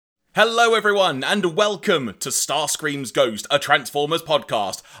Hello everyone, and welcome to Starscream's Ghost, a Transformers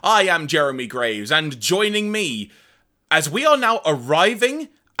podcast. I am Jeremy Graves, and joining me, as we are now arriving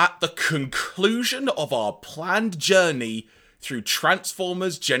at the conclusion of our planned journey through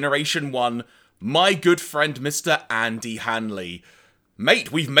Transformers Generation 1, my good friend Mr. Andy Hanley.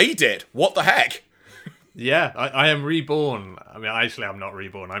 Mate, we've made it! What the heck? Yeah, I am reborn. I mean, actually, I'm not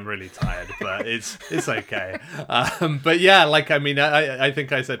reborn. I'm really tired, but it's okay. But yeah, I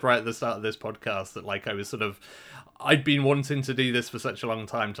think I said right at the start of this podcast that I'd been wanting to do this for such a long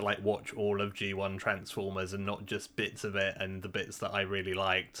time to watch all of G1 Transformers and not just bits of it and the bits that I really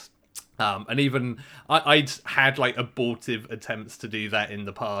liked. And even I'd had abortive attempts to do that in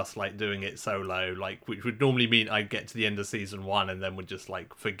the past, doing it solo, which would normally mean I'd get to the end of season 1 and then would just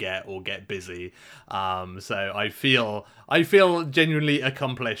forget or get busy. So I feel genuinely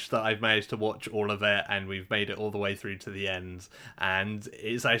accomplished that I've managed to watch all of it and we've made it all the way through to the end. And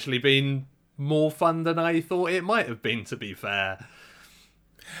it's actually been more fun than I thought it might have been, to be fair.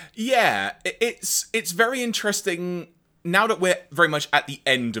 Yeah, it's very interesting. Now that we're very much at the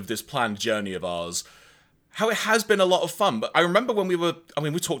end of this planned journey of ours, how it has been a lot of fun. But I remember when we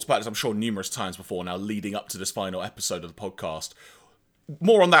talked about this, I'm sure, numerous times before now, leading up to this final episode of the podcast.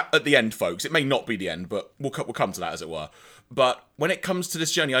 More on that at the end, folks. It may not be the end, but we'll come to that, as it were. But when it comes to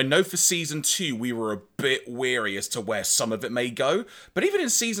this journey, I know for Season 2, we were a bit weary as to where some of it may go. But even in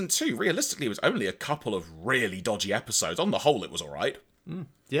Season 2, realistically, it was only a couple of really dodgy episodes. On the whole, it was all right.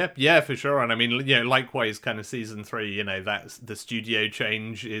 Yeah, for sure. And I mean, likewise, kind of season 3, that's the studio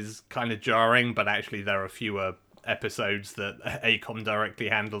change is kind of jarring, but actually there are fewer episodes that ACOM directly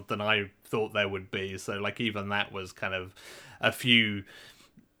handled than I thought there would be. So even that was kind of a few,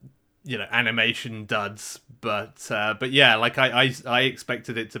 animation duds. But yeah, I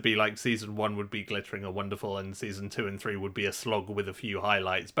expected it to be season 1 would be glittering and wonderful, and season 2 and 3 would be a slog with a few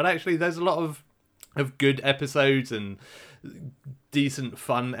highlights. But actually, there's a lot of good episodes and decent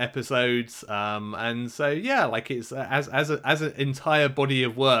fun episodes, and so yeah, it's as an entire body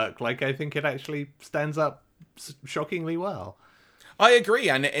of work, I think it actually stands up shockingly well. I agree,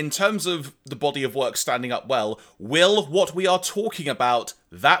 and in terms of the body of work standing up well, will what we are talking about,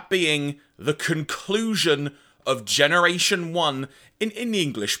 that being the conclusion of Generation 1 in the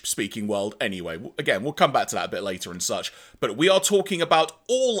English-speaking world anyway. Again, we'll come back to that a bit later and such, but we are talking about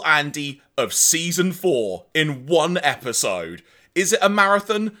all, Andy, of Season 4 in one episode. Is it a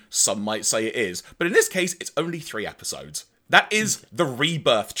marathon? Some might say it is, but in this case, it's only 3 episodes. That is the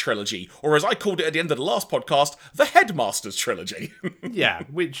Rebirth trilogy, or as I called it at the end of the last podcast, the Headmasters trilogy. Yeah,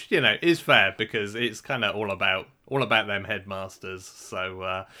 which, is fair, because it's kind of all about them headmasters.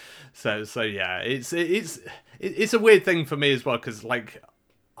 So yeah, it's a weird thing for me as well, because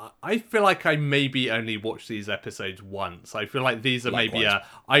I feel like I maybe only watched these episodes once. I feel like these are maybe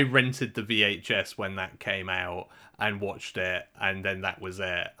I rented the VHS when that came out and watched it, and then that was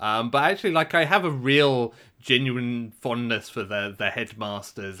it. But actually, I have a real genuine fondness for the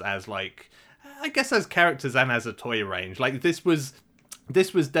headmasters as I guess as characters and as a toy range. This was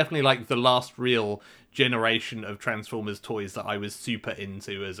definitely the last real generation of Transformers toys that I was super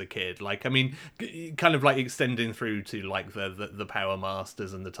into as a kid. I mean, kind of extending through to the Power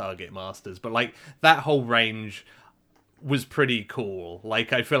Masters and the Target Masters, but that whole range was pretty cool.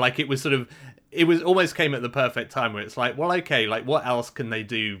 I feel like it was almost came at the perfect time where it's well, okay, what else can they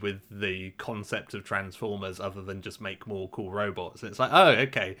do with the concept of Transformers other than just make more cool robots? And it's oh,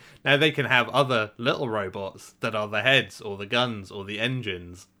 okay, now they can have other little robots that are the heads or the guns or the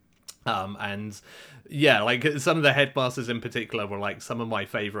engines. And yeah, some of the headmasters in particular were some of my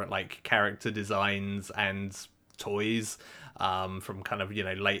favorite character designs and toys from kind of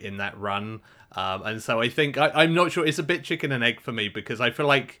late in that run. And so I think I'm not sure, it's a bit chicken and egg for me, because I feel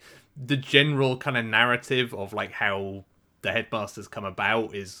the general kind of narrative of how the headmasters come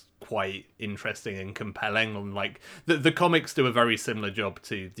about is quite interesting and compelling, and the comics do a very similar job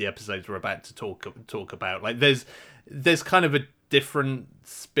to the episodes we're about to talk about. There's kind of a different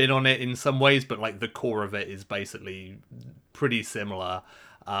spin on it in some ways, but the core of it is basically pretty similar.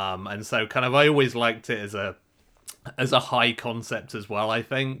 And so kind of I always liked it as a high concept as well, I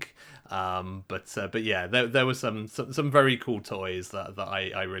think. But yeah, there were some very cool toys that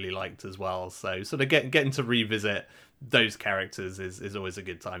I really liked as well. So sort of getting to revisit those characters is always a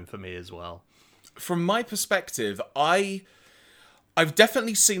good time for me as well. From my perspective, I've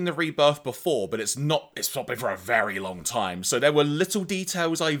definitely seen the Rebirth before, but it's not been for a very long time. So there were little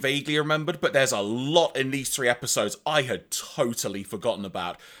details I vaguely remembered, but there's a lot in these 3 episodes I had totally forgotten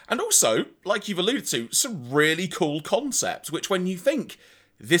about. And also, like you've alluded to, some really cool concepts, which when you think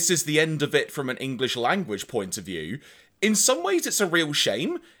this is the end of it from an English language point of view, in some ways it's a real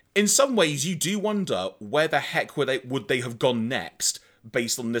shame. in some ways, you do wonder where the heck would they have gone next,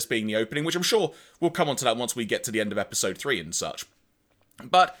 based on this being the opening, which I'm sure we'll come on to that once we get to the end of episode 3 and such.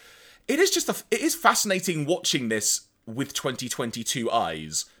 But it is fascinating watching this with 2022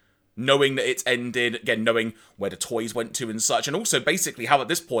 eyes, knowing that it's ended, again, knowing where the toys went to and such, and also basically how at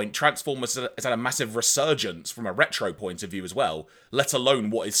this point Transformers has had a massive resurgence from a retro point of view as well, let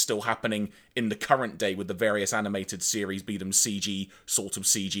alone what is still happening in the current day with the various animated series, be them CG, sort of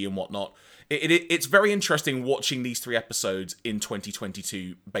CG and whatnot. It's very interesting watching these 3 episodes in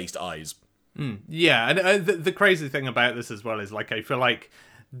 2022 based eyes. Yeah, and the crazy thing about this as well is, like, I feel like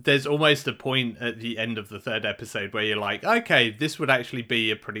there's almost a point at the end of the 3rd episode where you're like, okay, this would actually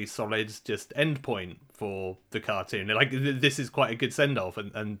be a pretty solid just end point for the cartoon. Like, this is quite a good send-off.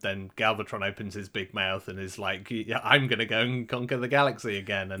 And then Galvatron opens his big mouth and is like, yeah, I'm going to go and conquer the galaxy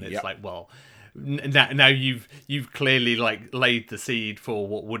again. And it's like, well, now you've clearly, like, laid the seed for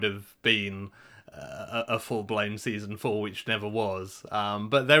what would have been a full-blown season 4, which never was.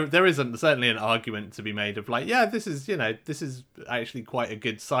 But there isn't certainly an argument to be made of, like, yeah, this is actually quite a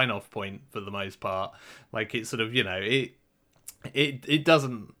good sign-off point for the most part. Like, it's sort of, it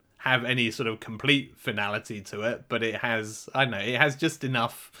doesn't have any sort of complete finality to it, but it has just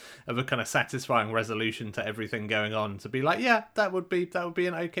enough of a kind of satisfying resolution to everything going on to be like, yeah, that would be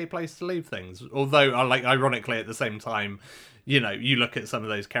an okay place to leave things. Although, like, ironically at the same time, you look at some of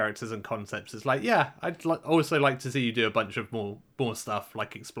those characters and concepts, it's like, yeah, I'd also like to see you do a bunch of more stuff,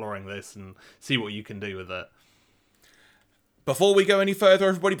 like exploring this and see what you can do with it. Before we go any further,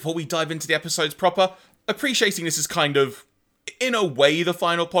 everybody, before we dive into the episodes proper, appreciating this is kind of, in a way, the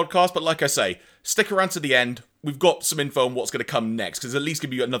final podcast, but like I say, stick around to the end. We've got some info on what's going to come next, because at least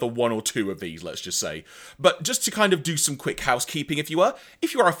give you another 1 or 2 of these, let's just say. But just to kind of do some quick housekeeping, if you are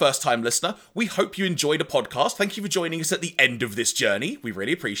a first-time listener, we hope you enjoyed the podcast. Thank you for joining us at the end of this journey. We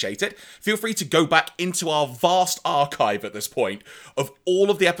really appreciate it. Feel free to go back into our vast archive at this point of all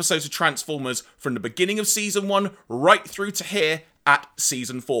of the episodes of Transformers from the beginning of Season 1 right through to here at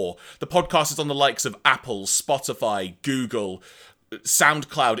Season 4. The podcast is on the likes of Apple, Spotify, Google,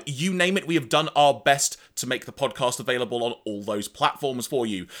 SoundCloud, you name it. We have done our best to make the podcast available on all those platforms for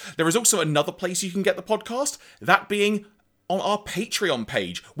you. There is also another place you can get the podcast, that being on our Patreon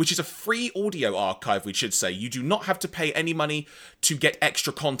page, which is a free audio archive, we should say. You do not have to pay any money to get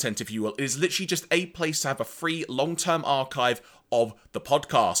extra content, if you will. It is literally just a place to have a free long-term archive of the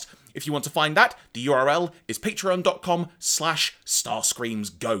podcast. If you want to find that, the URL is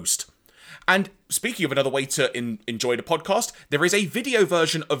patreon.com/StarscreamsGhost. And speaking of another way to enjoy the podcast, there is a video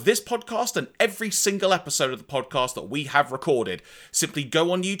version of this podcast and every single episode of the podcast that we have recorded. Simply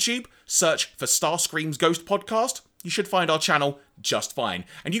go on YouTube, search for Starscream's Ghost Podcast. You should find our channel just fine.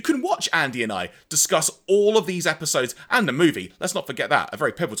 And you can watch Andy and I discuss all of these episodes and the movie. Let's not forget that, a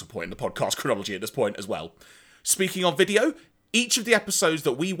very pivotal point in the podcast chronology at this point as well. Speaking of video, each of the episodes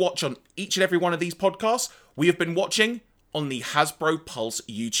that we watch on each and every one of these podcasts, we have been watching on the Hasbro Pulse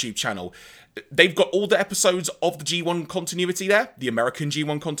YouTube channel. They've got all the episodes of the G1 continuity there, the American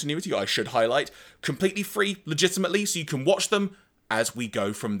G1 continuity, I should highlight, completely free, legitimately, so you can watch them as we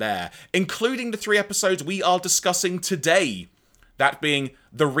go from there, including the 3 episodes we are discussing today, that being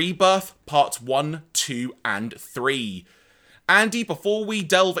The Rebirth, Parts 1, 2, and 3. Andy, before we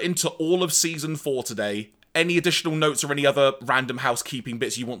delve into all of Season 4 today, any additional notes or any other random housekeeping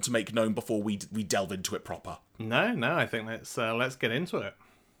bits you want to make known before we delve into it proper? No, I think let's get into it.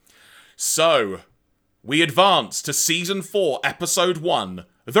 So, we advance to Season 4, Episode 1,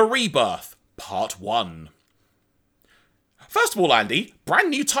 The Rebirth, Part 1. First of all, Andy, brand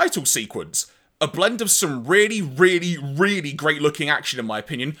new title sequence. A blend of some really, really, really great looking action, in my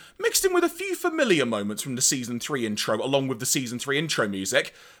opinion, mixed in with a few familiar moments from the Season 3 intro, along with the Season 3 intro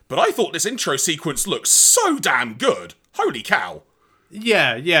music. But I thought this intro sequence looked so damn good. Holy cow.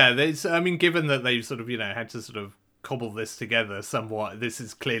 Yeah. Given that they've sort of, had to sort of cobble this together somewhat, this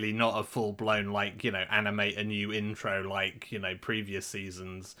is clearly not a full-blown, animate a new intro like, previous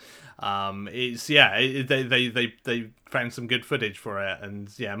seasons. They found some good footage for it,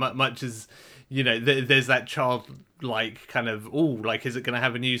 and much as, there's that childlike kind of, is it going to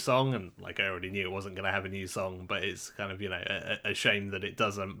have a new song? And, I already knew it wasn't going to have a new song, but it's kind of, a shame that it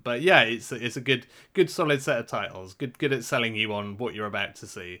doesn't. But yeah, it's a good solid set of titles, good at selling you on what you're about to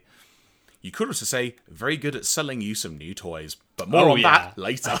see. You could also say, very good at selling you some new toys. But more on that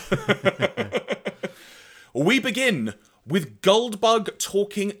later. We begin with Goldbug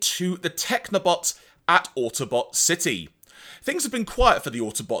talking to the Technobots at Autobot City. Things have been quiet for the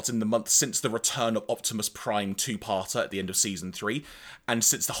Autobots in the months since the return of Optimus Prime 2-parter at the end of Season 3, and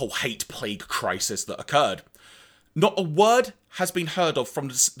since the whole hate plague crisis that occurred. Not a word has been heard of from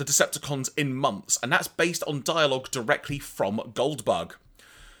the Decepticons in months, and that's based on dialogue directly from Goldbug.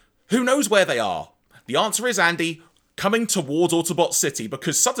 Who knows where they are? The answer is, Andy, coming towards Autobot City,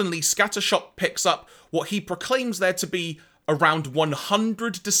 because suddenly Scattershot picks up what he proclaims there to be around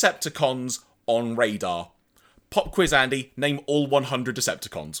 100 Decepticons on radar. Pop quiz, Andy. Name all 100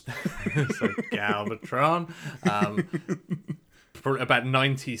 Decepticons. So Galvatron, about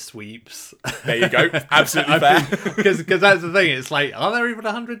 90 sweeps. There you go. Absolutely fair. Because that's the thing. It's like, are there even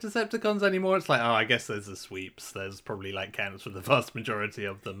 100 Decepticons anymore? It's like, oh, I guess there's the sweeps. There's probably like counts for the vast majority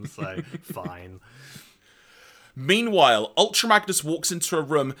of them, so fine. Meanwhile, Ultra Magnus walks into a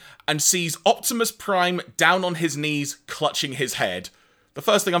room and sees Optimus Prime down on his knees, clutching his head. The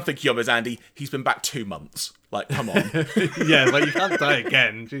first thing I'm thinking of is, Andy, he's been back 2 months. Like, come on. Yeah, like, you can't die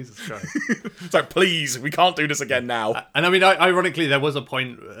again. Jesus Christ. So, please, we can't do this again now. And I mean, ironically, there was a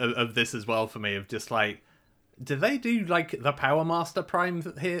point of this as well for me, of just like, did they do like the Power Master Prime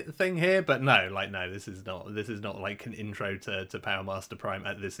thing here? But no, this is not like an intro to Power Master Prime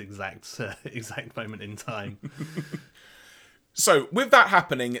at this exact moment in time. So, with that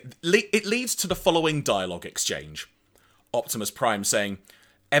happening, it leads to the following dialogue exchange. Optimus Prime saying,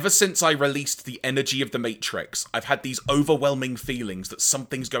 "Ever since I released the energy of the Matrix, I've had these overwhelming feelings that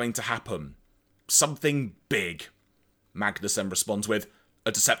something's going to happen. Something big." Magnus then responds with,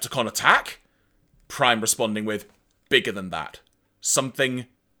 "A Decepticon attack?" Prime responding with, "Bigger than that. Something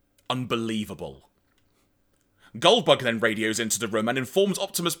unbelievable." Goldbug then radios into the room and informs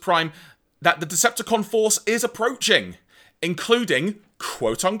Optimus Prime that the Decepticon force is approaching, including,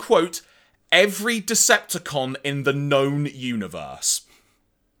 quote-unquote, every Decepticon in the known universe.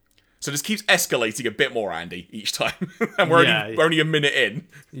 So this keeps escalating a bit more, Andy, each time. And we're only a minute in.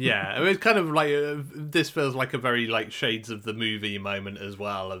 Yeah, I mean, it's kind of like, this feels like a very, like, Shades of the Movie moment as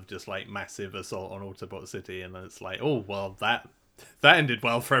well, of just, like, massive assault on Autobot City, and it's like, oh, well, that ended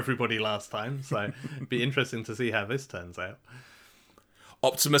well for everybody last time, so it'd be interesting to see how this turns out.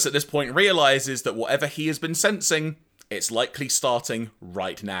 Optimus at this point realises that whatever he has been sensing, it's likely starting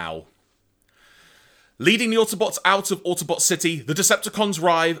right now. Leading the Autobots out of Autobot City, the Decepticons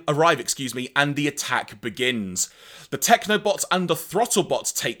arrive, and the attack begins. The Technobots and the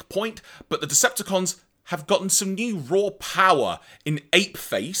Throttlebots take point, but the Decepticons have gotten some new raw power in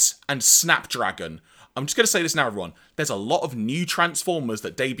Apeface and Snapdragon. I'm just going to say this now, everyone. There's a lot of new Transformers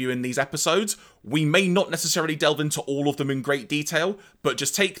that debut in these episodes. We may not necessarily delve into all of them in great detail, but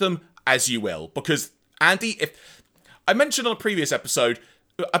just take them as you will. Because, Andy, if I mentioned on a previous episode,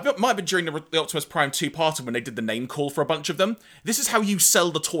 it might have been during the Optimus Prime 2-parter when they did the name call for a bunch of them. This is how you sell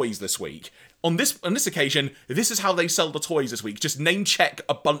the toys this week. On this occasion, this is how they sell the toys this week. Just name check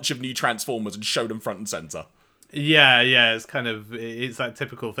a bunch of new Transformers and show them front and center. Yeah, it's that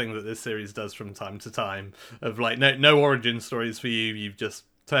typical thing that this series does from time to time, of like, no origin stories for you, you've just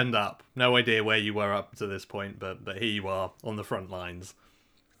turned up, no idea where you were up to this point, but here you are on the front lines.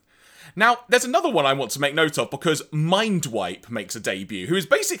 Now, there's another one I want to make note of, because Mindwipe makes a debut, who is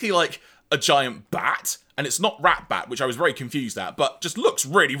basically like a giant bat, and it's not Rat Bat, which I was very confused at, but just looks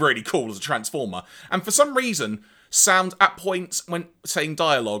really, really cool as a Transformer, and for some reason, sound at points when saying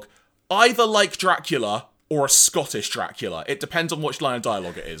dialogue either like Dracula or a Scottish Dracula. It depends on which line of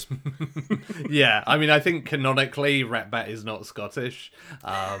dialogue it is. Yeah, I mean, I think canonically Ratbat is not Scottish,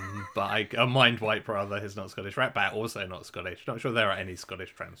 but a Mindwipe rather is not Scottish. Ratbat also not Scottish. Not sure there are any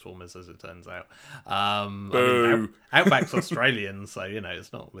Scottish Transformers, as it turns out. I mean, Outback's Australian, so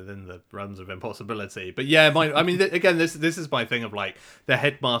it's not within the realms of impossibility. But yeah, again, this is my thing of like, the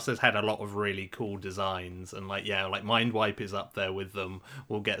Headmasters had a lot of really cool designs, and like Mindwipe is up there with them.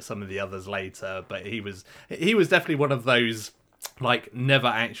 We'll get some of the others later, but he was definitely one of those, like, never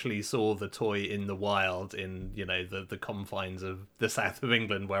actually saw the toy in the wild in, the confines of the south of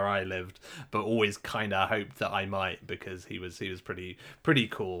England where I lived, but always kind of hoped that I might, because he was pretty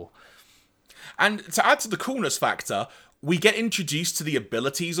cool. And to add to the coolness factor, we get introduced to the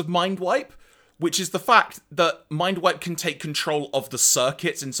abilities of Mindwipe, which is the fact that Mindwipe can take control of the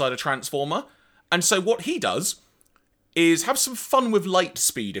circuits inside a Transformer. And so what he does is have some fun with light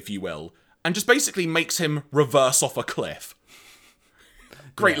speed, if you will, and just basically makes him reverse off a cliff.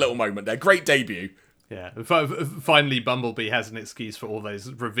 Great little moment there. Great debut. Yeah. Finally, Bumblebee has an excuse for all those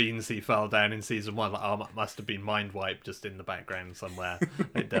ravines he fell down in season 1. Like, it must have been Mindwipe just in the background somewhere.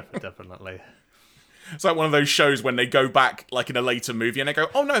 Definitely. It's like one of those shows when they go back, like in a later movie, and they go,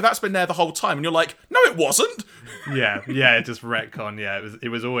 "Oh no, that's been there the whole time," and you're like, "No, it wasn't." Yeah, just retcon. Yeah, it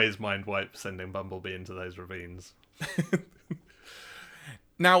was always Mindwipe sending Bumblebee into those ravines.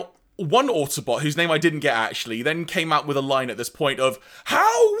 Now, one Autobot, whose name I didn't get actually, then came out with a line at this point of,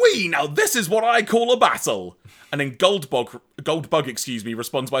 "How-wee, now this is what I call a battle." And then Goldbug,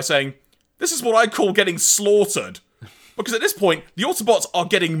 responds by saying, "This is what I call getting slaughtered." Because at this point, the Autobots are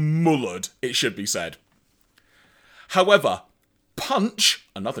getting mullered, it should be said. However, Punch,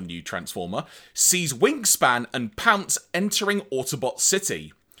 another new Transformer, sees Wingspan and Pounce entering Autobot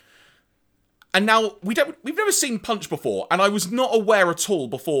City. And now, we've never seen Punch before, and I was not aware at all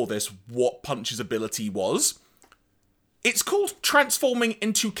before this what Punch's ability was. It's called transforming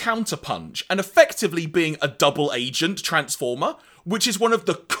into Counterpunch, and effectively being a double agent Transformer, which is one of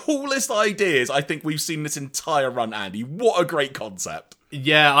the coolest ideas I think we've seen this entire run, Andy. What a great concept.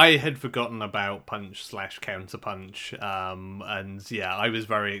 Yeah, I had forgotten about Punch/Counterpunch, and yeah, I was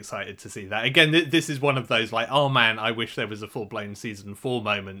very excited to see that. Again, this is one of those, like, oh man, I wish there was a full-blown Season 4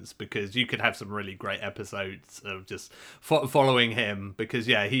 moments, because you could have some really great episodes of just following him, because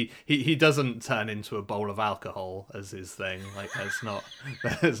yeah, he doesn't turn into a bowl of alcohol as his thing. Like, that's not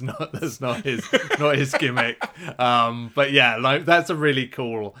his gimmick. But yeah, like, that's a really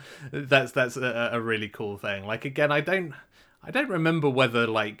cool, that's a really cool thing. Like, again, I don't remember whether,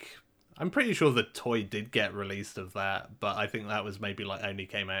 like, I'm pretty sure the toy did get released of that, but I think that was maybe, like, only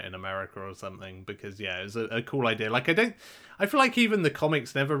came out in America or something, because, yeah, it was a cool idea. Like, I feel like even the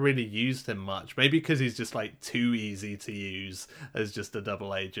comics never really used him much, maybe because he's just, like, too easy to use as just a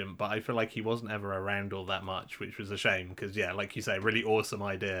double agent, but I feel like he wasn't ever around all that much, which was a shame, because, yeah, like you say, really awesome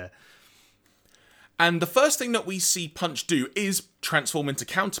idea. And the first thing that we see Punch do is transform into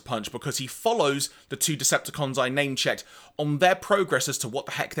Counterpunch, because he follows the two Decepticons I name-checked on their progress as to what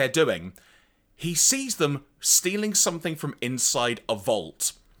the heck they're doing. He sees them stealing something from inside a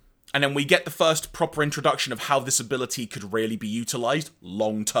vault. And then we get the first proper introduction of how this ability could really be utilised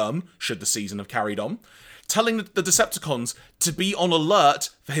long-term, should the season have carried on, telling the Decepticons to be on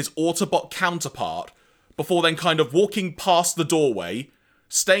alert for his Autobot counterpart, before then kind of walking past the doorway,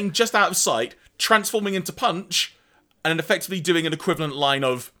 staying just out of sight, transforming into Punch, and then effectively doing an equivalent line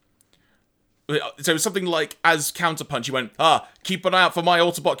of... So something like, as Counterpunch, he went, keep an eye out for my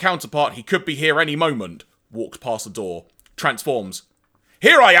Autobot counterpart, he could be here any moment. Walked past the door. Transforms.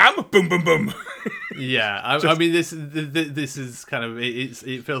 Here I am! Boom, boom, boom. Yeah, I mean, this is kind of, it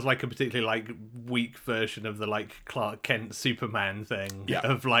feels like a particularly, like, weak version of the, like, Clark Kent Superman thing. Yeah.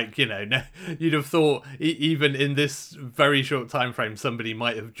 Of, like, you know, you'd have thought, even in this very short time frame, somebody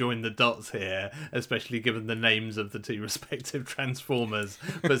might have joined the dots here, especially given the names of the two respective Transformers,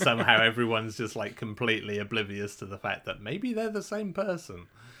 but somehow everyone's just, like, completely oblivious to the fact that maybe they're the same person.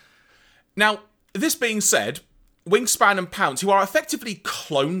 Now, this being said, Wingspan and Pounce, who are effectively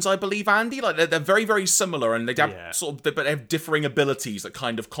clones, I believe, Andy. Like, they're very, very similar, and they have but they have differing abilities that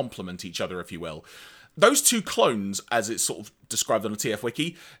kind of complement each other, if you will. Those two clones, as it's sort of described on the TF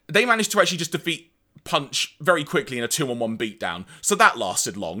Wiki, they managed to actually just defeat Punch very quickly in a 2-on-1 beatdown, so that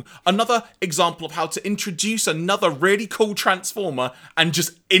lasted long. Another example of how to introduce another really cool Transformer and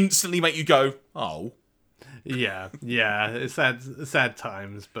just instantly make you go, oh. Yeah, it's sad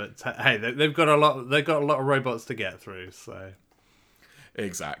times, but hey, they've got a lot of robots to get through, so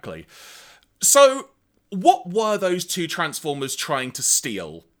exactly. So, what were those two Transformers trying to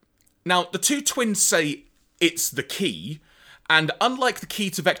steal? Now, the two twins say it's the key, and unlike the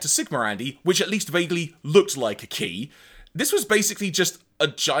key to Vector Sigma, Andy, which at least vaguely looked like a key, this was basically just a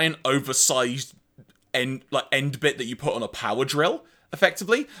giant oversized end bit that you put on a power drill.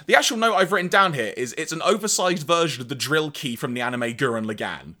 Effectively, the actual note I've written down here is it's an oversized version of the drill key from the anime Gurren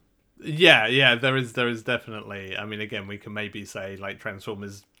Lagann. Yeah, there is definitely. I mean, again, we can maybe say, like,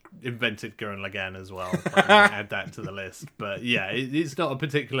 Transformers invented Gurren Lagann as well. Add that to the list. But yeah, it's not a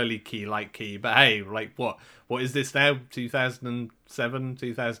particularly key-like key. But hey, like, what is this now? 2007,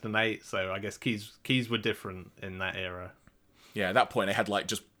 2008. So I guess keys were different in that era. Yeah, at that point they had, like,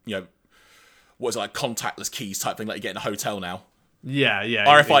 just, you know, what is it, like, contactless keys type thing like you get in a hotel now. Yeah.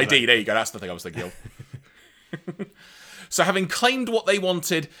 RFID, exactly. There you go, that's the thing I was thinking of. So having claimed what they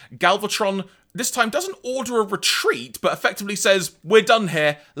wanted, Galvatron this time doesn't order a retreat, but effectively says, we're done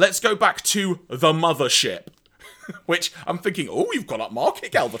here, let's go back to the mothership. Which, I'm thinking, oh, you've gone up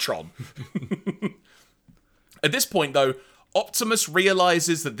market, Galvatron. At this point, though, Optimus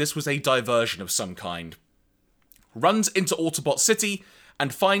realizes that this was a diversion of some kind. Runs into Autobot City,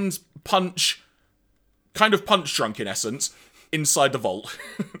 and finds Punch, kind of punch drunk in essence, inside the vault.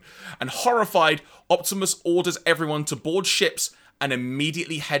 And horrified, Optimus orders everyone to board ships and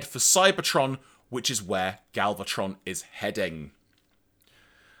immediately head for Cybertron, which is where Galvatron is heading.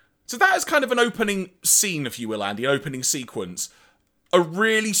 So that is kind of an opening scene, if you will, Andy, an opening sequence. A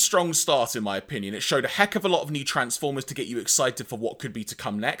really strong start, in my opinion. It showed a heck of a lot of new Transformers to get you excited for what could be to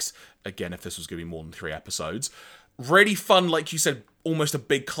come next. Again, if this was going to be more than 3 episodes. Really fun, like you said, almost a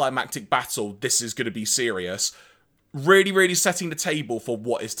big climactic battle. This is going to be serious. Really, really setting the table for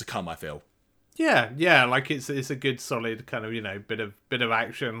what is to come, I feel. Yeah, like it's a good solid kind of, bit of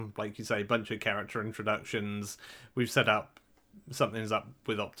action, like you say, bunch of character introductions. We've set up something's up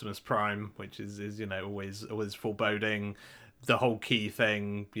with Optimus Prime, which is always foreboding. The whole key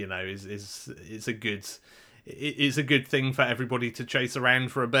thing, is a good thing for everybody to chase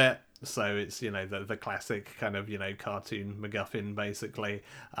around for a bit. So it's the classic kind of cartoon MacGuffin basically,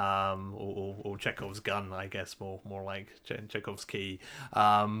 or Chekhov's gun, I guess, more like Chekhov's key.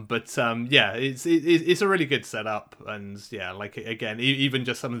 Yeah, it's a really good setup, and yeah, like again, even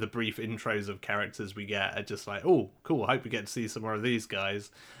just some of the brief intros of characters we get are just like, oh, cool. I hope we get to see some more of these guys.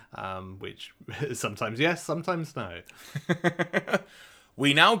 Which sometimes yes, sometimes no.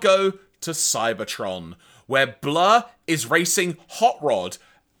 We now go to Cybertron, where Blur is racing Hot Rod.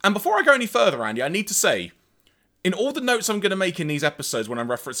 And before I go any further, Andy, I need to say, in all the notes I'm going to make in these episodes when I'm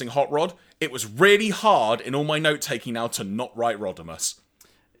referencing Hot Rod, it was really hard in all my note-taking now to not write Rodimus.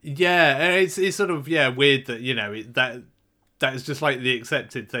 Yeah, it's sort of, weird that, that is just like the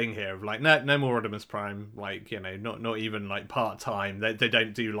accepted thing here of like, no more Rodimus Prime, like, not even like part-time. They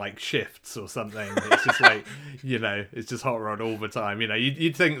don't do like shifts or something. It's just like, it's just Hot Rod all the time.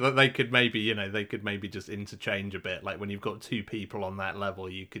 You'd think that they could maybe just interchange a bit. Like when you've got 2 people on that level,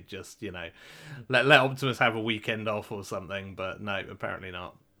 you could just, let Optimus have a weekend off or something, but no, apparently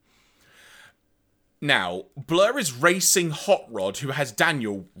not. Now, Blur is racing Hot Rod, who has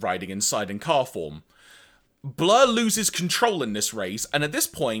Daniel riding inside in car form. Blur loses control in this race, and at this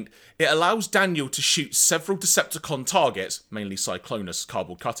point, it allows Daniel to shoot several Decepticon targets, mainly Cyclonus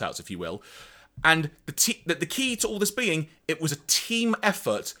cardboard cutouts, if you will, and the key to all this being, it was a team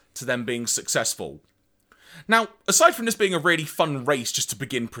effort to them being successful. Now, aside from this being a really fun race just to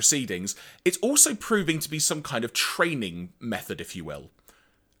begin proceedings, it's also proving to be some kind of training method, if you will.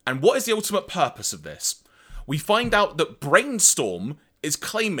 And what is the ultimate purpose of this? We find out that Brainstorm is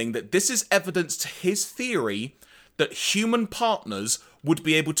claiming that this is evidence to his theory that human partners would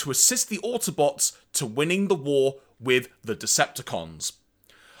be able to assist the Autobots to winning the war with the Decepticons.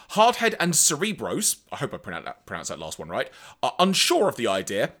 Hardhead and Cerebros, I hope I pronounced that last one right, are unsure of the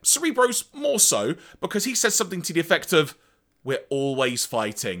idea. Cerebros more so, because he says something to the effect of, "We're always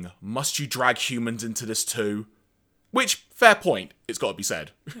fighting. Must you drag humans into this too?" Which, fair point, it's got to be said.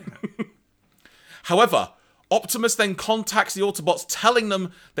 However, Optimus then contacts the Autobots telling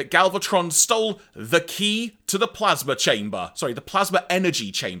them that Galvatron stole the key to the plasma chamber. Sorry, the plasma energy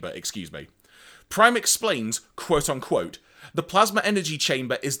chamber, excuse me. Prime explains, quote unquote, "The plasma energy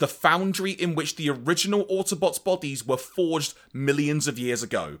chamber is the foundry in which the original Autobots' bodies were forged millions of years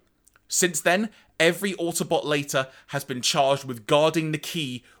ago. Since then, every Autobot later has been charged with guarding the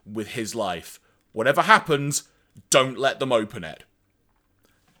key with his life. Whatever happens, don't let them open it."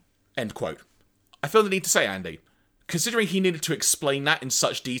 End quote. I feel the need to say, Andy, considering he needed to explain that in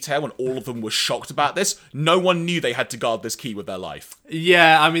such detail and all of them were shocked about this, no one knew they had to guard this key with their life.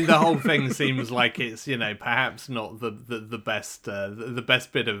 Yeah, I mean, the whole thing seems like it's, perhaps not the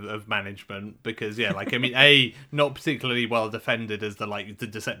best bit of management, because, not particularly well defended as the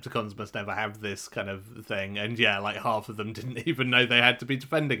Decepticons must never have this kind of thing, and half of them didn't even know they had to be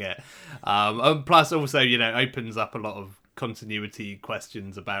defending it. Plus also, opens up a lot of continuity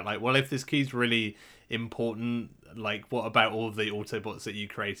questions about if this key's really important, what about all the Autobots that you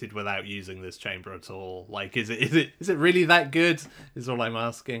created without using this chamber at all? Is it really that good is all I'm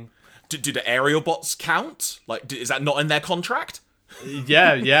asking. Do the aerial bots count? Is that not in their contract?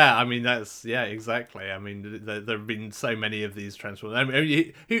 Yeah. I mean, exactly. I mean, there have been so many of these Transformers. I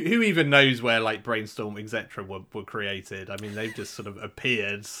mean, who even knows where Brainstorm, etc. were created? I mean, they've just sort of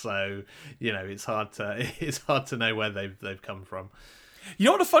appeared. So it's hard to know where they've come from. You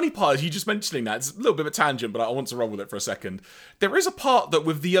know what the funny part is? You just mentioning that, it's a little bit of a tangent, but I want to run with it for a second. There is a part that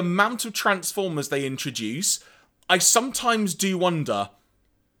with the amount of Transformers they introduce, I sometimes do wonder,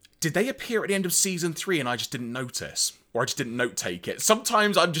 did they appear at the end of season 3 and I just didn't notice? Or I just didn't note take it?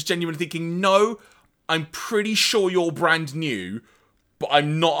 Sometimes I'm just genuinely thinking, no, I'm pretty sure you're brand new, but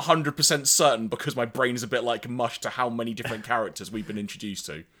I'm not 100% certain because my brain is a bit like mush to how many different characters we've been introduced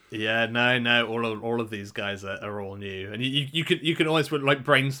to. Yeah, no, all of these guys are all new, and you can always put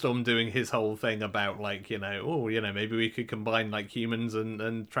Brainstorm doing his whole thing about maybe we could combine humans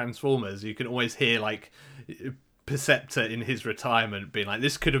and Transformers. You can always hear Perceptor in his retirement being like,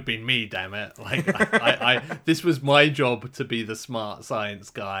 "This could have been me, damn it! I this was my job to be the smart science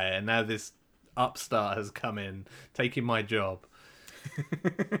guy, and now this upstart has come in taking my job."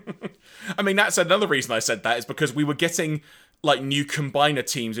 I mean, that's another reason I said that, is because we were getting, like, new combiner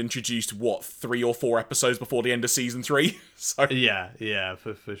teams introduced, 3 or 4 episodes before the end of season 3? So Yeah,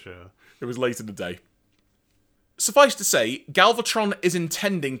 for sure. it was late in the day. Suffice to say, Galvatron is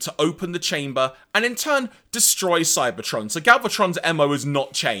intending to open the chamber and in turn destroy Cybertron. So Galvatron's MO has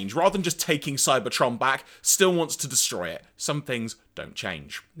not changed. Rather than just taking Cybertron back, still wants to destroy it. Some things don't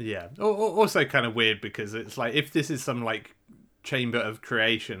change. Yeah. Also kind of weird because it's like, if this is some like chamber of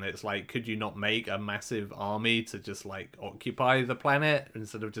creation, it's like, could you not make a massive army to just like occupy the planet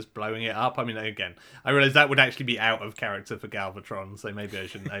instead of just blowing it up? I mean, again, I realize that would actually be out of character for Galvatron, so maybe I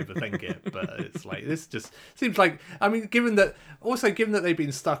shouldn't overthink it, but it's like, this just seems like, I mean, given that they've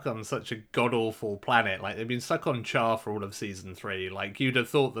been stuck on such a god-awful planet, like they've been stuck on Char for all of season 3, like you'd have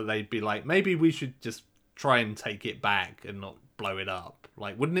thought that they'd be like, maybe we should just try and take it back and not blow it up.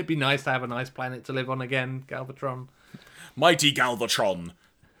 Like, wouldn't it be nice to have a nice planet to live on again, Galvatron? Mighty Galvatron,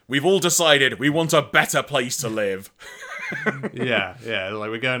 we've all decided we want a better place to live. yeah, like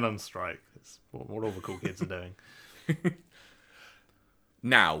we're going on strike. It's what all the cool kids are doing.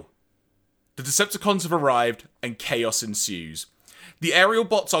 Now, the Decepticons have arrived and chaos ensues. The aerial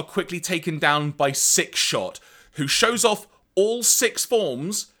bots are quickly taken down by Six-Shot, who shows off all 6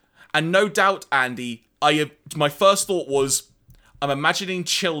 forms, and no doubt, Andy, my first thought was, I'm imagining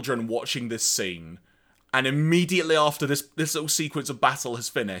children watching this scene. And immediately after this little sequence of battle has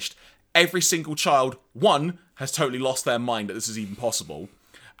finished, every single child, 1, has totally lost their mind that this is even possible.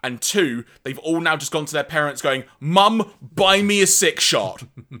 And 2, they've all now just gone to their parents going, Mum, buy me a Six-Shot.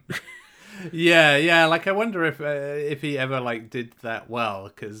 Yeah. Like, I wonder if he ever like did that well,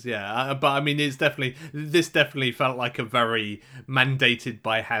 because but I mean, this definitely felt like a very mandated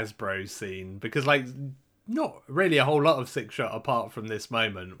by Hasbro scene, because like, not really a whole lot of Six-Shot apart from this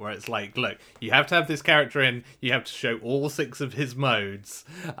moment where it's like, look, you have to have this character in, you have to show all 6 of his modes,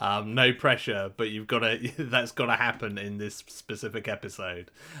 no pressure, but that's got to happen in this specific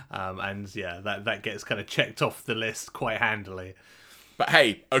episode, and yeah, that gets kind of checked off the list quite handily. But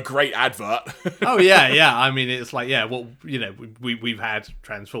hey, a great advert. Oh yeah. I mean, it's like, yeah, well, you know, we've had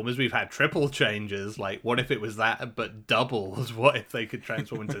Transformers, we've had triple changes. Like, what if it was that, but doubles? What if they could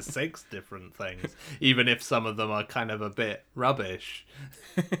transform into 6 different things, even if some of them are kind of a bit rubbish?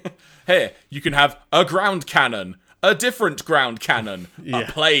 Here, you can have a ground cannon, a different ground cannon, a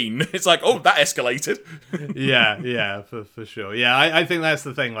plane. It's like, oh, that escalated. yeah, for sure. Yeah, I think that's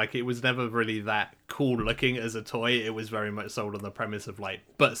the thing. Like, it was never really that cool looking as a toy. It was very much sold on the premise of like,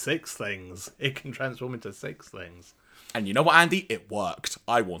 but 6 things. It can transform into 6 things. And you know what, Andy? It worked.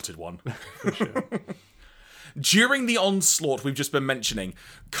 I wanted one. For sure. During the onslaught we've just been mentioning,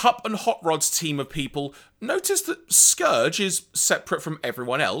 Cup and Hot Rod's team of people notice that Scourge is separate from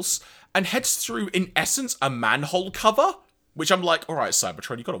everyone else and heads through, in essence, a manhole cover. Which I'm like, alright,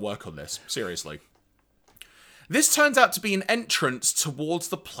 Cybertron, you've got to work on this. Seriously. This turns out to be an entrance towards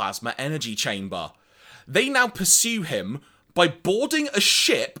the plasma energy chamber. They now pursue him by boarding a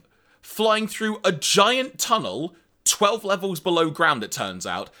ship flying through a giant tunnel, 12 levels below ground it turns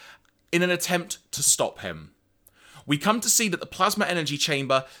out, in an attempt to stop him. We come to see that the plasma energy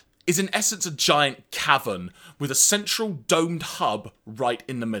chamber is in essence a giant cavern with a central domed hub right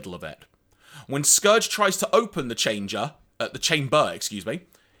in the middle of it. When Scourge tries to open the chamber,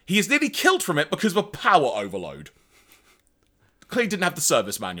 he is nearly killed from it because of a power overload. Clearly didn't have the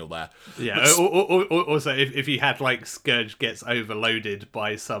service manual there. Yeah. Also, if he had like Scourge gets overloaded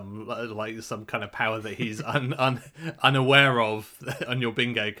by some kind of power that he's unaware of on your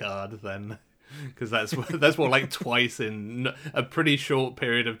bingo card, then. Because that's what, like, twice in a pretty short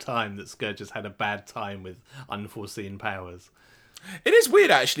period of time that Scourge has had a bad time with unforeseen powers. It is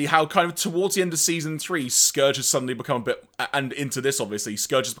weird, actually, how kind of towards the end of Season 3, Scourge has suddenly become a bit... And into this, obviously,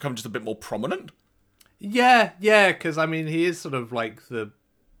 Scourge has become just a bit more prominent. Yeah, because, I mean, he is sort of like the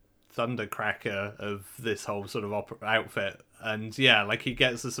thundercracker of this whole sort of outfit. And yeah, like, he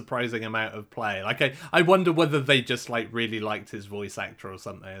gets a surprising amount of play. Like, I wonder whether they just like really liked his voice actor or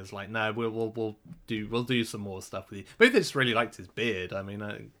something. It's like, no, we'll do some more stuff with you. Maybe they just really liked his beard. I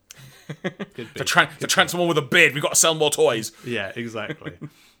mean, could be. To transform with a beard, we've got to sell more toys. Yeah, exactly.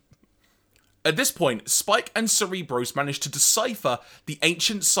 At this point, Spike and Cerebros manage to decipher the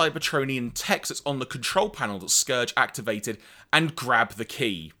ancient Cybertronian text that's on the control panel that Scourge activated and grab the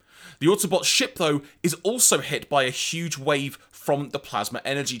key. The Autobot ship, though, is also hit by a huge wave from the plasma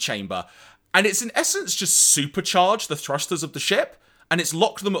energy chamber, and it's in essence just supercharged the thrusters of the ship, and it's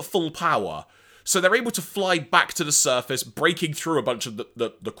locked them at full power. So they're able to fly back to the surface, breaking through a bunch of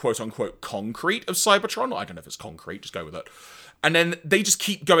the quote-unquote concrete of Cybertron. I don't know if it's concrete, just go with it. And then they just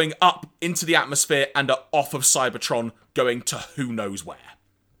keep going up into the atmosphere and are off of Cybertron, going to who knows where.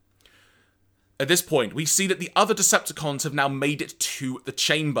 At this point, we see that the other Decepticons have now made it to the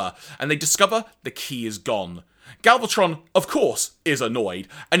chamber, and they discover the key is gone. Galvatron, of course, is annoyed,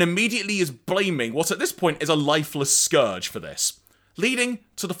 and immediately is blaming what at this point is a lifeless Scourge for this, leading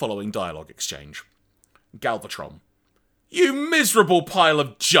to the following dialogue exchange. Galvatron: "You miserable pile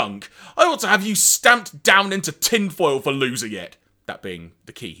of junk! I ought to have you stamped down into tinfoil for losing it!" That being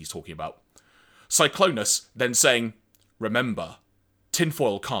the key he's talking about. Cyclonus then saying, "Remember,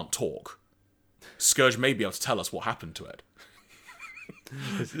 tinfoil can't talk. Scourge may be able to tell us what happened to it."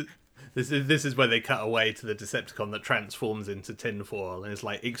 This is where they cut away to the Decepticon that transforms into tinfoil and is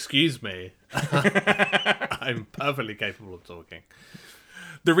like, "Excuse me, I'm perfectly capable of talking."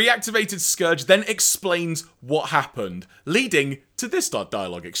 The reactivated Scourge then explains what happened, leading to this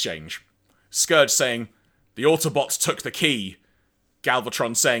dialogue exchange. Scourge saying, "The Autobots took the key."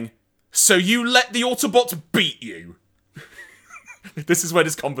 Galvatron saying, "So you let the Autobots beat you?" This is where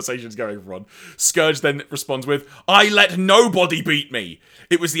this conversation's going from. Scourge then responds with, "I let nobody beat me.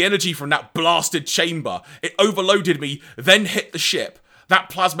 It was the energy from that blasted chamber. It overloaded me, then hit the ship. That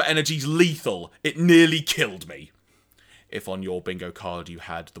plasma energy's lethal. It nearly killed me." If on your bingo card you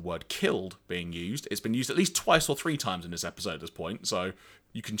had the word killed being used, it's been used at least twice or 3 times in this episode at this point, so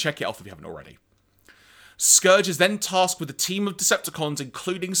you can check it off if you haven't already. Scourge is then tasked with a team of Decepticons,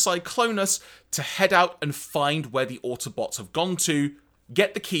 including Cyclonus, to head out and find where the Autobots have gone to,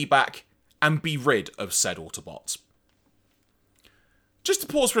 get the key back, and be rid of said Autobots. Just to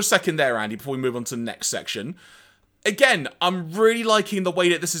pause for a second there, Andy, before we move on to the next section. Again, I'm really liking the way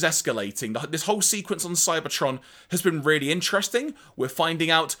that this is escalating. This whole sequence on Cybertron has been really interesting. We're finding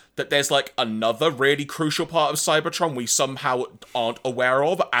out that there's like another really crucial part of Cybertron we somehow aren't aware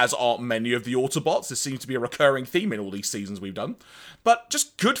of, as aren't many of the Autobots. This seems to be a recurring theme in all these seasons we've done. But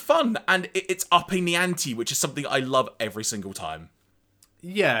just good fun, and it's upping the ante, which is something I love every single time.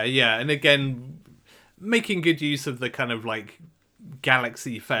 Yeah, and again, making good use of the kind of like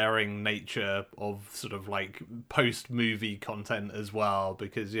galaxy faring nature of sort of like post-movie content as well,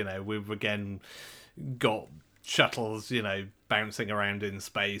 because, you know, we've again got shuttles, you know, bouncing around in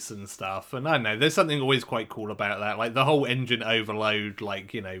space and stuff, and I don't know, there's something always quite cool about that, like the whole engine overload,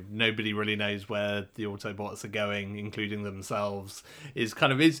 like, you know, nobody really knows where the Autobots are going, including themselves, is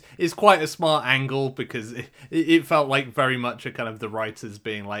kind of is quite a smart angle, because it felt like very much a kind of the writers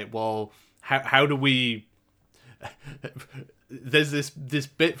being like, well, how do we there's this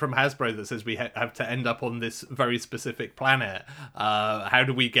bit from Hasbro that says we have to end up on this very specific planet. How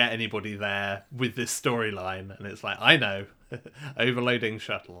do we get anybody there with this storyline? And it's like, I know, overloading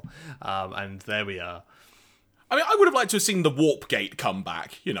shuttle, and there we are. I mean, I would have liked to have seen the warp gate come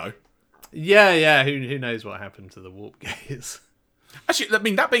back, you know. Yeah. Who knows what happened to the warp gates? Actually, I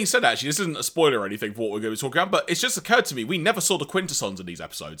mean, that being said, actually, this isn't a spoiler or anything for what we're going to be talking about, but it's just occurred to me, we never saw the Quintessons in these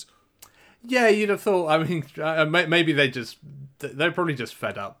episodes. Yeah, you'd have thought. I mean, maybe they're probably just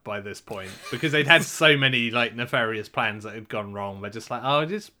fed up by this point, because they'd had so many like nefarious plans that had gone wrong. They're just like, oh,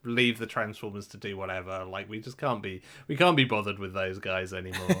 just leave the Transformers to do whatever. Like, we can't be bothered with those guys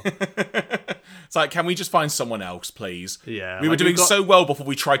anymore. It's like, can we just find someone else, please? Yeah, we were doing so well before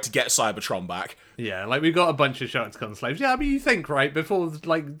we tried to get Cybertron back. Yeah, like, we've got a bunch of Sharkticon slaves. Yeah, I mean, you think, right, before,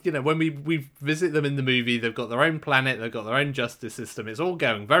 like, you know, when we visit them in the movie, they've got their own planet, they've got their own justice system, it's all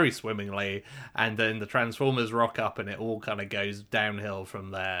going very swimmingly, and then the Transformers rock up and it all kind of goes downhill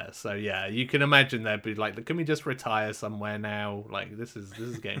from there. So, yeah, you can imagine they'd be like, can we just retire somewhere now? Like, this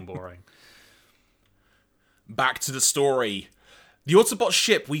is getting boring. Back to the story. The Autobot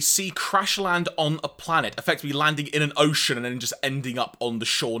ship we see crash land on a planet, effectively landing in an ocean and then just ending up on the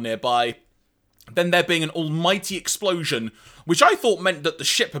shore nearby. Then there being an almighty explosion, which I thought meant that the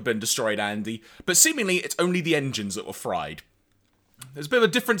ship had been destroyed, Andy, but seemingly it's only the engines that were fried. There's a bit of a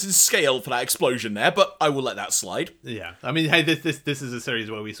difference in scale for that explosion there, but I will let that slide. Yeah, I mean, hey, this is a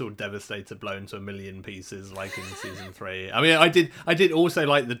series where we saw Devastator blown to a million pieces, like in season 3. I mean, I did also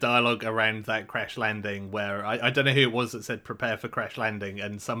like the dialogue around that crash landing, where I don't know who it was that said "prepare for crash landing,"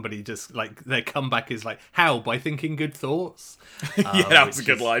 and somebody just like their comeback is like, "How? By thinking good thoughts?" Yeah, that was a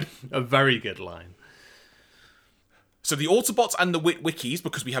good line. A very good line. So the Autobots and the Witwikis,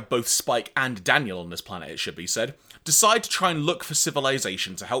 because we have both Spike and Daniel on this planet, it should be said, decide to try and look for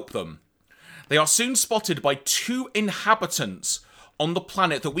civilization to help them. They are soon spotted by 2 inhabitants on the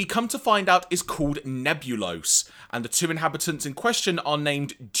planet that we come to find out is called Nebulos, and the 2 inhabitants in question are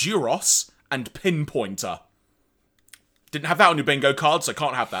named Duros and Pinpointer. Didn't have that on your bingo card, so I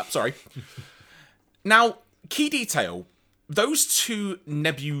can't have that, sorry. Now, key detail. those two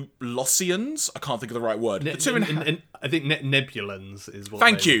Nebulosians, I can't think of the right word. The two I think Nebulans is what.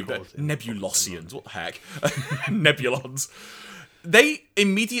 Thank you, called Nebulosians. What the heck, Nebulons? They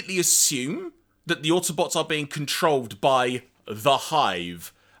immediately assume that the Autobots are being controlled by the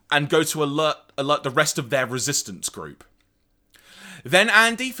Hive and go to alert the rest of their resistance group. Then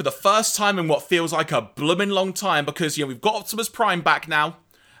Andy, for the first time in what feels like a bloomin' long time, because we've got Optimus Prime back now,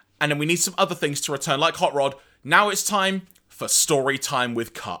 and then we need some other things to return, like Hot Rod. Now it's time for story time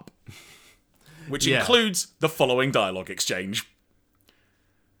with Kup, which includes the following dialogue exchange.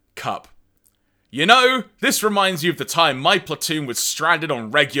 Kup: this reminds you of the time my platoon was stranded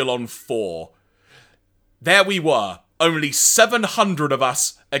on Regulon 4. There we were, only 700 of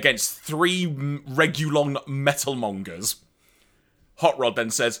us against 3 Regulon metalmongers. Hot Rod then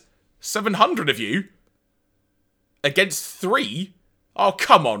says, 700 of you? Against 3? Oh,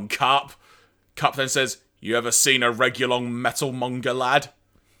 come on, Kup. Kup then says, you ever seen a Regulon metalmonger, lad?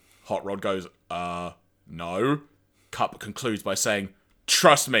 Hot Rod goes, no. Kup concludes by saying,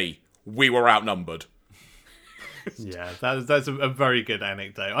 trust me, we were outnumbered. Yeah, that's a very good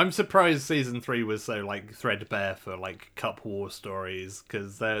anecdote. I'm surprised season 3 was so threadbare for Kup war stories,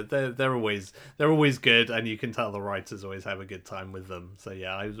 because they're always good, and you can tell the writers always have a good time with them. So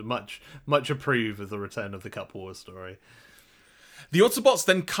yeah, I was much approve of the return of the Kup war story. The Autobots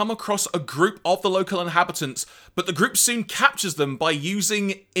then come across a group of the local inhabitants, but the group soon captures them by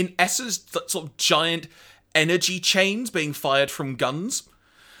using, in essence, that sort of giant energy chains being fired from guns.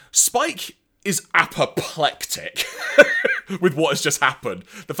 Spike is apoplectic with what has just happened.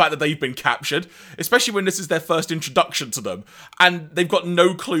 The fact that they've been captured, especially when this is their first introduction to them, and they've got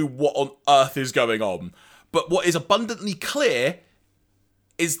no clue what on earth is going on. But what is abundantly clear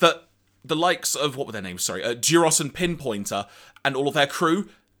is that the likes of, what were their names, Duros and Pinpointer, and all of their crew,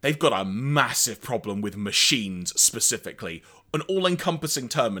 they've got a massive problem with machines specifically. An all-encompassing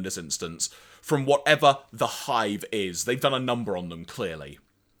term in this instance, from whatever the Hive is. They've done a number on them, clearly.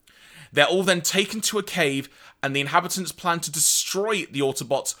 They're all then taken to a cave, and the inhabitants plan to destroy the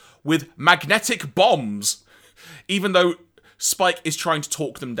Autobots with magnetic bombs, even though Spike is trying to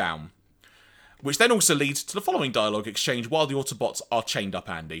talk them down. Which then also leads to the following dialogue exchange while the Autobots are chained up,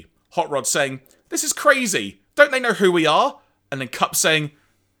 Andy. Hot Rod saying, this is crazy, don't they know who we are? And then Kup saying,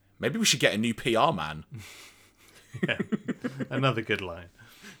 maybe we should get a new PR man. Yeah, another good line.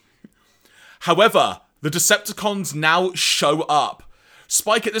 However, the Decepticons now show up.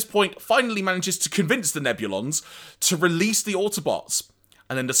 Spike at this point finally manages to convince the Nebulons to release the Autobots.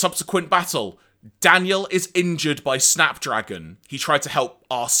 And in the subsequent battle, Daniel is injured by Snapdragon. He tried to help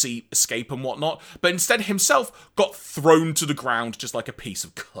RC escape and whatnot, but instead himself got thrown to the ground just like a piece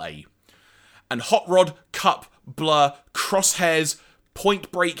of clay. And Hot Rod, Kup, Blur, Crosshairs, Point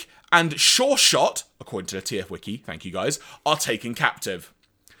Break, and Sure Shot, according to the TF Wiki, thank you guys, are taken captive.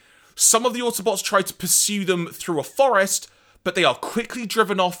 Some of the Autobots try to pursue them through a forest, but they are quickly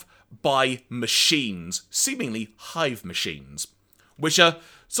driven off by machines, seemingly Hive machines, which are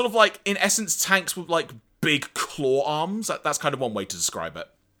sort of like, in essence, tanks with big claw arms. That's kind of one way to describe it.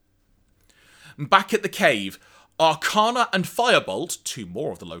 Back at the cave, Arcana and Firebolt, 2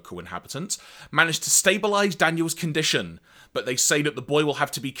 more of the local inhabitants, manage to stabilize Daniel's condition, but they say that the boy will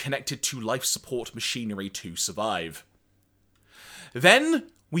have to be connected to life support machinery to survive. Then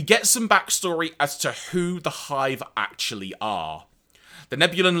we get some backstory as to who the Hive actually are. The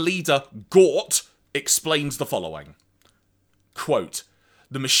Nebulan leader, Gort, explains the following. Quote,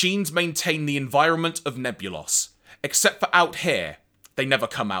 the machines maintain the environment of Nebulos. Except for out here, they never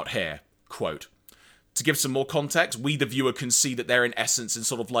come out here. Quote. To give some more context, we the viewer can see that they're in essence in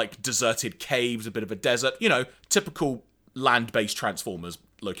sort of deserted caves, a bit of a desert, typical land-based Transformers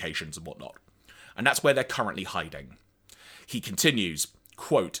locations and whatnot. And that's where they're currently hiding. He continues,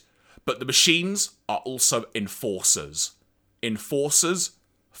 quote, but the machines are also enforcers. Enforcers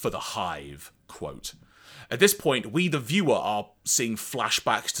for the Hive, quote. At this point, we the viewer are seeing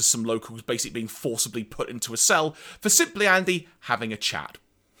flashbacks to some locals basically being forcibly put into a cell for simply, Andy, having a chat.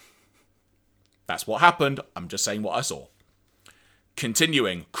 That's what happened, I'm just saying what I saw.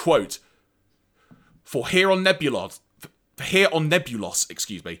 Continuing, quote, For here on Nebulos,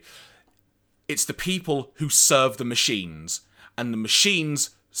 it's the people who serve the machines, and the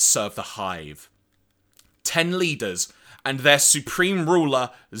machines serve the Hive. 10 leaders, and their supreme ruler,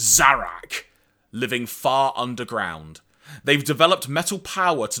 Zarak, living far underground. They've developed metal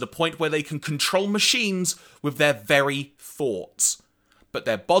power to the point where they can control machines with their very thoughts. But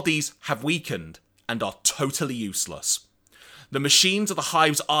their bodies have weakened and are totally useless. The machines are the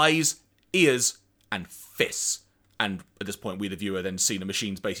Hive's eyes, ears, and fists. And at this point, we the viewer then see the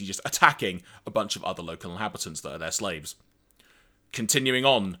machines basically just attacking a bunch of other local inhabitants that are their slaves. Continuing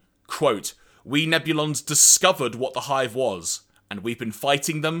on, quote, "We Nebulons discovered what the Hive was, and we've been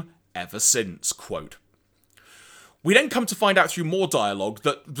fighting them ever since," quote. We then come to find out through more dialogue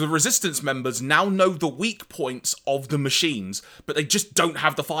that the Resistance members now know the weak points of the machines, but they just don't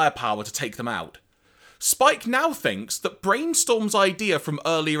have the firepower to take them out. Spike now thinks that Brainstorm's idea from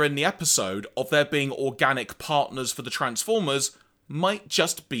earlier in the episode of there being organic partners for the Transformers might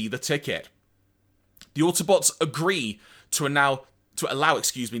just be the ticket. The Autobots agree to allow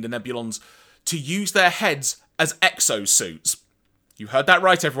the Nebulons to use their heads as exosuits. You heard that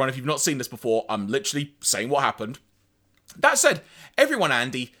right, everyone. If you've not seen this before, I'm literally saying what happened. That said, everyone,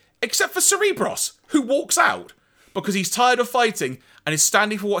 Andy, except for Cerebros, who walks out because he's tired of fighting and is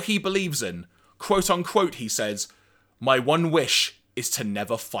standing for what he believes in. Quote unquote, he says, "My one wish is to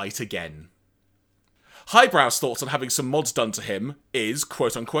never fight again." Highbrow's thoughts on having some mods done to him is,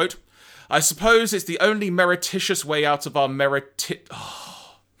 quote unquote, "I suppose it's the only meretricious way out of our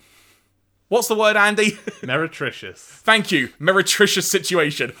What's the word, Andy? Meretricious. Thank you. Meretricious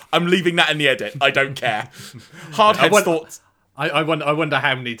situation. I'm leaving that in the edit. I don't care. Hardhead's thoughts. I wonder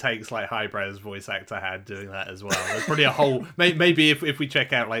how many takes like Highbrow's voice actor had doing that as well. There's probably a whole. Maybe if we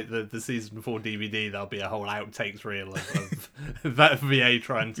check out like the season 4 DVD, there'll be a whole outtakes reel of that VA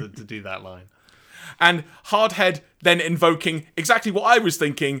trying to do that line. And Hardhead then invoking exactly what I was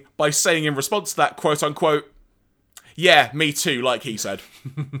thinking by saying in response to that, quote unquote, "Yeah, me too," like he said.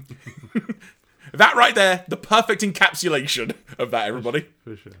 That right there, the perfect encapsulation of that, everybody.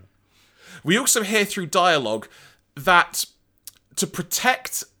 For sure. We also hear through dialogue that to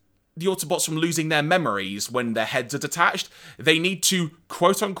protect the Autobots from losing their memories when their heads are detached, they need to,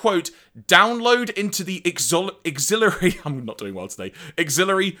 quote unquote, download into the auxiliary, I'm not doing well today,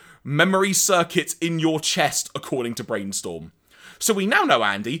 auxiliary memory circuits in your chest, according to Brainstorm. So we now know,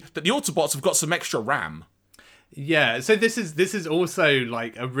 Andy, that the Autobots have got some extra RAM. Yeah, so this is also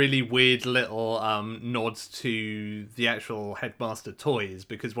like a really weird little nod to the actual Headmaster toys,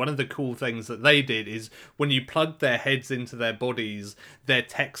 because one of the cool things that they did is when you plugged their heads into their bodies, their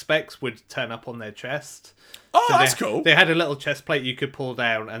tech specs would turn up on their chest. Oh, so that's cool. They had a little chest plate you could pull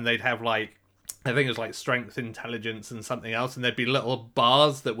down, and they'd have like, I think it was like strength, intelligence, and something else, and there'd be little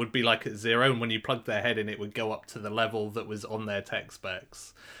bars that would be like at 0, and when you plugged their head in, it would go up to the level that was on their tech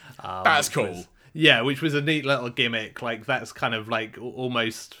specs. That's cool. Yeah, which was a neat little gimmick. Like, that's kind of like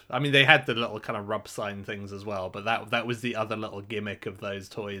almost... I mean, they had the little kind of rub sign things as well, but that was the other little gimmick of those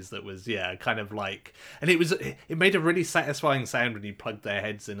toys that was, yeah, kind of like... And it made a really satisfying sound when you plugged their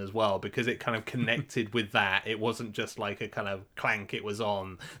heads in as well, because it kind of connected with that. It wasn't just like a kind of clank it was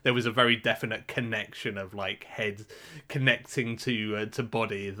on. There was a very definite connection of, like, head connecting to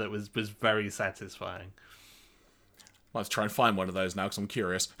body that was very satisfying. I'll have to try and find one of those now, because I'm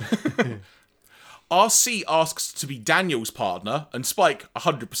curious. RC asks to be Daniel's partner, and Spike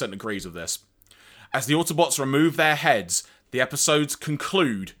 100% agrees with this. As the Autobots remove their heads, the episodes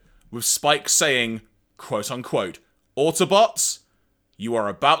conclude with Spike saying, quote unquote, "Autobots, you are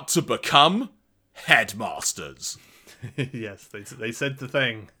about to become Headmasters." Yes, they said the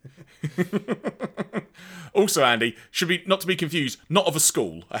thing. Also, Andy, should be not to be confused, not of a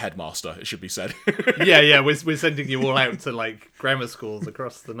school, a headmaster, it should be said. yeah, we're sending you all out to like grammar schools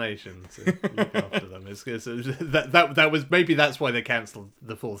across the nation to look after them. That was maybe that's why they cancelled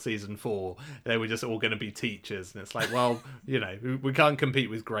the full season 4. They were just all going to be teachers, and it's like, well, you know, we can't compete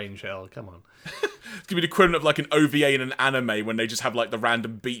with Grange Hill. Come on. It's gonna be the equivalent of like an OVA in an anime when they just have like the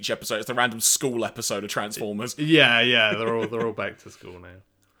random beach episode. It's the random school episode of Transformers. Yeah, they're all back to school now.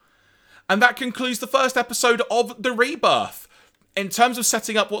 And that concludes the first episode of The Rebirth. In terms of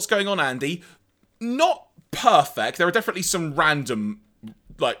setting up what's going on, Andy, not perfect. There are definitely some random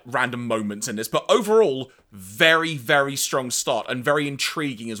moments in this, but overall, very, very strong start and very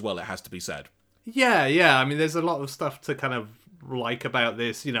intriguing as well, it has to be said. Yeah. I mean, there's a lot of stuff to kind of like about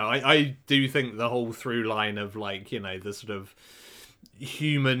this. You know, I do think the whole through line of like, you know, the sort of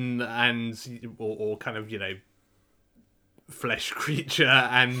human and or kind of, you know, flesh creature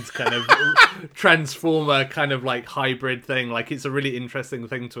and kind of transformer kind of like hybrid thing, like it's a really interesting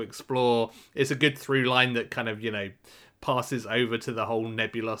thing to explore. It's a good through line that kind of, you know, passes over to the whole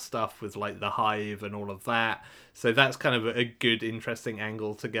Nebula stuff with like the Hive and all of that, so that's kind of a good interesting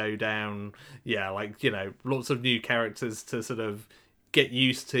angle to go down. Yeah, like, you know, lots of new characters to sort of get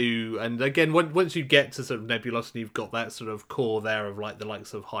used to, and again, once you get to sort of Nebulos and you've got that sort of core there of like the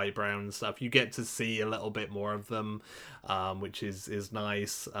likes of Highbrow and stuff, you get to see a little bit more of them, which is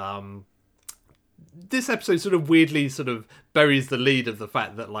nice. This episode sort of weirdly sort of buries the lead of the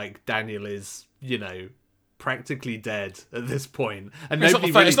fact that like Daniel is, you know, practically dead at this point, and It's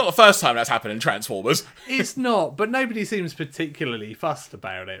not the first time that's happened in Transformers. It's not, but nobody seems particularly fussed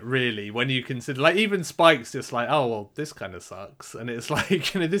about it, really, when you consider, like, even Spike's just like, oh, well, this kind of sucks, and it's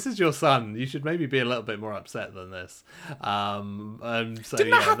like, this is your son, you should maybe be a little bit more upset than this. And so,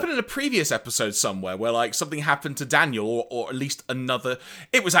 Didn't that happen in a previous episode somewhere, where, like, something happened to Daniel, or at least another...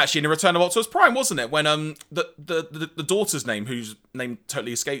 It was actually in A Return of Optimus Prime, wasn't it? When, the daughter's name, whose name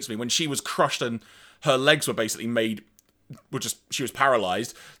totally escapes me, when she was crushed and her legs were basically she was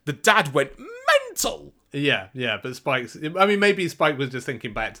paralyzed. The dad went mental. Yeah, but maybe Spike was just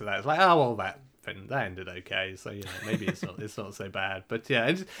thinking back to that. It's like, oh, well, that ended okay, so maybe it's not so bad. But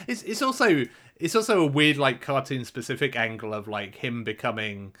yeah, it's also a weird, like, cartoon specific angle of, like, him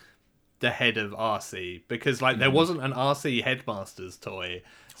becoming the head of RC, because, like, there wasn't an RC Headmasters toy.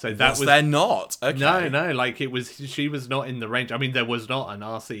 So that was there not? Okay. No, like, she was not in the range. I mean, there was not an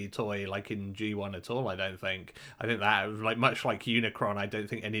RC toy, like, in G1 at all, I don't think. I think that, like, much like Unicron, I don't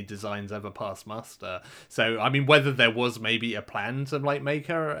think any designs ever passed muster. So, I mean, whether there was maybe a plan to, like, make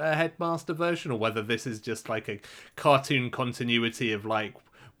her a Headmaster version, or whether this is just, like, a cartoon continuity of, like,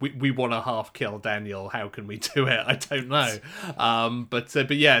 we want to half kill Daniel, how can we do it? I don't know.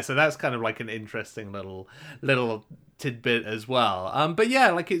 But yeah, so that's kind of like an interesting little tidbit as well. But yeah,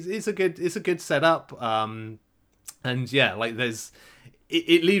 like, it's a good setup. And yeah, like,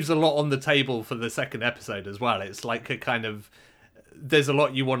 it leaves a lot on the table for the second episode as well. It's like a kind of, there's a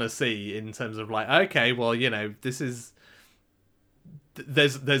lot you want to see in terms of, like, okay, well, this is,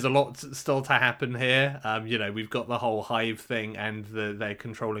 there's a lot still to happen here. We've got the whole hive thing and they're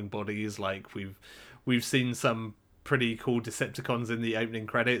controlling bodies. Like, we've seen some pretty cool Decepticons in the opening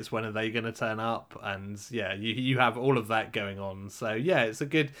credits. When are they going to turn up? And yeah, you have all of that going on. So yeah, it's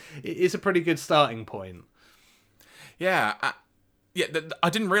a pretty good starting point. Yeah, I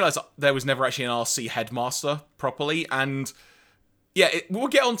didn't realize there was never actually an RC Headmaster properly, and yeah, we'll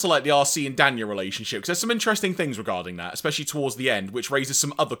get on to, like, the RC and Daniel relationship, because there's some interesting things regarding that, especially towards the end, which raises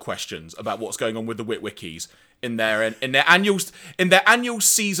some other questions about what's going on with the Witwikis in their annual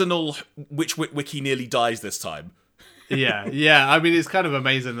seasonal which Witwiki nearly dies this time. Yeah. I mean, it's kind of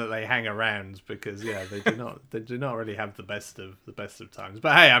amazing that they hang around, because yeah, they do not really have the best of times.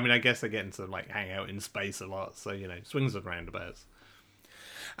 But hey, I mean, I guess they're getting to, like, hang out in space a lot, so swings and roundabouts.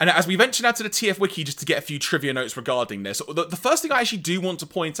 And as we venture now to the TF Wiki, just to get a few trivia notes regarding this, the first thing I actually do want to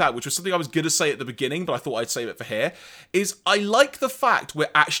point out, which was something I was going to say at the beginning, but I thought I'd save it for here, is I like the fact we're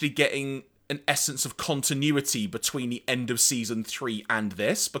actually getting an essence of continuity between the end of Season 3 and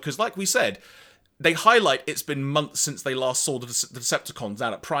this, because like we said, they highlight it's been months since they last saw the Decepticons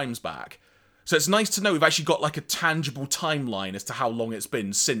down at Prime's back. So it's nice to know we've actually got, like, a tangible timeline as to how long it's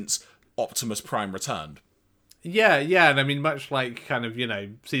been since Optimus Prime returned. Yeah, and I mean, much like kind of,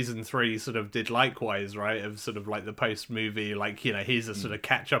 Season 3 sort of did likewise, right? Of sort of, like, the post-movie, like, here's a sort of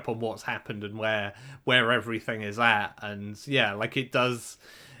catch-up on what's happened and where everything is at. And yeah, like, it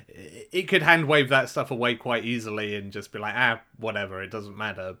could hand-wave that stuff away quite easily and just be like, whatever, it doesn't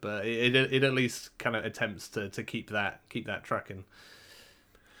matter. But it at least kind of attempts to keep that trucking.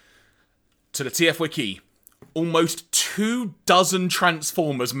 To the TF Wiki, almost 24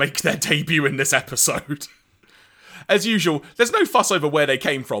 Transformers make their debut in this episode. As usual, there's no fuss over where they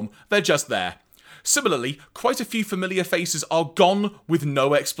came from, they're just there. Similarly, quite a few familiar faces are gone with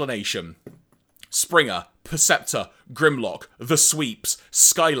no explanation. Springer, Perceptor, Grimlock, The Sweeps,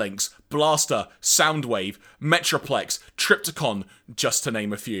 Skylynx, Blaster, Soundwave, Metroplex, Trypticon, just to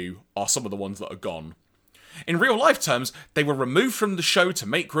name a few, are some of the ones that are gone. In real life terms, they were removed from the show to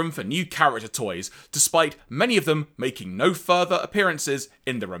make room for new character toys, despite many of them making no further appearances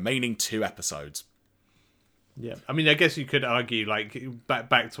in the remaining 2 episodes. Yeah, I mean, I guess you could argue, like,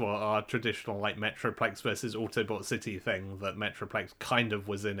 back to our traditional, like, Metroplex versus Autobot City thing, that Metroplex kind of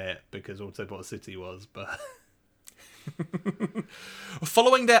was in it because Autobot City was, but...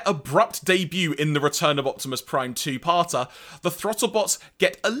 Following their abrupt debut in the Return of Optimus Prime 2-parter, the Throttlebots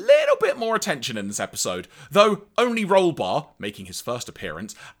get a little bit more attention in this episode, though only Rollbar, making his first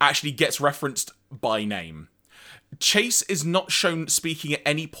appearance, actually gets referenced by name. Chase is not shown speaking at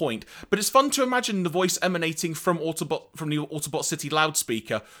any point, but it's fun to imagine the voice emanating from the Autobot City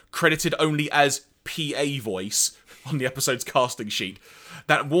loudspeaker, credited only as PA voice on the episode's casting sheet,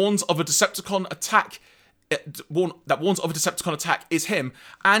 that warns of a Decepticon attack. That warns of a Decepticon attack is him,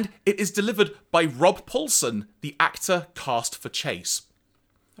 and it is delivered by Rob Paulson, the actor cast for Chase.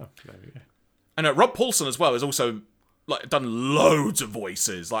 Oh, there we go. And Rob Paulson as well has also, like, done loads of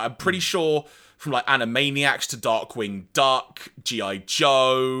voices. Like, I'm pretty sure from, like, Animaniacs to Darkwing Duck, G.I.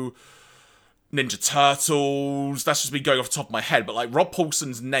 Joe, Ninja Turtles. That's just me going off the top of my head, but like Rob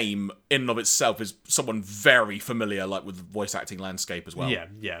Paulsen's name in and of itself is someone very familiar, like with the voice acting landscape as well.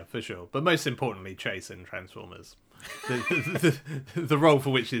 Yeah, for sure. But most importantly, Chase in Transformers, the role for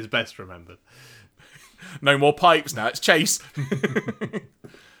which is best remembered. No more pipes now. It's Chase.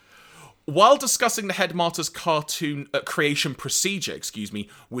 While discussing the Headmaster's cartoon creation procedure,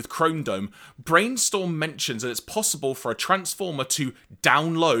 with Chrome Dome, Brainstorm mentions that it's possible for a Transformer to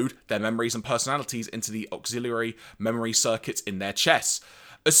download their memories and personalities into the auxiliary memory circuits in their chests.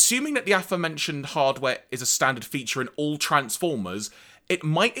 Assuming that the aforementioned hardware is a standard feature in all Transformers, it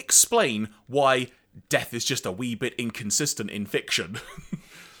might explain why death is just a wee bit inconsistent in fiction.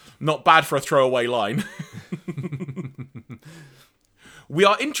 Not bad for a throwaway line. We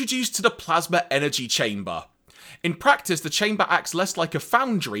are introduced to the plasma energy chamber. In practice, the chamber acts less like a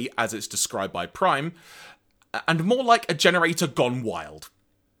foundry, as it's described by Prime, and more like a generator gone wild.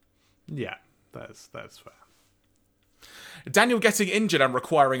 Yeah, that's fair. Daniel getting injured and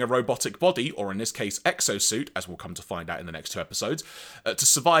requiring a robotic body, or in this case exosuit, as we'll come to find out in the next 2 episodes, to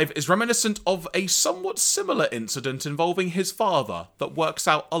survive is reminiscent of a somewhat similar incident involving his father that works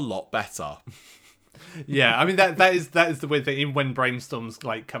out a lot better. Yeah, I mean that is the weird thing. Even when Brainstorm's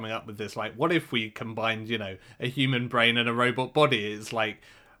like coming up with this, like, what if we combined, a human brain and a robot body? It's like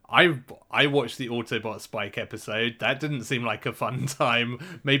I watched the Autobot Spike episode. That didn't seem like a fun time.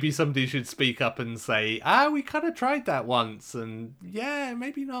 Maybe somebody should speak up and say, we kind of tried that once, and yeah,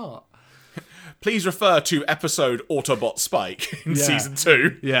 maybe not. Please refer to episode Autobot Spike in season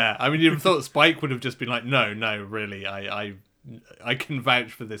 2. Yeah, I mean, you'd have thought Spike would have just been like, no, really, I can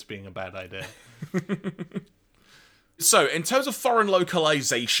vouch for this being a bad idea. So, in terms of foreign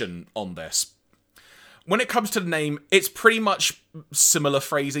localization on this, when it comes to the name, it's pretty much similar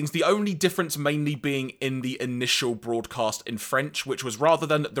phrasings, the only difference mainly being in the initial broadcast in French, which was rather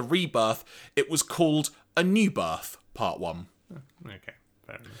than The Rebirth, it was called A New Birth, Part 1. Okay,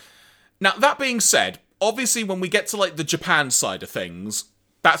 fair enough. Now, that being said, obviously when we get to like the Japan side of things,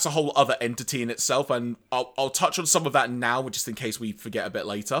 that's a whole other entity in itself, and I'll touch on some of that now, just in case we forget a bit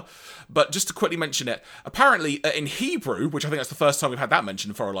later. But just to quickly mention it, apparently in Hebrew, which I think that's the first time we've had that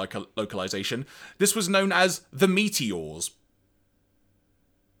mentioned for a localization, this was known as the Meteors.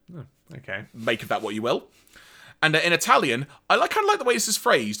 Oh, okay. Make of that what you will. And in Italian, I kind of like the way this is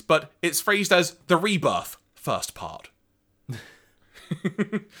phrased, but it's phrased as the Rebirth, first part.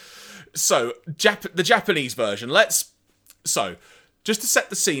 So, the Japanese version, just to set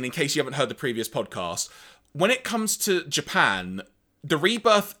the scene, in case you haven't heard the previous podcast, when it comes to Japan, the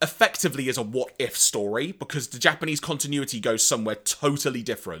Rebirth effectively is a what-if story, because the Japanese continuity goes somewhere totally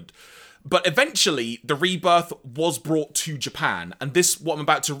different. But eventually, the Rebirth was brought to Japan, and this, what I'm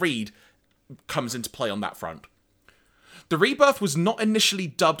about to read, comes into play on that front. The Rebirth was not initially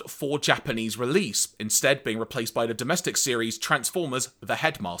dubbed for Japanese release, instead being replaced by the domestic series Transformers: The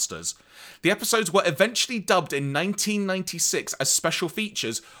Headmasters. The episodes were eventually dubbed in 1996 as special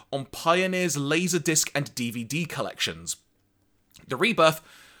features on Pioneer's Laserdisc and DVD collections. The Rebirth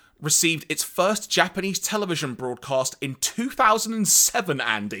received its first Japanese television broadcast in 2007,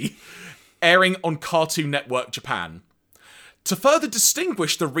 Andy, airing on Cartoon Network Japan. To further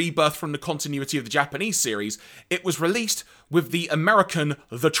distinguish the Rebirth from the continuity of the Japanese series, it was released with the American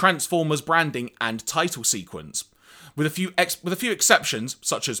The Transformers branding and title sequence. With a few exceptions,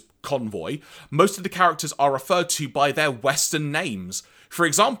 such as Convoy, most of the characters are referred to by their Western names. For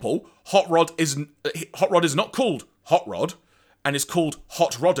example, Hot Rod is not called Hot Rod, and is called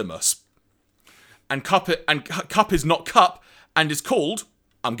Hot Rodimus. And Cup is not Cup, and is called,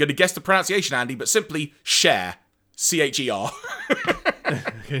 I'm going to guess the pronunciation, Andy, but simply Cher. C-H-E-R.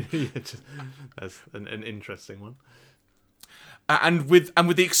 That's an interesting one. And with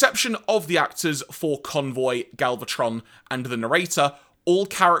the exception of the actors for Convoy, Galvatron, and the narrator, all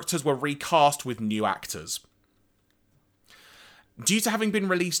characters were recast with new actors. Due to having been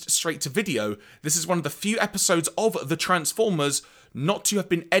released straight to video, this is one of the few episodes of The Transformers not to have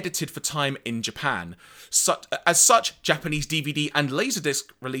been edited for time in Japan. As such, Japanese DVD and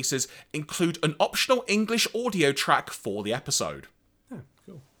Laserdisc releases include an optional English audio track for the episode. Oh,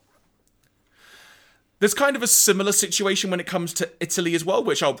 cool. There's kind of a similar situation when it comes to Italy as well,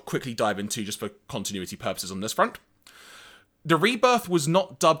 which I'll quickly dive into just for continuity purposes on this front. The Rebirth was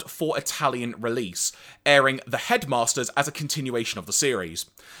not dubbed for Italian release, airing The Headmasters as a continuation of the series.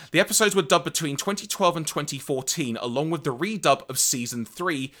 The episodes were dubbed between 2012 and 2014, along with the redub of Season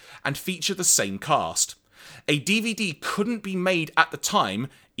 3, and feature the same cast. A DVD couldn't be made at the time,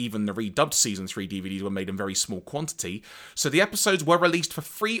 even the redubbed Season 3 DVDs were made in very small quantity, so the episodes were released for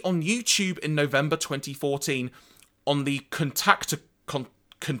free on YouTube in November 2014 on the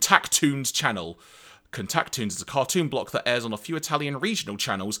Contactoons channel. Contactoons is a cartoon block that airs on a few Italian regional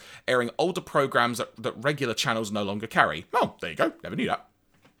channels, airing older programs that regular channels no longer carry. Oh, there you go. Never knew that.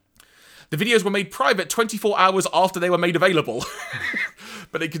 The videos were made private 24 hours after they were made available.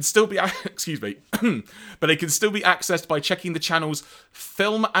 But they can still be but they can still be accessed by checking the channel's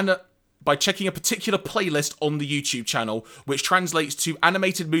film and by checking a particular playlist on the YouTube channel, which translates to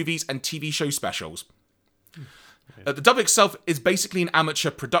animated movies and TV show specials. The dub itself is basically an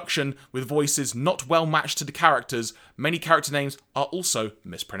amateur production with voices not well matched to the characters. Many character names are also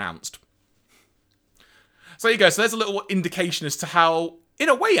mispronounced. So there you go. So there's a little indication as to how, in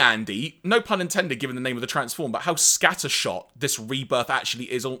a way, Andy, no pun intended given the name of the transform, but how scattershot this rebirth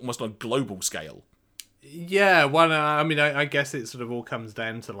actually is almost on a global scale. Yeah, well, I mean, I guess it sort of all comes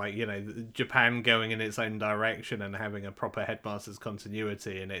down to, like, you know, Japan going in its own direction and having a proper Headmasters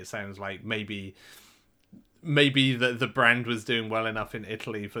continuity, and it sounds like maybe the brand was doing well enough in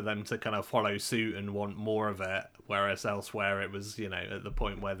Italy for them to kind of follow suit and want more of it, whereas elsewhere it was, you know, at the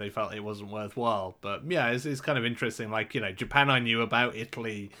point where they felt it wasn't worthwhile. But yeah, it's kind of interesting. Like, you know, Japan I knew about,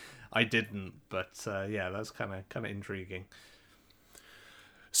 Italy I didn't, but yeah, that's kind of intriguing.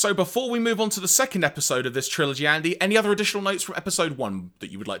 So before we move on to the second episode of this trilogy, Andy, any other additional notes from episode 1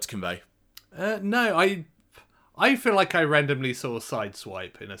 that you would like to convey? No, I feel like I randomly saw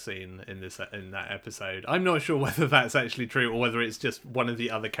Sideswipe in a scene in that episode. I'm not sure whether that's actually true or whether it's just one of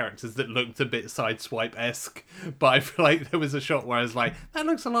the other characters that looked a bit Sideswipe-esque. But I feel like there was a shot where I was like, that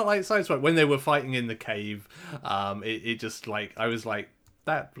looks a lot like Sideswipe. When they were fighting in the cave, it just like, I was like,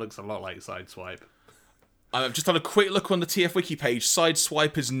 that looks a lot like Sideswipe. I've just done a quick look on the TF Wiki page.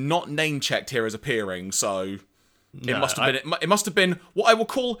 Sideswipe is not name-checked here as appearing, so it must have been what I will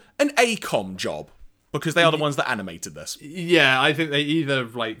call an ACOM job. Because they are the ones that animated this. Yeah, I think they either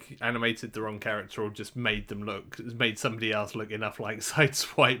like animated the wrong character or just made somebody else look enough like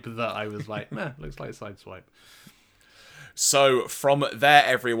Sideswipe that I was like, looks like Sideswipe. So from there,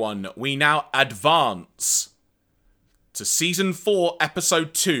 everyone, we now advance to Season 4,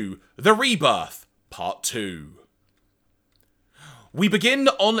 Episode 2, The Rebirth, Part 2. We begin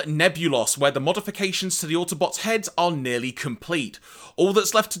on Nebulos, where the modifications to the Autobots' heads are nearly complete. All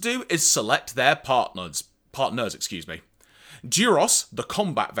that's left to do is select their partners. Duros, the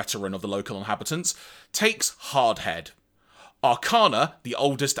combat veteran of the local inhabitants, takes Hardhead. Arcana, the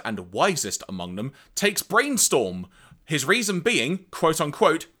oldest and wisest among them, takes Brainstorm. His reason being,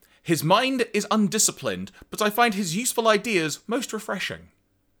 quote-unquote, his mind is undisciplined, but I find his useful ideas most refreshing.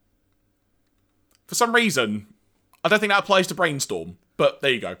 For some reason, I don't think that applies to Brainstorm, but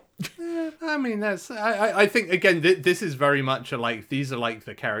there you go. I mean, I think, again, this is very much these are like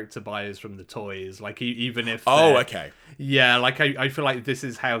the character buyers from the toys. Like, even if... Oh, okay. Yeah, like, I feel like this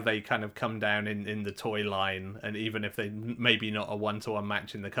is how they kind of come down in the toy line. And even if they maybe not a one-to-one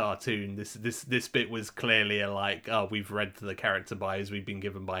match in the cartoon, this bit was clearly we've read the character buyers we've been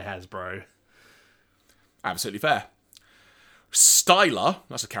given by Hasbro. Absolutely fair. Styler,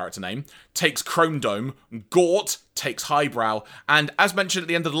 that's a character name, takes Chrome Dome, Gort takes Highbrow, and as mentioned at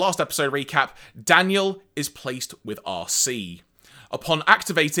the end of the last episode recap, Daniel is placed with RC. Upon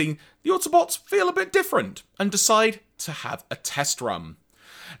activating, the Autobots feel a bit different and decide to have a test run.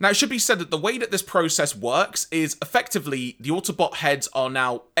 Now, it should be said that the way that this process works is effectively the Autobot heads are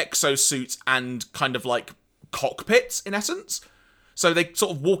now exosuits and kind of like cockpits, in essence. So they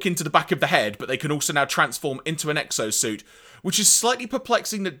sort of walk into the back of the head, but they can also now transform into an exosuit, which is slightly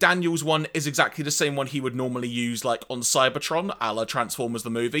perplexing that Daniel's one is exactly the same one he would normally use like on Cybertron, a la Transformers the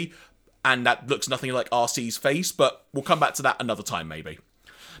movie, and that looks nothing like RC's face, but we'll come back to that another time maybe.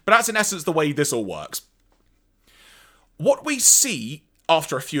 But that's in essence the way this all works. What we see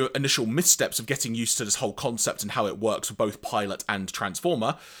after a few initial missteps of getting used to this whole concept and how it works for both Pilot and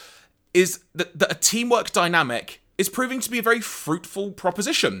Transformer is that a teamwork dynamic is proving to be a very fruitful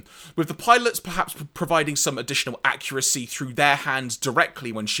proposition, with the pilots perhaps providing some additional accuracy through their hands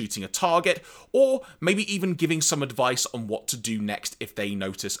directly when shooting a target, or maybe even giving some advice on what to do next if they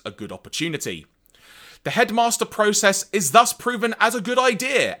notice a good opportunity. The Headmaster process is thus proven as a good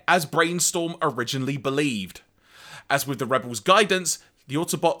idea, as Brainstorm originally believed. As with the Rebels' guidance, the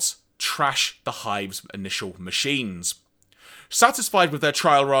Autobots trash the Hive's initial machines. Satisfied with their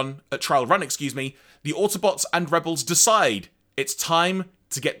trial run, the Autobots and Rebels decide it's time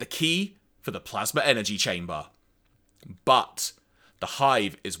to get the key for the plasma energy chamber. But the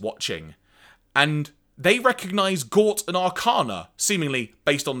Hive is watching, and they recognise Gort and Arcana, seemingly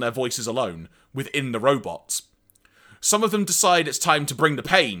based on their voices alone, within the robots. Some of them decide it's time to bring the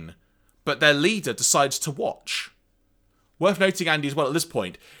pain, but their leader decides to watch. Worth noting, Andy, as well at this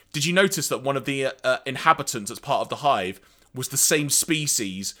point, did you notice that one of the inhabitants as part of the Hive was the same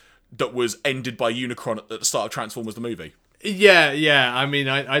species that was ended by Unicron at the start of Transformers the movie. Yeah. I mean,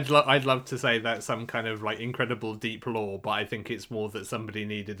 I'd love to say that's some kind of like incredible deep lore, but I think it's more that somebody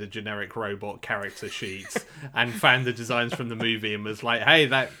needed a generic robot character sheet and found the designs from the movie and was like, hey,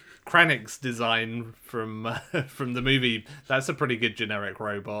 that Kranix design from the movie, that's a pretty good generic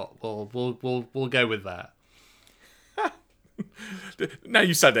robot. We'll go with that. Now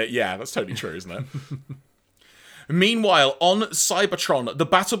you said it, yeah, that's totally true, isn't it? Meanwhile, on Cybertron, the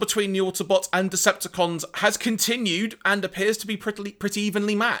battle between the Autobots and Decepticons has continued and appears to be pretty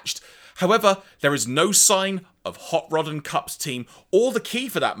evenly matched. However, there is no sign of Hot Rod and Cup's team, or the Key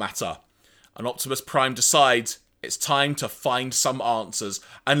for that matter. And Optimus Prime decides it's time to find some answers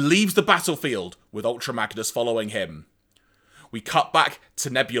and leaves the battlefield with Ultra Magnus following him. We cut back to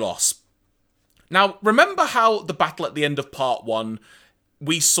Nebulos. Now, remember how the battle at the end of Part 1,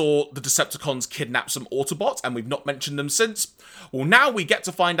 we saw the Decepticons kidnap some Autobots, and we've not mentioned them since? Well, now we get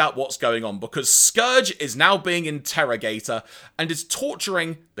to find out what's going on, because Scourge is now being interrogator and is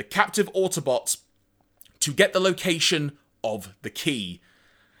torturing the captive Autobots to get the location of the key.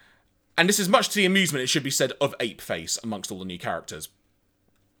 And this is much to the amusement, it should be said, of Apeface amongst all the new characters.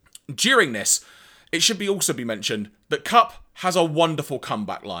 During this, it should also be mentioned that Cup has a wonderful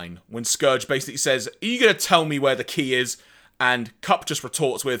comeback line when Scourge basically says, "Are you going to tell me where the key is?" And Cup just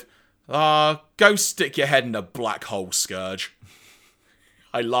retorts with, "Go stick your head in a black hole, Scourge."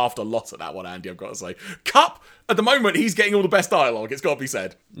 I laughed a lot at that one, Andy, I've got to say. Cup, at the moment, he's getting all the best dialogue, it's got to be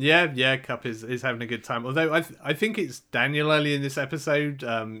said. Yeah, Cup is having a good time. Although I think it's Daniel early in this episode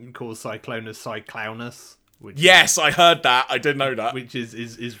calls Cyclonus Cyclownus. Yes, I heard that. I did know that. Which is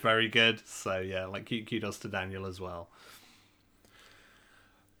very good. So yeah, like kudos to Daniel as well.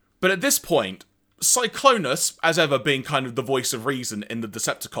 But at this point, Cyclonus, as ever being kind of the voice of reason in the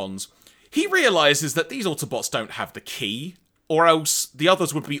Decepticons, he realises that these Autobots don't have the key, or else the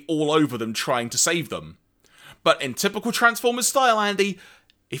others would be all over them trying to save them. But in typical Transformers style, Andy,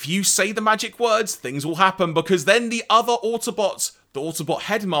 if you say the magic words, things will happen, because then the other Autobots, the Autobot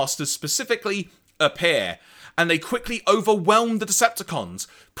headmasters specifically, appear, and they quickly overwhelm the Decepticons,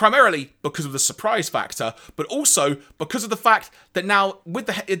 primarily because of the surprise factor, but also because of the fact that now, with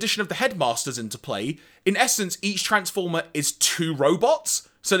the addition of the headmasters into play, in essence, each Transformer is 2 robots,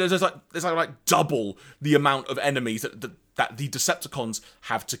 so there's like double the amount of enemies that the Decepticons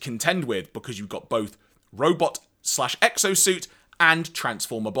have to contend with, because you've got both robot/exosuit and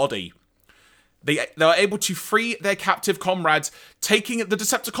Transformer body. They are able to free their captive comrades, taking the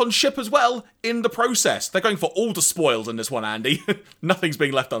Decepticon ship as well in the process. They're going for all the spoils in this one, Andy. Nothing's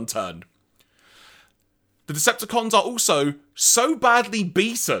being left unturned. The Decepticons are also so badly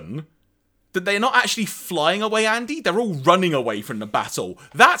beaten that they're not actually flying away, Andy. They're all running away from the battle.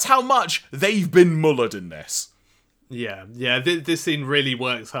 That's how much they've been mullered in this. Yeah. This scene really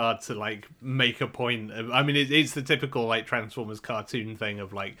works hard to like make a point. I mean, it's the typical like Transformers cartoon thing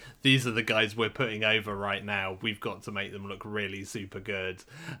of like, these are the guys we're putting over right now. We've got to make them look really super good.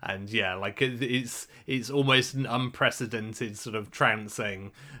 And yeah, like it's almost an unprecedented sort of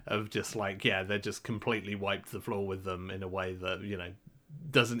trouncing of just like, yeah, they're just completely wiped the floor with them in a way that, you know,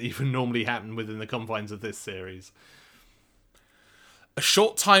 doesn't even normally happen within the confines of this series. A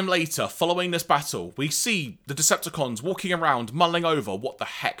short time later, following this battle, we see the Decepticons walking around mulling over what the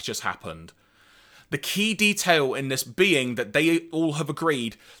heck just happened. The key detail in this being that they all have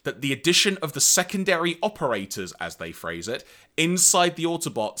agreed that the addition of the secondary operators, as they phrase it, inside the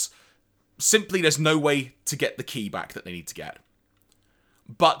Autobots, simply there's no way to get the key back that they need to get.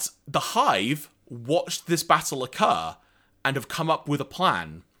 But the Hive watched this battle occur and have come up with a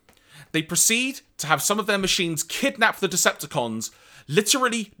plan. They proceed to have some of their machines kidnap the Decepticons,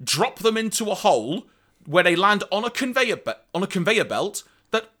 literally drop them into a hole where they land on a conveyor belt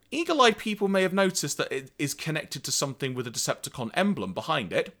that eagle-eyed people may have noticed that it is connected to something with a Decepticon emblem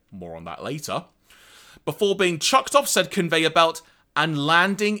behind it. More on that later. Before being chucked off said conveyor belt and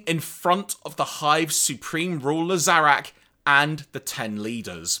landing in front of the Hive's supreme ruler Zarak and the 10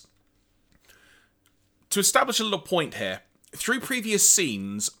 leaders. To establish a little point here, through previous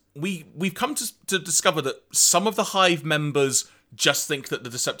scenes, we've come to discover that some of the Hive members just think that the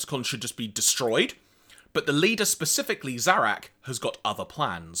Decepticons should just be destroyed, but the leader, specifically Zarak, has got other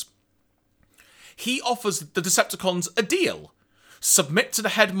plans. He offers the Decepticons a deal: submit to the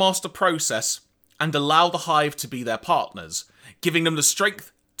headmaster process and allow the Hive to be their partners, giving them the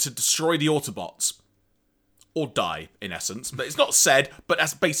strength to destroy the Autobots. Or die, in essence. But it's not said, but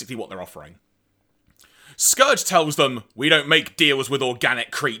that's basically what they're offering. Scourge tells them, "We don't make deals with organic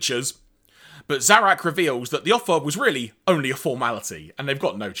creatures." But Zarak reveals that the offer was really only a formality, and they've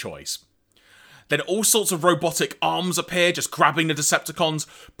got no choice. Then all sorts of robotic arms appear, just grabbing the Decepticons,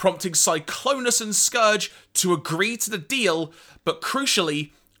 prompting Cyclonus and Scourge to agree to the deal, but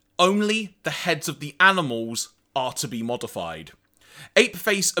crucially, only the heads of the animals are to be modified.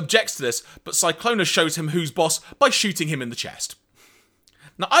 Apeface objects to this, but Cyclonus shows him who's boss by shooting him in the chest.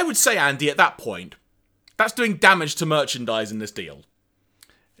 Now, I would say, Andy, at that point, that's doing damage to merchandise in this deal.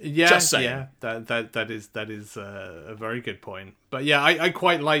 Yeah, Just saying. yeah, that is a very good point. But yeah, I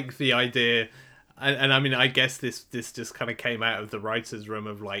quite like the idea, and I mean, I guess this just kind of came out of the writers' room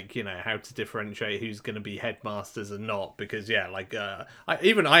of like, you know, how to differentiate who's going to be headmasters and not, because yeah, like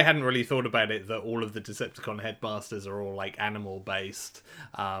I hadn't really thought about it that all of the Decepticon headmasters are all like animal based,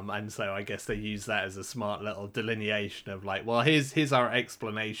 and so I guess they use that as a smart little delineation of like, well, here's our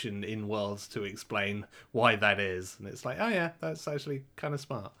explanation in Worlds to explain why that is, and it's like, oh yeah, that's actually kind of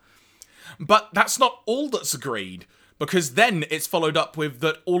smart. But that's not all that's agreed, because then it's followed up with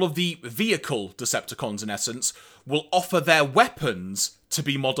that all of the vehicle Decepticons, in essence, will offer their weapons to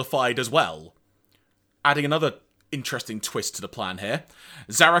be modified as well. Adding another interesting twist to the plan here,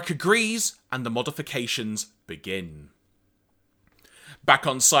 Zarak agrees, and the modifications begin. Back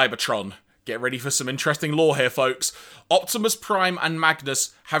on Cybertron, get ready for some interesting lore here, folks. Optimus Prime and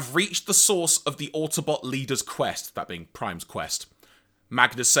Magnus have reached the source of the Autobot leader's quest, that being Prime's quest.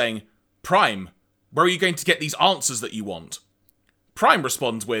 Magnus saying, "Prime, where are you going to get these answers that you want?" Prime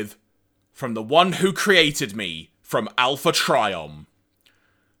responds with, "From the one who created me, from Alpha Trion."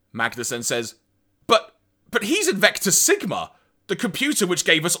 Magnus then says, But he's in Vector Sigma, the computer which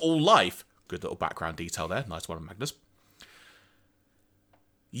gave us all life." Good little background detail there. Nice one, Magnus.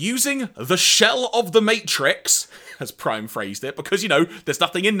 "Using the shell of the Matrix," as Prime phrased it, because, you know, there's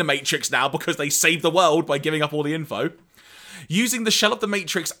nothing in the Matrix now because they saved the world by giving up all the info. "Using the shell of the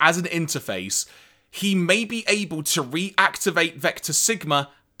Matrix as an interface, he may be able to reactivate Vector Sigma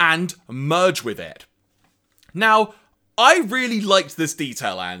and merge with it." Now, I really liked this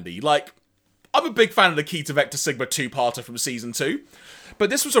detail, Andy. Like, I'm a big fan of the Key to Vector Sigma 2-parter from Season 2, but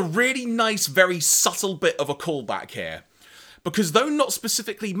this was a really nice, very subtle bit of a callback here. Because though not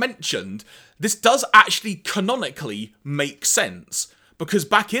specifically mentioned, this does actually canonically make sense. Because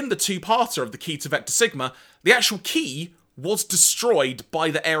back in the 2-parter of the Key to Vector Sigma, the actual key was destroyed by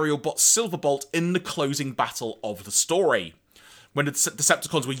the aerial bot Silverbolt in the closing battle of the story, when the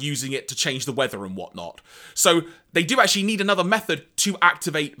Decepticons were using it to change the weather and whatnot. So they do actually need another method to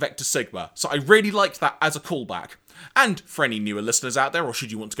activate Vector Sigma. So I really liked that as a callback. And for any newer listeners out there, or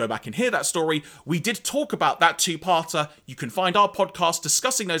should you want to go back and hear that story, we did talk about that 2-parter. You can find our podcast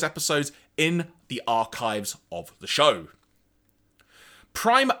discussing those episodes in the archives of the show.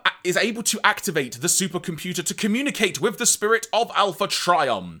 Prime is able to activate the supercomputer to communicate with the spirit of Alpha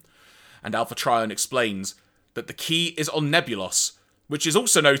Trion. And Alpha Trion explains that the key is on Nebulos, which is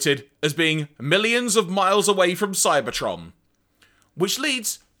also noted as being millions of miles away from Cybertron. Which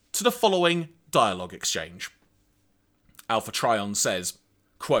leads to the following dialogue exchange. Alpha Trion says,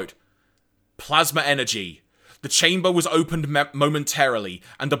 quote, "Plasma energy. The chamber was opened momentarily,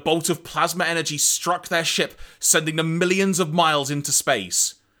 and a bolt of plasma energy struck their ship, sending them millions of miles into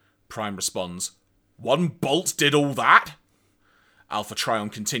space." Prime responds, "One bolt did all that?" Alpha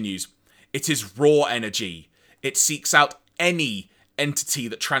Trion continues, "It is raw energy. It seeks out any entity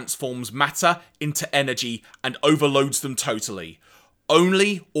that transforms matter into energy and overloads them totally.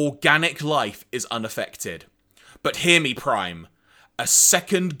 Only organic life is unaffected. But hear me, Prime. A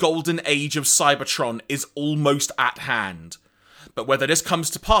second golden age of Cybertron is almost at hand. But whether this comes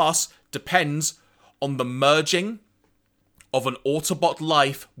to pass depends on the merging of an Autobot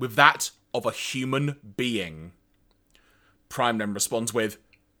life with that of a human being." Prime then responds with,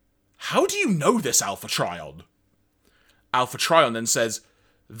 "How do you know this, Alpha Trion?" Alpha Trion then says,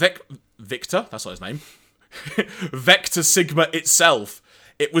 Victor, that's not his name, Vector Sigma itself.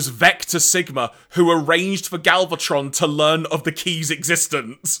 It was Vector Sigma who arranged for Galvatron to learn of the key's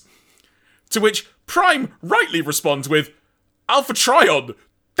existence. To which Prime rightly responds with, "Alpha Trion,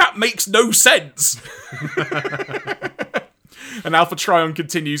 that makes no sense." And Alpha Trion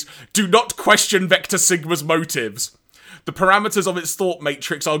continues, "Do not question Vector Sigma's motives. The parameters of its thought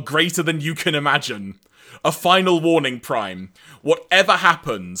matrix are greater than you can imagine. A final warning, Prime. Whatever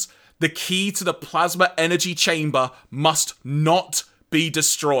happens, the key to the plasma energy chamber must not be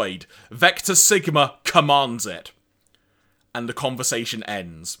destroyed. Vector Sigma commands it." And the conversation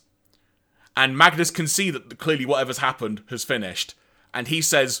ends. And Magnus can see that clearly whatever's happened has finished. And he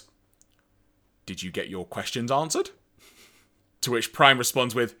says, "Did you get your questions answered?" To which Prime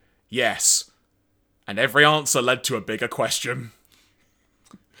responds with, "Yes. And every answer led to a bigger question."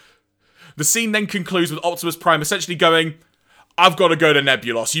 The scene then concludes with Optimus Prime essentially going, I've got to go to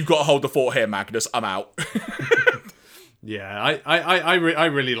Nebulos. You've got to hold the fort here, Magnus. I'm out. Yeah, I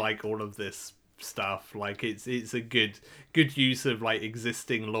really like all of this stuff. Like, it's a good use of like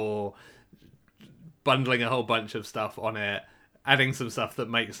existing lore, bundling a whole bunch of stuff on it, adding some stuff that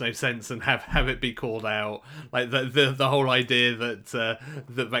makes no sense, and have it be called out. Like the whole idea that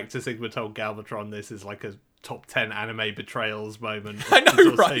Vector Sigma told Galvatron this is like a top 10 anime betrayals moment. I know,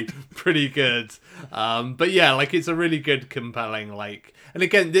 also right? Pretty good. But yeah, like, it's a really good, compelling, like, and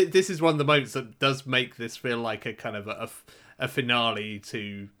again, this is one of the moments that does make this feel like a kind of a finale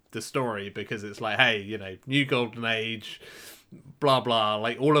to the story, because it's like, hey, you know, new golden age, blah blah,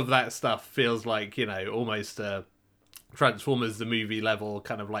 like all of that stuff feels like, you know, almost Transformers the movie level,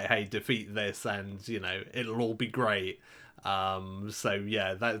 kind of like, hey, defeat this and, you know, it'll all be great. So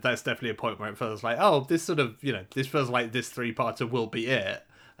yeah, that's definitely a point where it feels like, oh, this sort of, you know, this feels like this 3-parter will be it,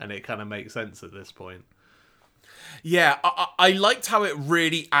 and it kind of makes sense at this point. Yeah, I liked how it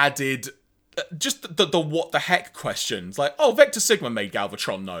really added just the what the heck questions. Like, oh, Vector Sigma made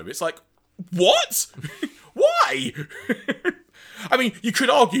Galvatron know. It's like, what? Why? I mean, you could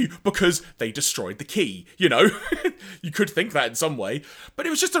argue because they destroyed the key, you know? You could think that in some way. But it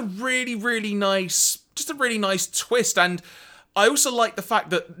was just a really, really nice twist. And I also like the fact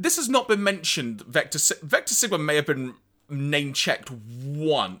that this has not been mentioned. Vector Sigma may have been name-checked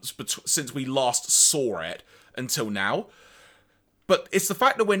once since we last saw it until now. But it's the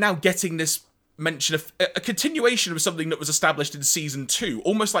fact that we're now getting this mention of a continuation of something that was established in Season 2.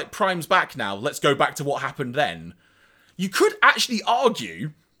 Almost like Prime's back now. Let's go back to what happened then. You could actually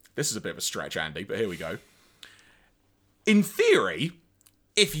argue, this is a bit of a stretch, Andy, but here we go. In theory,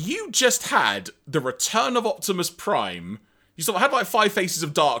 if you just had the return of Optimus Prime, you sort of had like 5 Faces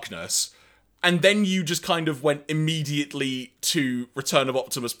of Darkness, and then you just kind of went immediately to Return of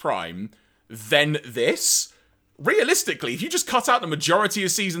Optimus Prime, then this, realistically, if you just cut out the majority of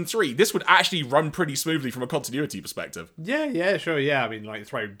Season 3, this would actually run pretty smoothly from a continuity perspective. Yeah, sure, yeah. I mean, like,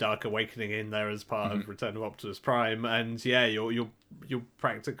 throw Dark Awakening in there as part of Return of Optimus Prime, and yeah, you're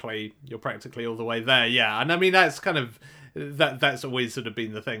practically all the way there. Yeah, and I mean, that's kind of that's always sort of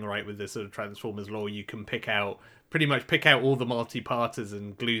been the thing, right? With this sort of Transformers lore, you can pretty much pick out all the multi-parters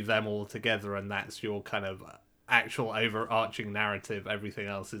and glue them all together, and that's your kind of actual overarching narrative. Everything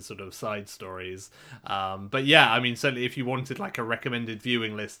else is sort of side stories. But yeah, I mean, certainly if you wanted like a recommended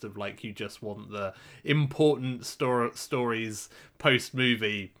viewing list of like, you just want the important stories post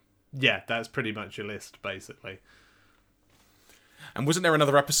movie, yeah, that's pretty much your list basically. And wasn't there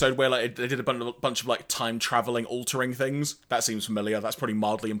another episode where like they did a bunch of like time traveling, altering things? That seems familiar. That's pretty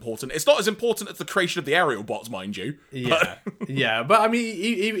mildly important. It's not as important as the creation of the aerial bots, mind you. Yeah, yeah. But I mean,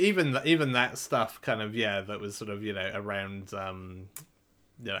 even that stuff, kind of, yeah, that was sort of, you know, around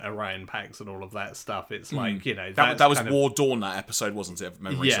Orion Pax and all of that stuff. It's like, you know, that was War Dawn, that episode, wasn't it? If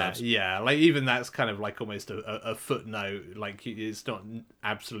memory serves. Yeah. Like, even that's kind of like almost a footnote. Like, it's not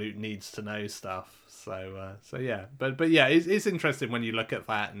absolute needs to know stuff. So yeah, but yeah, it's interesting when you look at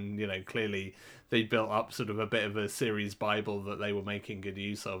that, and, you know, clearly they built up sort of a bit of a series bible that they were making good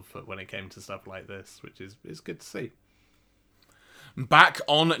use of when it came to stuff like this, which is good to see. Back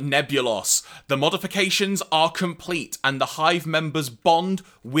on Nebulos, the modifications are complete and the Hive members bond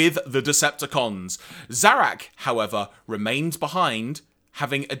with the Decepticons. Zarak, however, remains behind,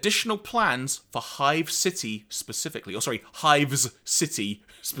 having additional plans for Hive City specifically. Hive's City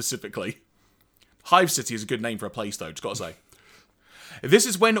specifically. Hive City is a good name for a place, though, just gotta say. This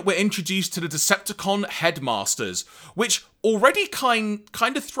is when we're introduced to the Decepticon Headmasters, which already kind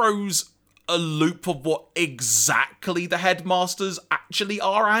of throws a loop of what exactly the Headmasters actually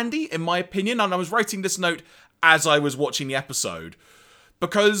are, Andy, in my opinion. And I was writing this note as I was watching the episode,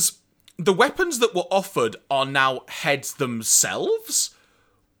 because the weapons that were offered are now heads themselves,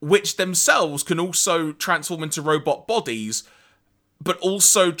 which themselves can also transform into robot bodies, but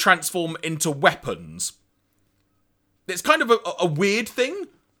also transform into weapons. It's kind of a weird thing,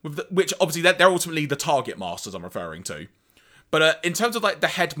 which obviously they're ultimately the Target Masters I'm referring to. But in terms of like the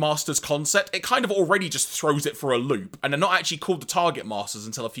Headmasters concept, it kind of already just throws it for a loop, and they're not actually called the Target Masters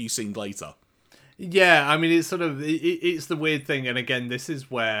until a few scenes later. Yeah, I mean, it's sort of, it's the weird thing, and again, this is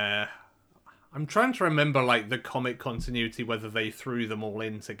where I'm trying to remember, like, the comic continuity, whether they threw them all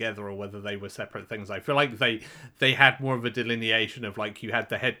in together or whether they were separate things. I feel like they had more of a delineation of, like, you had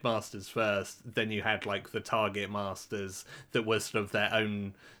the Headmasters first, then you had, like, the Target Masters that were sort of their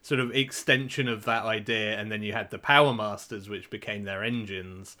own sort of extension of that idea, and then you had the Power Masters, which became their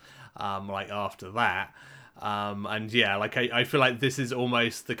engines, like, after that. And yeah, like, I feel like this is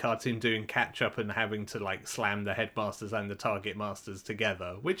almost the cartoon doing catch up and having to, like, slam the Headmasters and the Target Masters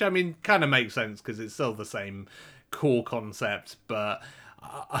together, which, I mean, kind of makes sense because it's still the same cool concept, but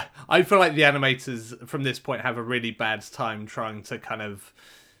I feel like the animators from this point have a really bad time trying to kind of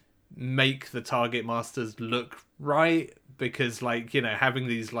make the Target Masters look right, because like, you know, having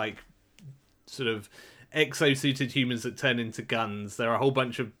these like sort of exosuited humans that turn into guns, there are a whole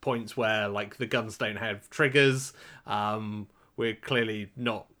bunch of points where like the guns don't have triggers. We're clearly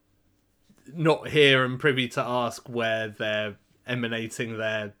not here and privy to ask where they're emanating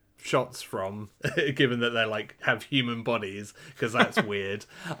their shots from, given that they're like have human bodies, because that's weird.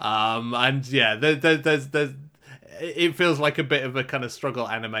 And yeah, there's it feels like a bit of a kind of struggle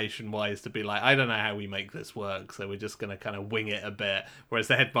animation wise to be like, I don't know how we make this work, so we're just gonna kind of wing it a bit. Whereas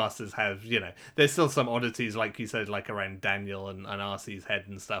the headmasters have, you know, there's still some oddities, like you said, like around Daniel and RC's head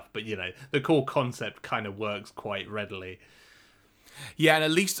and stuff, but you know, the core concept kind of works quite readily. Yeah, and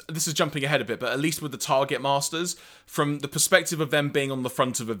at least, this is jumping ahead a bit, but at least with the Target Masters, from the perspective of them being on the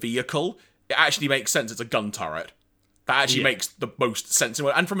front of a vehicle, it actually makes sense. It's a gun turret. That actually makes the most sense.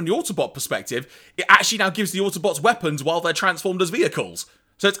 And from an Autobot perspective, it actually now gives the Autobots weapons while they're transformed as vehicles.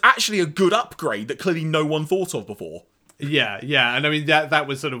 So it's actually a good upgrade that clearly no one thought of before. Yeah, and I mean that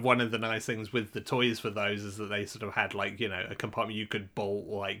was sort of one of the nice things with the toys for those, is that they sort of had like, you know, a compartment you could bolt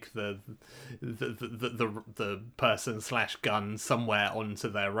like the person / gun somewhere onto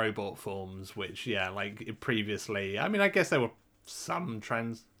their robot forms, which like previously, I mean, I guess there were some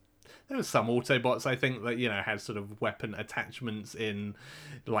Autobots, I think, that, you know, had sort of weapon attachments in,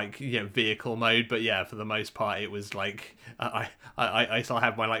 like, you know, vehicle mode. But yeah, for the most part, it was like I still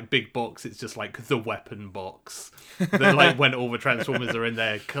have my like big box. It's just like the weapon box. That, like, when all the Transformers are in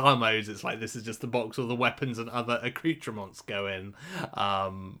their car modes, it's like this is just the box all the weapons and other accoutrements go in.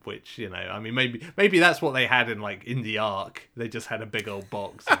 Which, you know, I mean, maybe that's what they had in the Ark. They just had a big old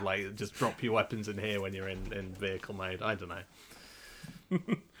box of like, just drop your weapons in here when you're in vehicle mode. I don't know.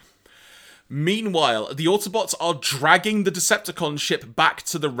 Meanwhile, the Autobots are dragging the Decepticon ship back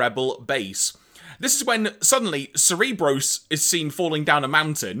to the Rebel base. This is when, suddenly, Cerebros is seen falling down a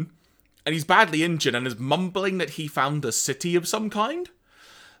mountain, and he's badly injured and is mumbling that he found a city of some kind.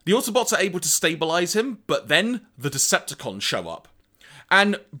 The Autobots are able to stabilize him, but then the Decepticons show up.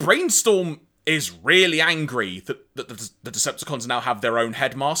 And Brainstorm is really angry that the Decepticons now have their own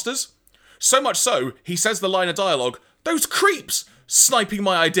headmasters. So much so, he says the line of dialogue, "Those creeps! Sniping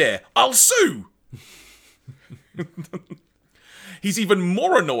my idea. I'll sue!" He's even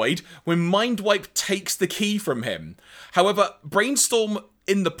more annoyed when Mindwipe takes the key from him. However, Brainstorm,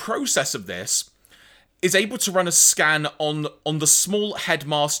 in the process of this, is able to run a scan on the small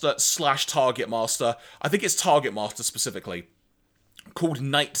headmaster / target master. I think it's target master specifically, called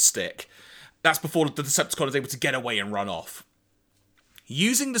Nightstick. That's before the Decepticon is able to get away and run off.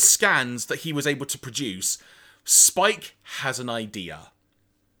 Using the scans that he was able to produce, Spike has an idea.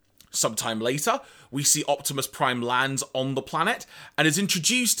 Sometime later, we see Optimus Prime lands on the planet and is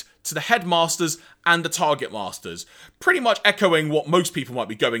introduced to the Headmasters and the Target Masters, pretty much echoing what most people might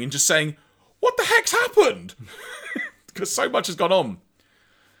be going and just saying, "What the heck's happened?" Because so much has gone on.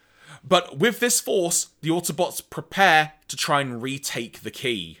 But with this force, the Autobots prepare to try and retake the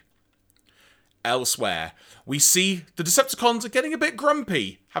key. Elsewhere, we see the Decepticons are getting a bit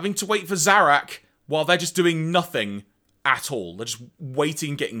grumpy, having to wait for Zarak while they're just doing nothing at all. They're just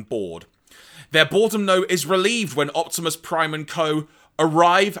waiting, getting bored. Their boredom, though, is relieved when Optimus Prime and co.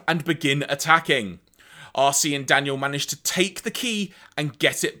 arrive and begin attacking. RC and Daniel manage to take the key and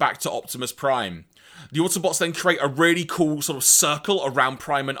get it back to Optimus Prime. The Autobots then create a really cool sort of circle around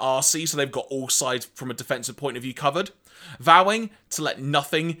Prime and RC, so they've got all sides from a defensive point of view covered, vowing to let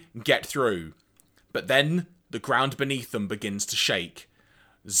nothing get through. But then the ground beneath them begins to shake.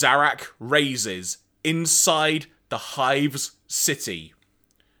 Zarak raises inside the Hive's city.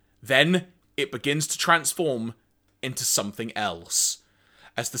 Then it begins to transform into something else.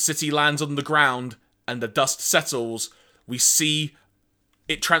 As the city lands on the ground and the dust settles, we see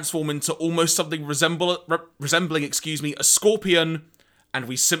it transform into almost something resembling a scorpion, and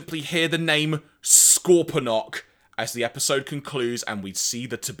we simply hear the name Scorponok as the episode concludes and we see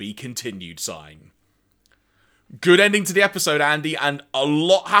the to be continued sign. Good ending to the episode, Andy, and a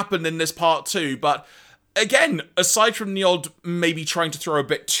lot happened in this part too, but again, aside from the odd maybe trying to throw a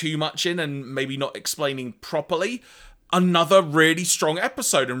bit too much in and maybe not explaining properly, another really strong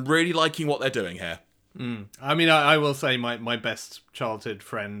episode and really liking what they're doing here. I mean, I will say my best childhood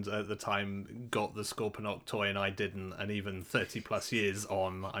friend at the time got the Scorponok toy and I didn't, and even 30 plus years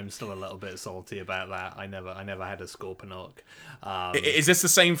on, I'm still a little bit salty about that. I never had a Scorponok. Is this the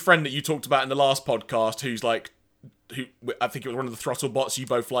same friend that you talked about in the last podcast who's like who I think it was one of the throttle bots. You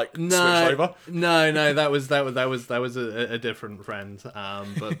both like switched No, over. no, that was a different friend.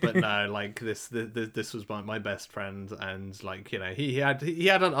 But no, like this was my best friend, and like, you know, he had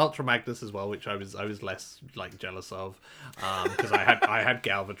an Ultra Magnus as well, which I was less like jealous of, because I had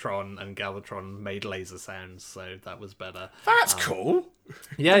Galvatron, and Galvatron made laser sounds, so that was better. That's cool.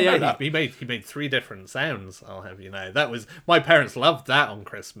 Yeah, he made 3 different sounds. I'll have you know, that was, my parents loved that on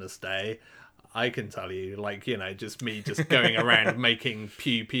Christmas Day. I can tell you, like, you know, just going around making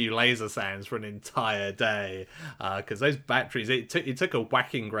pew pew laser sounds for an entire day, because those batteries, it took a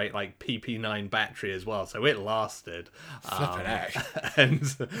whacking great like PP9 battery as well, so it lasted. Flippin'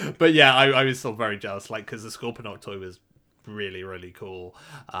 heck. But yeah, I was still very jealous, like, because the Scorponok toy was really, really cool,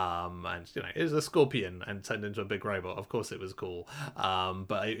 and you know, it was a scorpion and turned into a big robot. Of course it was cool,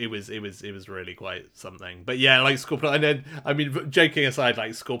 but it was really quite something. But yeah, like Scorponok, and then, I mean, joking aside,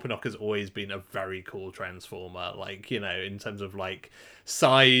 like, Scorponok has always been a very cool transformer, like, you know, in terms of like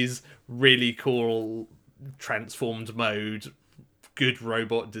size, really cool transformed mode, good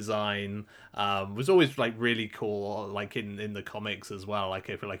robot design, was always like really cool, like in the comics as well. Like,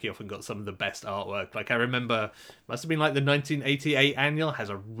 I feel like he often got some of the best artwork. Like, I remember, must have been like the 1988 annual has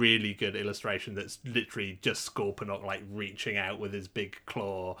a really good illustration that's literally just Scorponok like reaching out with his big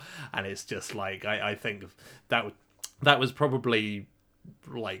claw, and it's just like, I think that was probably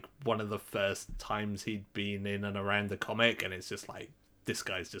like one of the first times he'd been in and around the comic, and it's just like, this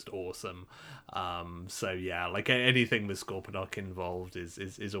guy's just awesome. So yeah, like, anything with Scorponok involved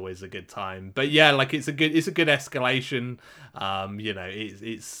is always a good time. But yeah, like, it's a good escalation. You know,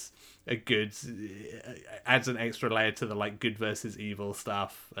 it's a good, adds an extra layer to the like good versus evil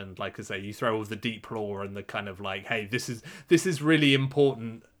stuff. And like I say, you throw all the deep lore and the kind of like, hey, this is really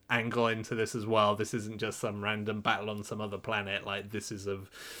important angle into this as well. This isn't just some random battle on some other planet. Like, this is of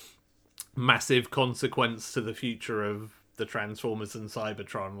massive consequence to the future of the Transformers and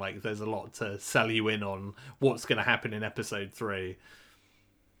Cybertron. Like, there's a lot to sell you in on what's going to happen in episode 3.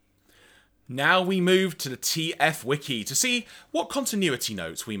 Now we move to the TF Wiki to see what continuity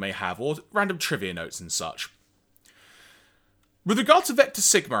notes we may have, or random trivia notes and such. With regard to Vector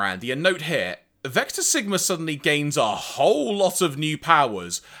Sigma, Andy, a note here: Vector Sigma suddenly gains a whole lot of new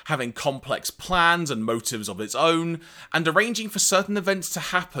powers, having complex plans and motives of its own, and arranging for certain events to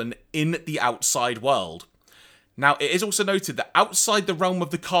happen in the outside world. Now, it is also noted that outside the realm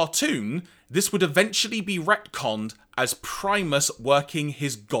of the cartoon, this would eventually be retconned as Primus working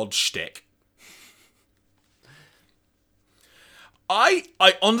his god shtick. I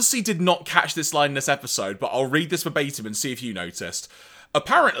honestly did not catch this line in this episode, but I'll read this verbatim and see if you noticed.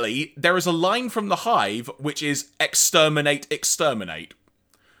 Apparently, there is a line from the Hive which is "exterminate, exterminate,"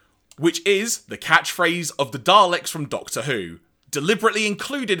 which is the catchphrase of the Daleks from Doctor Who, deliberately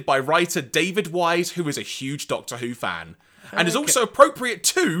included by writer David Wise, who is a huge Doctor Who fan. And is also appropriate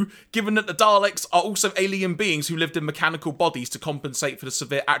too, given that the Daleks are also alien beings who lived in mechanical bodies to compensate for the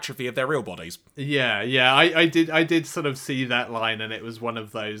severe atrophy of their real bodies. Yeah, I did sort of see that line, and it was one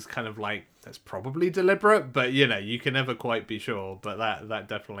of those kind of like, that's probably deliberate, but you know, you can never quite be sure. But that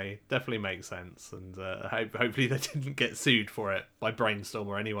definitely makes sense, and hopefully they didn't get sued for it by Brainstorm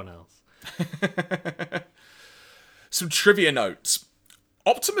or anyone else. Some trivia notes.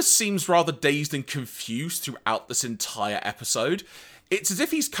 Optimus seems rather dazed and confused throughout this entire episode. It's as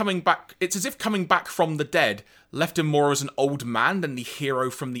if coming back from the dead left him more as an old man than the hero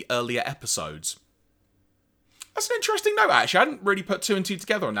from the earlier episodes. That's an interesting note, actually. I hadn't really put 2 and 2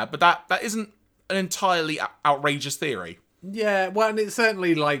 together on that, but that isn't an entirely outrageous theory. Yeah, well, and it's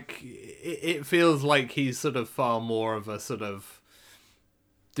certainly like, it feels like he's sort of far more of a sort of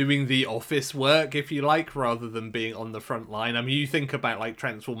doing the office work, if you like, rather than being on the front line. I mean, you think about like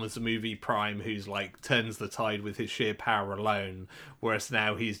Transformers the movie Prime, who's like turns the tide with his sheer power alone, whereas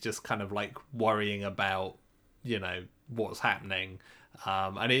now he's just kind of like worrying about, you know, what's happening.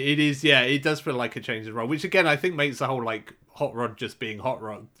 And it does feel like a change of role, which again I think makes the whole like Hot Rod just being Hot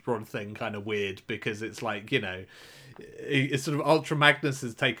Rod thing kind of weird, because it's like, you know, it's sort of Ultra Magnus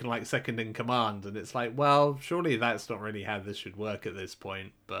has taken like second in command, and it's like, well, surely that's not really how this should work at this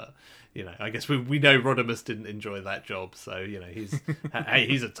point. But you know, I guess we know Rodimus didn't enjoy that job, so you know, he's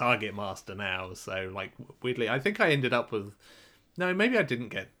he's a Target Master now. So like, weirdly, I think I ended up with, no, maybe I didn't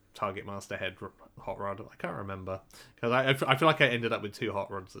get Target Master head Hot Rod. I can't remember, because I feel like I ended up with 2 Hot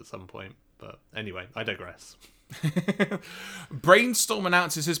Rods at some point. But anyway, I digress. Brainstorm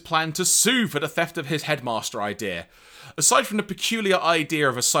announces his plan to sue for the theft of his headmaster idea. Aside from the peculiar idea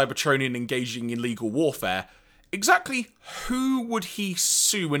of a Cybertronian engaging in legal warfare, exactly who would he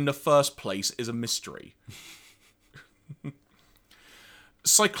sue in the first place is a mystery.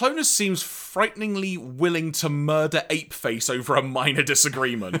 Cyclonus seems frighteningly willing to murder Apeface over a minor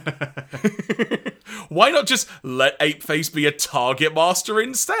disagreement. Why not just let Apeface be a target master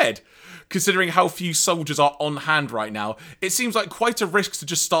instead? Considering how few soldiers are on hand right now, it seems like quite a risk to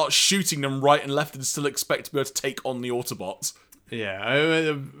just start shooting them right and left and still expect to be able to take on the Autobots. Yeah,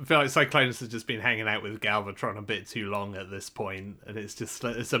 I feel like Cyclonus has just been hanging out with Galvatron a bit too long at this point, and it's just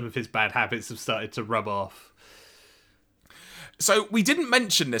some of his bad habits have started to rub off. So we didn't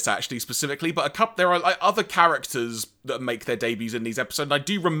mention this actually specifically, but there are like other characters that make their debuts in these episodes. And I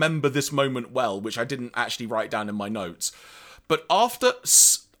do remember this moment well, which I didn't actually write down in my notes. But after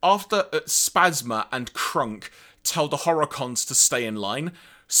Spasma and Krunk tell the Horicons to stay in line,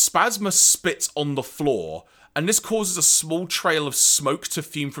 Spasma spits on the floor, and this causes a small trail of smoke to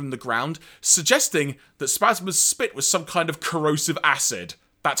fume from the ground, suggesting that Spasma's spit was some kind of corrosive acid.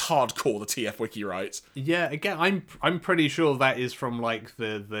 That's hardcore, the TF Wiki writes. Yeah, again, I'm pretty sure that is from like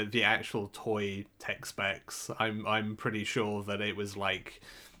the actual toy tech specs. I'm pretty sure that it was like,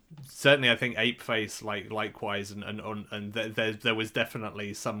 certainly I think Apeface likewise, and there was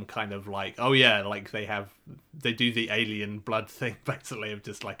definitely some kind of like, oh yeah, like they do the alien blood thing basically of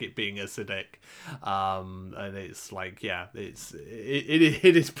just like it being acidic, and it's like, yeah,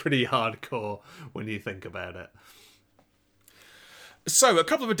 it is pretty hardcore when you think about it. So, a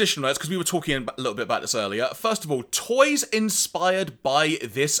couple of additional notes, because we were talking a little bit about this earlier. First of all, toys inspired by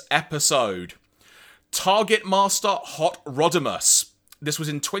this episode. Target Master Hot Rodimus. This was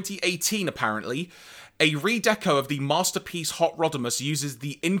in 2018, apparently. A redeco of the Masterpiece Hot Rodimus uses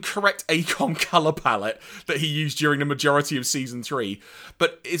the incorrect ACOM colour palette that he used during the majority of Season 3,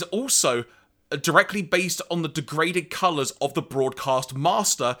 but is also directly based on the degraded colours of the Broadcast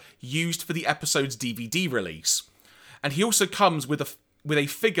Master used for the episode's DVD release. And he also comes with a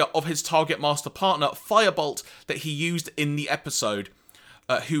figure of his Target Master partner, Firebolt, that he used in the episode,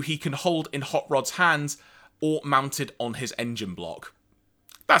 who he can hold in Hot Rod's hands or mounted on his engine block.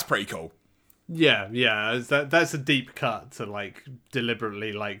 That's pretty cool. Yeah, that's a deep cut to like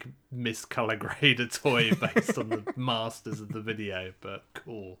deliberately like miscolor grade a toy based on the masters of the video, but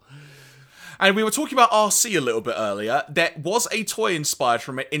cool. And we were talking about RC a little bit earlier. There was a toy inspired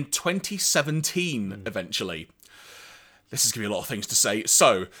from it in 2017, eventually. This is going to be a lot of things to say.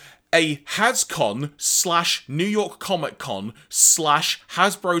 So, a HasCon / New York Comic Con /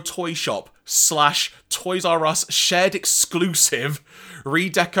 Hasbro Toy Shop / Toys R Us shared exclusive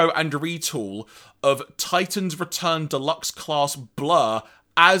redeco and retool of Titan's Return Deluxe Class Blur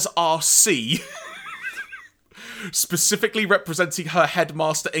as RC, specifically representing her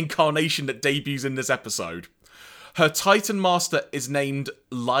Headmaster incarnation that debuts in this episode. Her Titan Master is named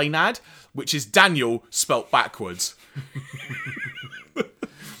Lynad, which is Daniel spelt backwards.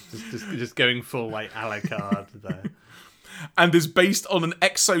 just going full like Alucard there. And is based on an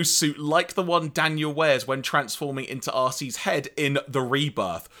exosuit like the one Daniel wears when transforming into RC's head in The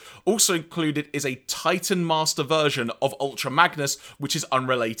Rebirth. Also included is a Titan Master version of Ultra Magnus, which is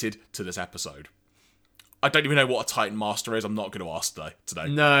unrelated to this episode. I don't even know what a Titan Master is. I'm not going to ask today.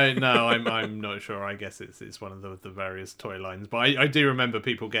 No, I'm not sure. I guess it's one of the various toy lines. But I do remember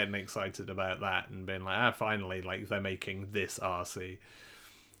people getting excited about that and being like, finally, like they're making this RC.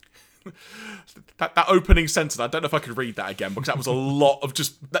 That opening sentence, I don't know if I could read that again, because that was a lot of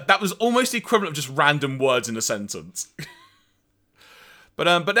just... That was almost the equivalent of just random words in a sentence.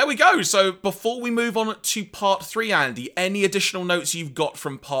 But there we go. So before we move on to part 3, Andy, any additional notes you've got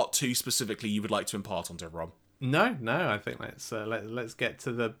from part 2 specifically you would like to impart onto everyone? No. I think let's get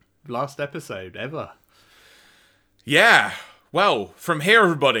to the last episode ever. Yeah. Well, from here,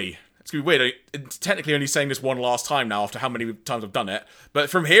 everybody. It's going to be weird. I'm technically only saying this one last time now after how many times I've done it. But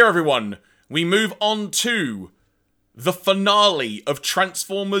from here, everyone, we move on to the finale of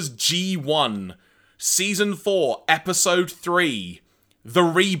Transformers G1, Season 4, Episode 3. The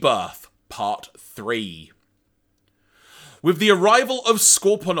Rebirth, Part 3. With the arrival of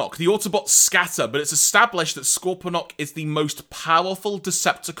Scorponok, the Autobots scatter, but it's established that Scorponok is the most powerful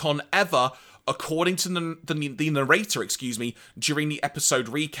Decepticon ever, according to the narrator, during the episode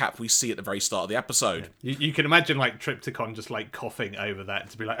recap we see at the very start of the episode. You can imagine like Trypticon just like coughing over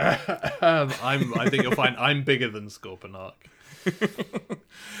that to be like, I think you'll find I'm bigger than Scorponok.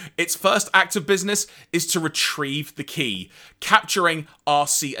 Its first act of business is to retrieve the key, capturing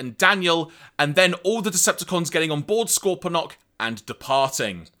RC and Daniel, and then all the Decepticons getting on board Scorponok and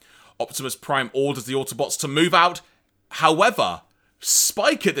departing. Optimus Prime orders the Autobots to move out. However,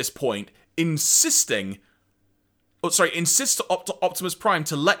 Spike at this point insists to Optimus Prime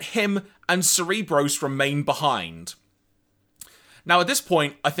to let him and Cerebros remain behind. Now, at this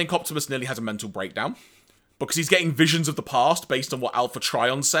point, I think Optimus nearly has a mental breakdown, because he's getting visions of the past based on what Alpha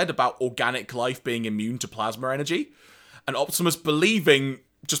Trion said about organic life being immune to plasma energy, and Optimus believing,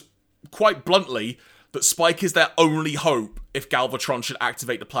 just quite bluntly, that Spike is their only hope if Galvatron should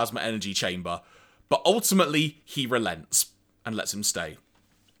activate the plasma energy chamber. But ultimately, he relents and lets him stay.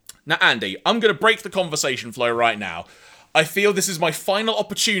 Now, Andy, I'm going to break the conversation flow right now. I feel this is my final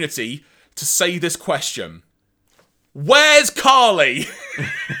opportunity to say this question. Where's Carly?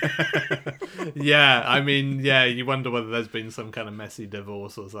 Yeah, I mean, yeah, you wonder whether there's been some kind of messy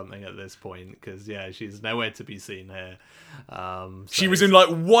divorce or something at this point, because, yeah, she's nowhere to be seen here. She was in, like,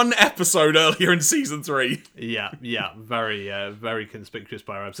 one episode earlier in Season 3. Yeah, very conspicuous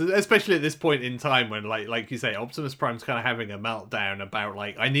by her absence, especially at this point in time when, like you say, Optimus Prime's kind of having a meltdown about,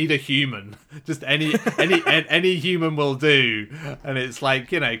 like, I need a human. Just any human will do. And it's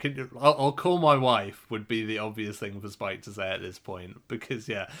like, you know, I'll call my wife would be the obvious thing for Spike to say at this point, because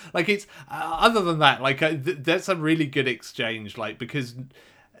yeah, like it's other than that, like that's a really good exchange, like, because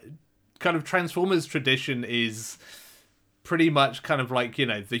kind of Transformers tradition is pretty much kind of like, you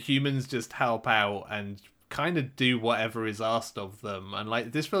know, the humans just help out and kind of do whatever is asked of them, and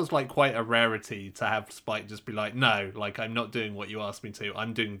like this feels like quite a rarity to have Spike just be like, no, like I'm not doing what you asked me to,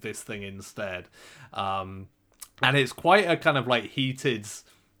 I'm doing this thing instead. And it's quite a kind of like heated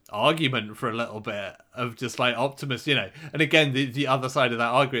argument for a little bit of just like Optimus, you know, and again the other side of that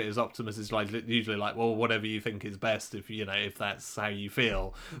argument is Optimus is like usually like, well, whatever you think is best, if you know, if that's how you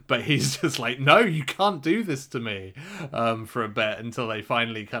feel, but he's just like, no, you can't do this to me, for a bit, until they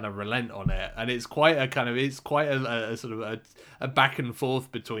finally kind of relent on it. And it's quite a kind of, it's quite a sort of a back and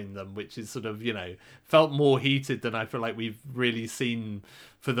forth between them, which is sort of, you know, felt more heated than I feel like we've really seen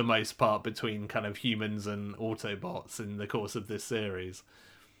for the most part between kind of humans and Autobots in the course of this series.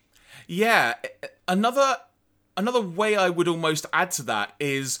 Yeah, another way I would almost add to that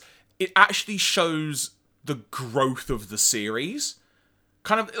is it actually shows the growth of the series.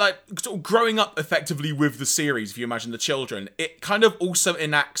 Kind of like sort of growing up effectively with the series, if you imagine the children. It kind of also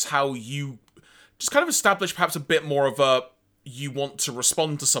enacts how you just kind of establish perhaps a bit more of a, you want to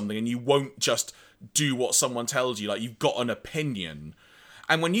respond to something and you won't just do what someone tells you, like you've got an opinion.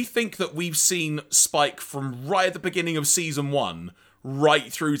 And when you think that we've seen Spike from right at the beginning of Season 1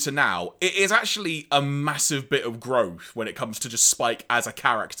 right through to now, it is actually a massive bit of growth when it comes to just Spike as a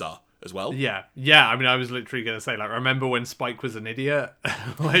character as well. Yeah. I mean, I was literally going to say, like, remember when Spike was an idiot?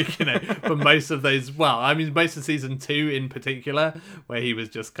 Like, you know, for most of those, well, I mean, most of Season 2 in particular, where he was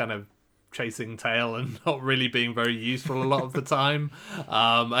just kind of chasing tail and not really being very useful a lot of the time.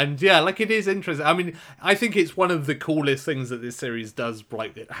 And yeah, like, it is interesting. I mean, I think it's one of the coolest things that this series does,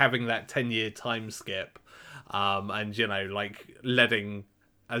 like having that 10-year time skip. And, you know, like letting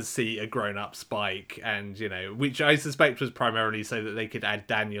us see a grown-up Spike, and, you know, which I suspect was primarily so that they could add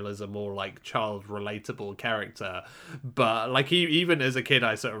Daniel as a more, like, child-relatable character. But, like, even as a kid,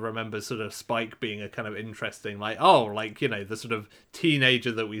 I sort of remember sort of Spike being a kind of interesting, like, oh, like, you know, the sort of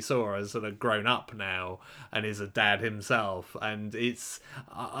teenager that we saw has sort of grown up now and is a dad himself. And it's,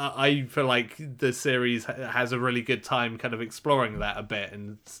 I feel like the series has a really good time kind of exploring that a bit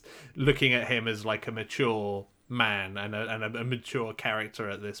and looking at him as, like, a mature man and a mature character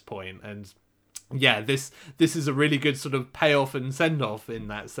at this point. And yeah, this is a really good sort of payoff and send off in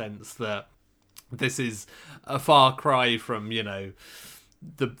that sense, that this is a far cry from, you know,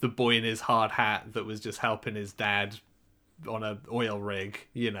 the boy in his hard hat that was just helping his dad on a oil rig.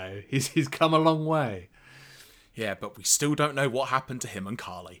 You know, he's come a long way. Yeah, but we still don't know what happened to him and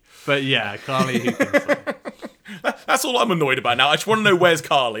Carly. But yeah, Carly, who can say? That's all I'm annoyed about now. I just want to know where's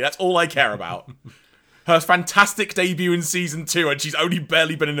Carly. That's all I care about. Her fantastic debut in Season 2, and she's only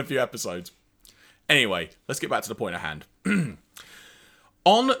barely been in a few episodes. Anyway, let's get back to the point at hand.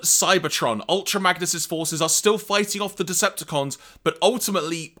 On Cybertron, Ultra Magnus' forces are still fighting off the Decepticons, but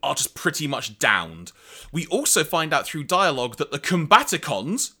ultimately are just pretty much downed. We also find out through dialogue that the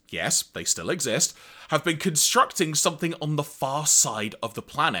Combaticons, yes, they still exist, have been constructing something on the far side of the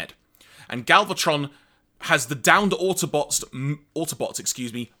planet. And Galvatron has the downed Autobots,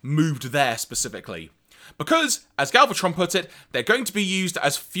 moved there specifically. Because, as Galvatron put it, they're going to be used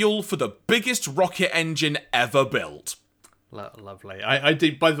as fuel for the biggest rocket engine ever built. Lovely. I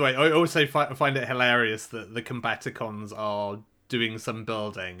do. By the way, I also find it hilarious that the Combaticons are doing some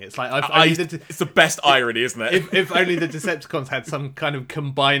building. It's like it's the best irony, isn't it? If only the Decepticons had some kind of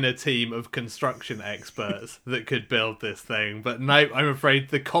combiner team of construction experts that could build this thing. But no, I'm afraid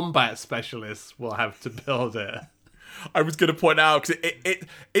the combat specialists will have to build it. I was going to point out, because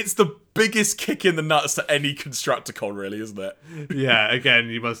it's the biggest kick in the nuts to any Constructicon, really, isn't it? Yeah, again,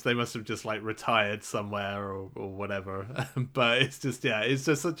 they must have just like retired somewhere or whatever. But it's just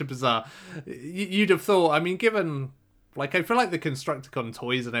such a bizarre. You'd have thought, I mean, given, like, I feel like the Constructicon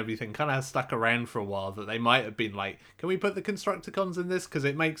toys and everything kind of stuck around for a while, that they might have been like, can we put the Constructicons in this? Because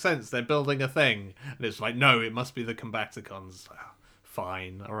it makes sense. They're building a thing. And it's like, no, it must be the Combaticons.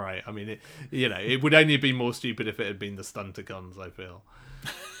 Fine, all right. I mean, it would only be more stupid if it had been the Stunticons, I feel.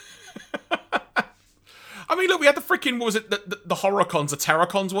 I mean, look, we had the freaking, what was it, the Horrorcons, the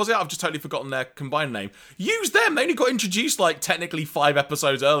Terracons, was it? I've just totally forgotten their combined name. Use them! They only got introduced, like, technically 5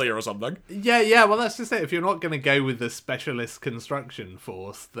 episodes earlier or something. Yeah, well, that's just it. If you're not going to go with the Specialist Construction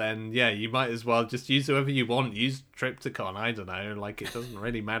Force, then, yeah, you might as well just use whoever you want. Use Tripticon, I don't know. Like, it doesn't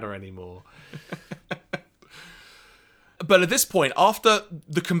really matter anymore. But at this point, after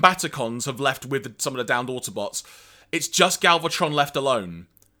the Combaticons have left with some of the downed Autobots, it's just Galvatron left alone.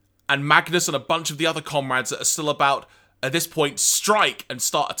 And Magnus and a bunch of the other comrades that are still about, at this point, strike and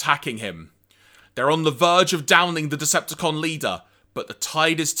start attacking him. They're on the verge of downing the Decepticon leader, but the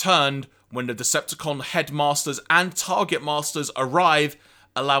tide is turned when the Decepticon headmasters and target masters arrive,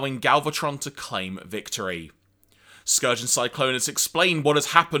 allowing Galvatron to claim victory. Scourge and Cyclonus explain what has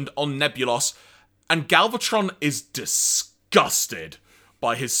happened on Nebulos, and Galvatron is disgusted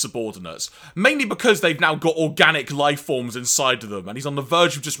by his subordinates, mainly because they've now got organic life forms inside of them, and he's on the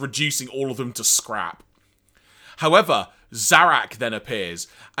verge of just reducing all of them to scrap. However, Zarak then appears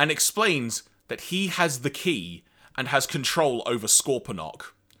and explains that he has the key and has control over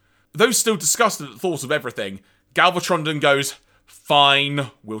Scorponok. Though still disgusted at the thought of everything, Galvatron then goes,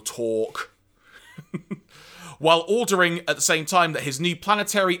 "Fine, we'll talk." While ordering at the same time that his new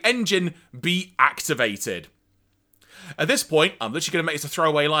planetary engine be activated. At this point, I'm literally going to make this a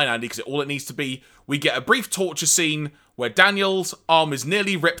throwaway line, Andy, because all it needs to be, we get a brief torture scene where Daniel's arm is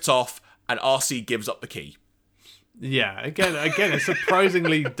nearly ripped off and RC gives up the key. Yeah, again, a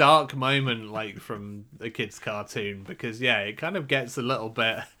surprisingly dark moment, like, from a kid's cartoon, because, yeah, it kind of gets a little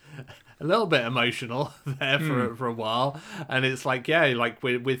bit emotional there for a while, and it's like, yeah, like,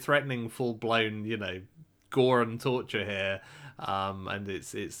 we're threatening full-blown, gore and torture here, and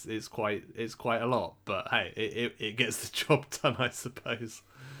it's quite a lot, but hey, it gets the job done, I suppose.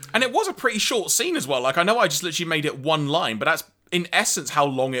 And it was a pretty short scene as well. Like, I know I just literally made it one line, but that's in essence how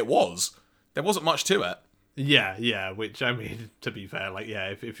long it was. There wasn't much to it. Yeah, which, I mean, to be fair, like,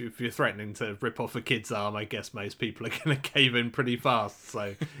 yeah, if you're threatening to rip off a kid's arm, I guess most people are going to cave in pretty fast,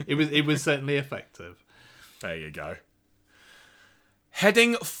 so it was certainly effective. There you go.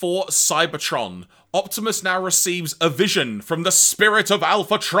 Heading for Cybertron, Optimus now receives a vision from the spirit of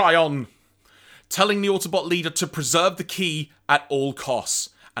Alpha Trion, telling the Autobot leader to preserve the key at all costs.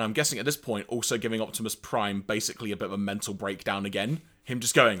 And I'm guessing at this point also giving Optimus Prime basically a bit of a mental breakdown again. Him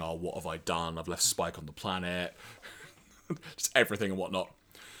just going, oh, what have I done? I've left Spike on the planet. Just everything and whatnot.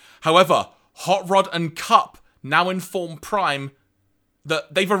 However, Hot Rod and Cup now inform Prime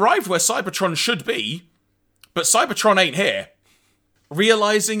that they've arrived where Cybertron should be, but Cybertron ain't here.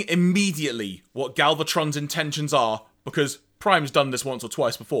 Realising immediately what Galvatron's intentions are, because Prime's done this once or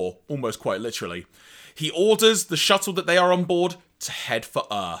twice before, almost quite literally, he orders the shuttle that they are on board to head for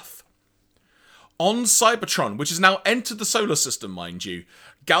Earth. On Cybertron, which has now entered the solar system, mind you,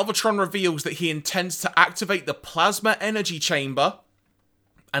 Galvatron reveals that he intends to activate the plasma energy chamber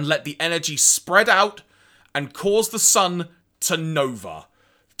and let the energy spread out and cause the sun to nova,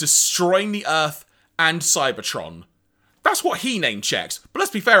 destroying the Earth and Cybertron. That's what he name checks. But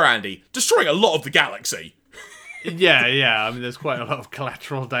let's be fair, Andy, destroying a lot of the galaxy. Yeah. I mean, there's quite a lot of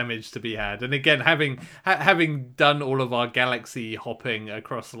collateral damage to be had. And again, having done all of our galaxy hopping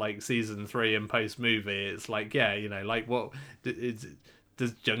across, like, season 3 and post movie, it's like, yeah, like, what does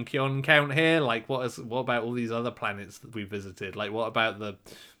Junkion count here? Like, what about all these other planets that we visited? Like, what about the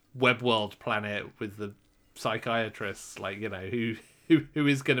Web World planet with the psychiatrists? Like, who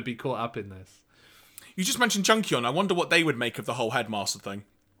is going to be caught up in this? You just mentioned Junkion. I wonder what they would make of the whole Headmaster thing.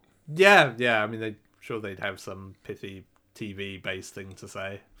 Yeah. I mean, they'd have some pithy TV-based thing to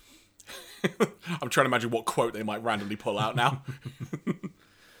say. I'm trying to imagine what quote they might randomly pull out now.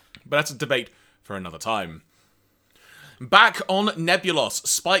 But that's a debate for another time. Back on Nebulos,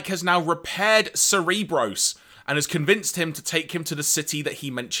 Spike has now repaired Cerebros and has convinced him to take him to the city that he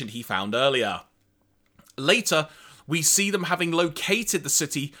mentioned he found earlier. Later, we see them having located the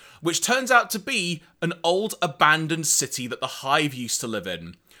city, which turns out to be an old abandoned city that the Hive used to live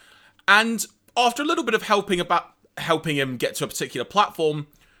in. And after a little bit of helping him get to a particular platform,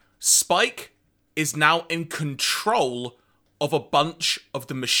 Spike is now in control of a bunch of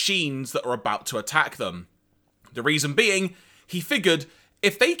the machines that are about to attack them. The reason being, he figured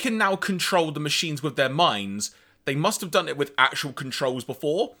if they can now control the machines with their minds, they must have done it with actual controls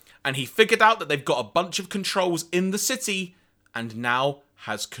before, and he figured out that they've got a bunch of controls in the city, and now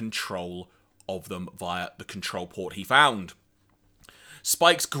has control of them via the control port he found.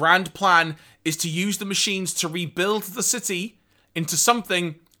 Spike's grand plan is to use the machines to rebuild the city into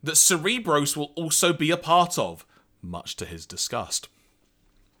something that Cerebros will also be a part of, much to his disgust.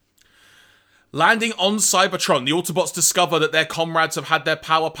 Landing on Cybertron, the Autobots discover that their comrades have had their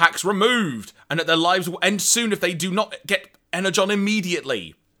power packs removed, and that their lives will end soon if they do not get Energon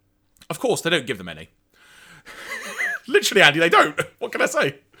immediately. Of course, they don't give them any. Literally, Andy, they don't. What can I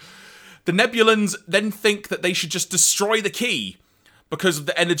say? The Nebulans then think that they should just destroy the key because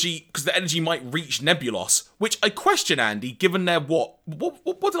the energy might reach Nebulos, which I question, Andy, given their what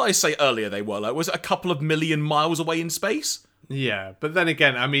did I say earlier they were? Like, was it a couple of million miles away in space? Yeah, but then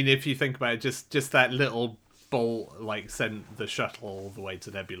again, I mean, if you think about it, just that little bolt, like, sent the shuttle all the way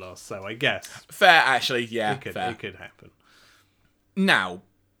to Nebulos, so I guess... Fair, actually, yeah, It could happen. Now,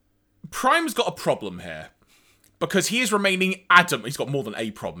 Prime's got a problem here, because he is remaining adamant. He's got more than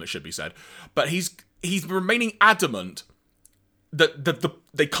a problem, it should be said, but he's remaining adamant that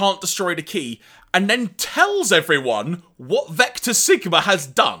they can't destroy the key, and then tells everyone what Vector Sigma has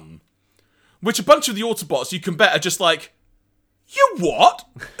done. Which a bunch of the Autobots, you can bet, are just like, you what?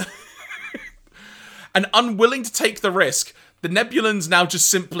 And unwilling to take the risk, the Nebulans now just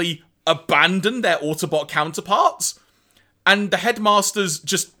simply abandon their Autobot counterparts, and the Headmasters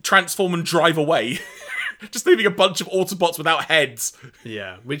just transform and drive away. Just leaving a bunch of Autobots without heads.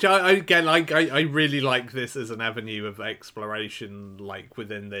 Yeah, which I really like this as an avenue of exploration, like,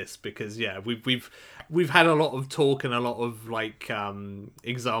 within this, because yeah, we've had a lot of talk and a lot of like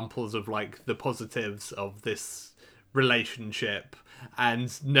examples of like the positives of this relationship,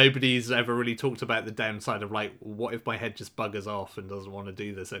 and nobody's ever really talked about the downside of like, what if my head just buggers off and doesn't want to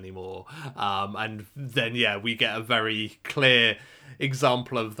do this anymore? And then yeah, we get a very clear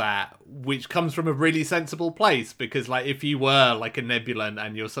example of that, which comes from a really sensible place, because like, if you were like a Nebulan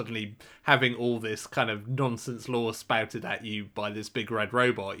and you're suddenly having all this kind of nonsense lore spouted at you by this big red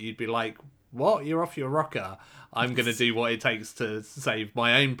robot, you'd be like, what? You're off your rocker. I'm going to do what it takes to save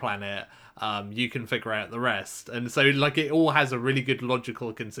my own planet. You can figure out the rest. And so like, it all has a really good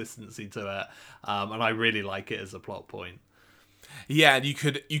logical consistency to it. And I really like it as a plot point. Yeah, and you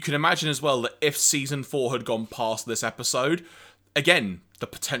could imagine as well that if season 4 had gone past this episode, again, the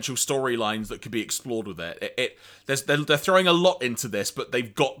potential storylines that could be explored with it. They're throwing a lot into this, but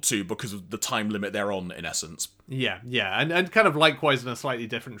they've got to because of the time limit they're on, in essence. Yeah, and kind of likewise in a slightly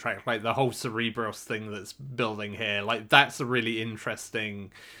different track, like the whole Cerebros thing that's building here, like that's a really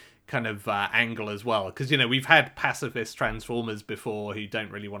interesting kind of angle as well, because you know, we've had pacifist Transformers before who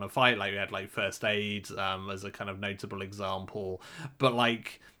don't really want to fight, like we had like First Aid as a kind of notable example, but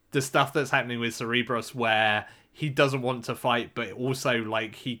like the stuff that's happening with Cerebros where he doesn't want to fight, but also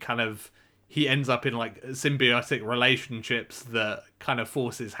like he ends up in like symbiotic relationships that kind of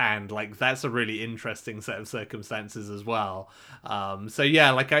force his hand. Like that's a really interesting set of circumstances as well. So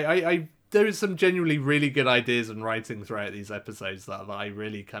yeah, like I there's some genuinely really good ideas and writing throughout these episodes that I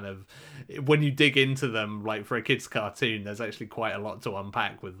really kind of, when you dig into them, like for a kid's cartoon, there's actually quite a lot to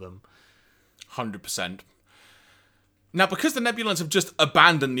unpack with them. 100%. Now, because the Nebulans have just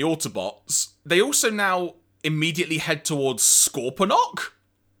abandoned the Autobots, they also now immediately head towards Scorponok,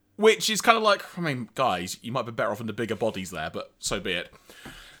 which is kind of like, I mean, guys, you might be better off in the bigger bodies there, but so be it.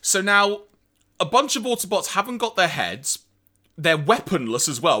 So now, a bunch of Autobots haven't got their heads. They're weaponless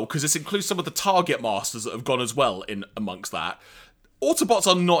as well, because this includes some of the Target Masters that have gone as well in amongst that. Autobots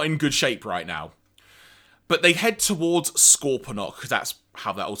are not in good shape right now. But they head towards Scorponok, because that's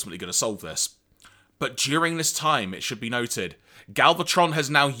how they're ultimately going to solve this. But during this time, it should be noted, Galvatron has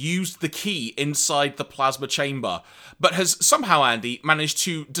now used the key inside the plasma chamber, but has somehow, Andy, managed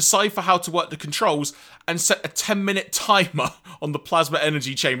to decipher how to work the controls and set a 10-minute timer on the plasma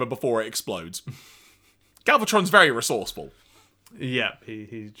energy chamber before it explodes. Galvatron's very resourceful. Yep,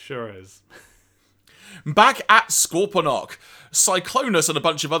 he sure is. Back at Scorponok, Cyclonus and a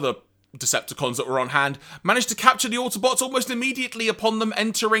bunch of other Decepticons that were on hand managed to capture the Autobots almost immediately upon them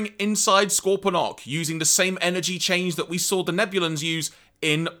entering inside Scorponok, using the same energy change that we saw the Nebulans use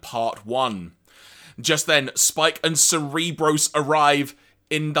in Part 1. Just then, Spike and Cerebros arrive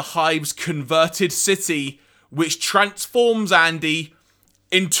in the Hive's converted city, which transforms Andy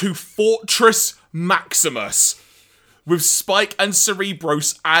into Fortress Maximus, with Spike and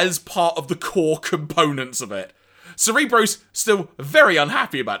Cerebros as part of the core components of it. Cerebro's still very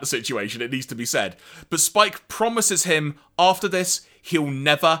unhappy about the situation, it needs to be said, but Spike promises him after this he'll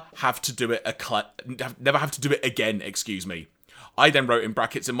never have to do it again, excuse me. I then wrote in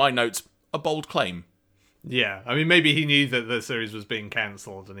brackets in my notes, a bold claim. Yeah, I mean, maybe he knew that the series was being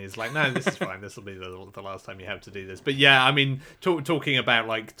cancelled, and he's like, no, this is fine, this will be the last time you have to do this. But yeah, I mean, talking about,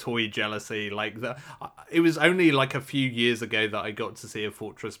 like, toy jealousy, like, it was only, like, a few years ago that I got to see a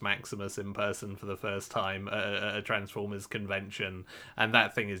Fortress Maximus in person for the first time at a Transformers convention, and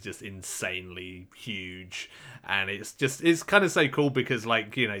that thing is just insanely huge, and it's kind of so cool because,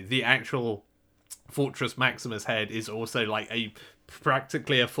 like, you know, the actual Fortress Maximus head is also, like,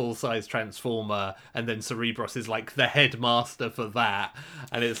 practically a full-size Transformer, and then Cerebros is like the headmaster for that,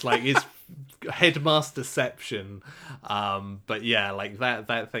 and it's like it's headmasterception. But yeah, like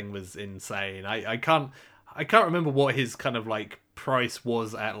that thing was insane. I can't remember what his kind of like price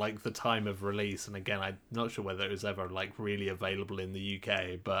was at like the time of release, and again, I'm not sure whether it was ever like really available in the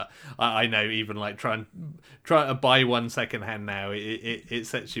UK, but I know even like trying to buy one secondhand now, it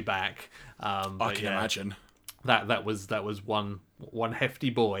sets you back. I can imagine. That was one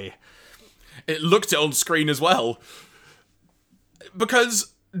hefty boy. It looked it on screen as well.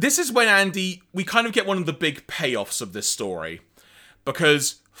 Because this is when, Andy, we kind of get one of the big payoffs of this story.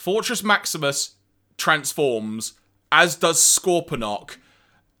 Because Fortress Maximus transforms, as does Scorponok,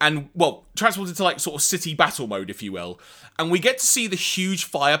 and, well, transforms into, like, sort of city battle mode, if you will. And we get to see the huge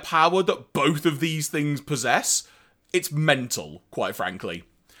firepower that both of these things possess. It's mental, quite frankly.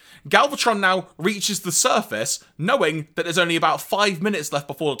 Galvatron now reaches the surface, knowing that there's only about 5 minutes left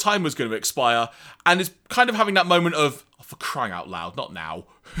before the time was going to expire, and is kind of having that moment of, oh, for crying out loud, not now.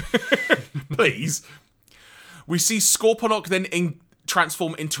 Please. We see Scorponok then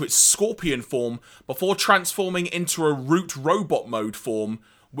transform into its scorpion form, before transforming into a root robot mode form,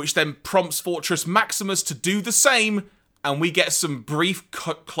 which then prompts Fortress Maximus to do the same, and we get some brief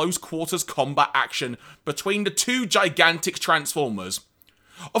close quarters combat action between the two gigantic Transformers.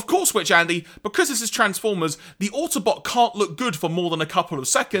 Of course, which, Andy, because this is Transformers, the Autobot can't look good for more than a couple of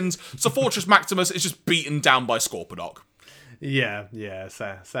seconds, so Fortress Maximus is just beaten down by Scorponok. Yeah,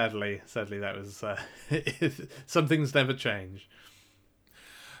 sadly that was... some things never change.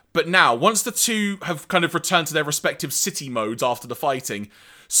 But now, once the two have kind of returned to their respective city modes after the fighting,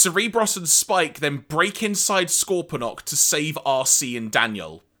 Cerebros and Spike then break inside Scorponok to save RC and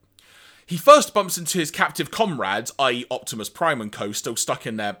Daniel. He first bumps into his captive comrades, i.e. Optimus Prime and co, still stuck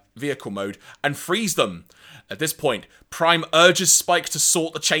in their vehicle mode, and frees them. At this point, Prime urges Spike to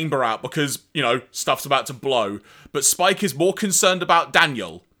sort the chamber out because, you know, stuff's about to blow, but Spike is more concerned about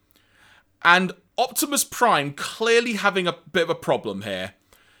Daniel. And Optimus Prime, clearly having a bit of a problem here,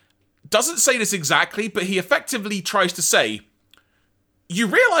 doesn't say this exactly, but he effectively tries to say, you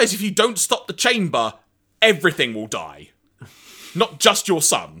realise if you don't stop the chamber, everything will die. Not just your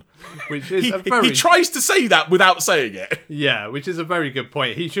son. Which is he tries to say that without saying it. Yeah, which is a very good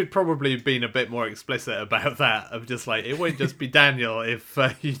point. He should probably have been a bit more explicit about that, of just like, it won't just be Daniel if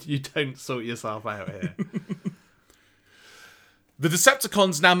you don't sort yourself out here. The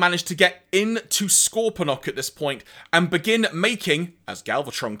Decepticons now manage to get into Scorponok at this point and begin making, as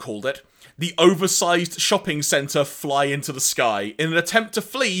Galvatron called it, the oversized shopping centre fly into the sky in an attempt to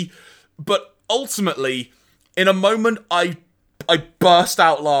flee, but ultimately, in a moment I burst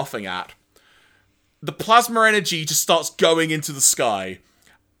out laughing at. The plasma energy just starts going into the sky,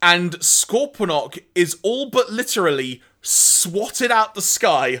 and Scorponok is all but literally swatted out the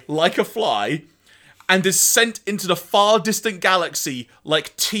sky like a fly, and is sent into the far distant galaxy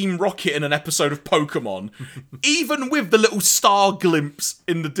like Team Rocket in an episode of Pokemon. Even with the little star glimpse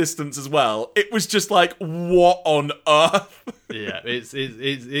in the distance as well. It was just like, what on earth? Yeah, it's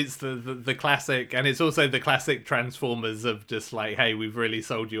the classic, and it's also the classic Transformers of just like, hey, we've really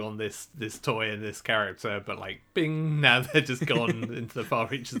sold you on this toy and this character, but like, bing, now they're just gone into the far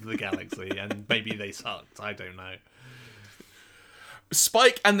reaches of the galaxy, and maybe they sucked, I don't know.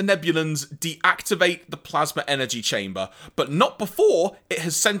 Spike and the Nebulans deactivate the plasma energy chamber, but not before it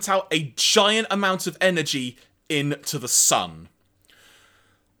has sent out a giant amount of energy into the sun.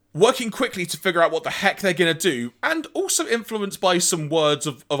 Working quickly to figure out what the heck they're going to do, and also influenced by some words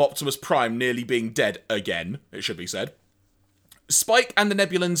of Optimus Prime nearly being dead again, it should be said, Spike and the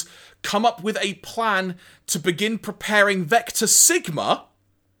Nebulans come up with a plan to begin preparing Vector Sigma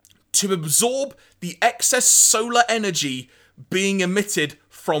to absorb the excess solar energy being emitted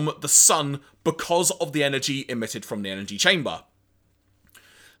from the sun because of the energy emitted from the energy chamber.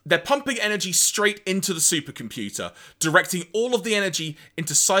 They're pumping energy straight into the supercomputer, directing all of the energy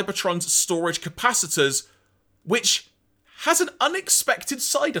into Cybertron's storage capacitors, which has an unexpected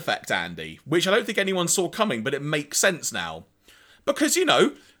side effect, Andy, which I don't think anyone saw coming, but it makes sense now. Because,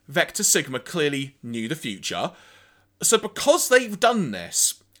 Vector Sigma clearly knew the future. So because they've done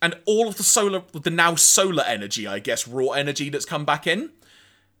this, and all of the now solar energy, I guess, raw energy that's come back in,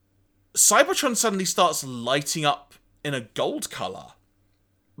 Cybertron suddenly starts lighting up in a gold colour.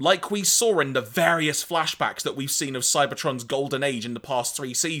 Like we saw in the various flashbacks that we've seen of Cybertron's golden age in the past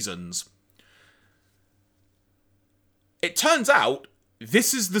 3 seasons. It turns out,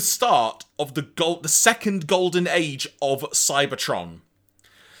 this is the start of the second golden age of Cybertron.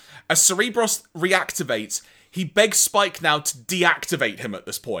 As Cerebros reactivates, he begs Spike now to deactivate him at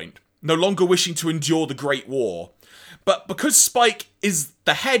this point, no longer wishing to endure the Great War. But because Spike is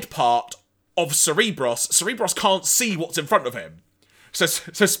the head part of Cerebros, Cerebros can't see what's in front of him. So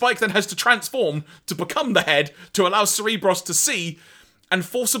Spike then has to transform to become the head to allow Cerebros to see and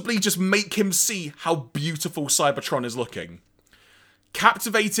forcibly just make him see how beautiful Cybertron is looking.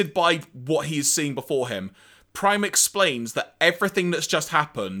 Captivated by what he is seeing before him, Prime explains that everything that's just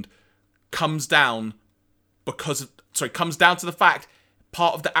happened comes down to the fact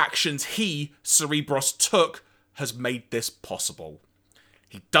part of the actions he, Cerebros, took has made this possible.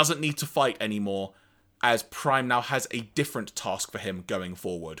 He doesn't need to fight anymore, as Prime now has a different task for him going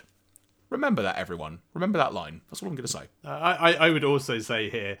forward. Remember that, everyone. Remember that line. That's all I'm going to say. I would also say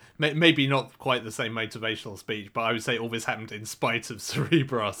here, maybe not quite the same motivational speech, but I would say all this happened in spite of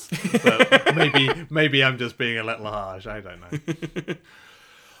Cerebros. But maybe I'm just being a little harsh. I don't know.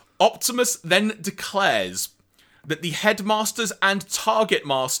 Optimus then declares that the Headmasters and Target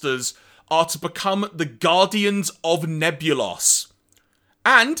Masters are to become the Guardians of Nebulos.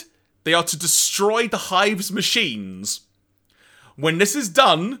 And they are to destroy the Hive's machines. When this is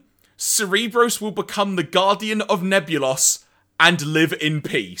done, Cerebros will become the Guardian of Nebulos and live in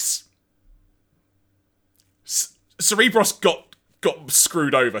peace. Cerebros got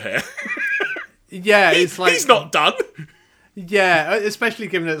screwed over here. Yeah, it's like... He's not done. Yeah, especially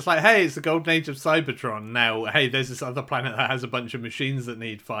given it's like, hey, it's the golden age of Cybertron. Now, hey, there's this other planet that has a bunch of machines that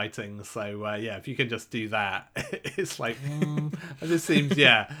need fighting. So, yeah, if you can just do that, it's like, this seems,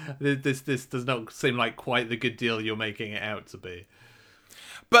 this does not seem like quite the good deal you're making it out to be.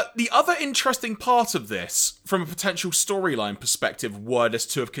 But the other interesting part of this, from a potential storyline perspective, were this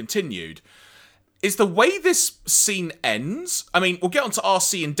to have continued, is the way this scene ends. I mean, we'll get onto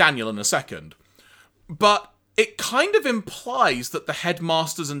RC and Daniel in a second, but it kind of implies that the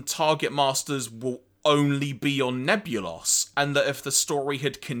Headmasters and Target Masters will only be on Nebulos, and that if the story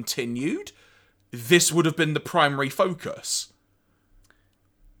had continued, this would have been the primary focus.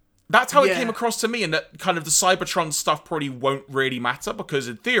 That's how it came across to me, and that kind of the Cybertron stuff probably won't really matter, because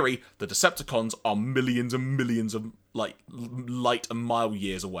in theory, the Decepticons are millions and millions of, like, light and mile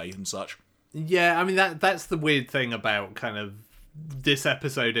years away and such. Yeah, I mean, that's the weird thing about kind of this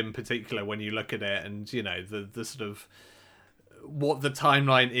episode in particular, when you look at it and, the sort of what the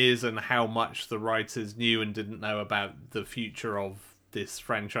timeline is and how much the writers knew and didn't know about the future of this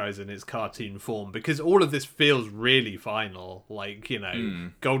franchise in its cartoon form, because all of this feels really final, like,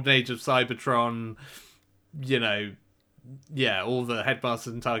 Golden Age of Cybertron, all the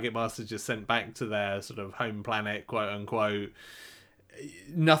Headmasters and Target Masters just sent back to their sort of home planet, quote unquote.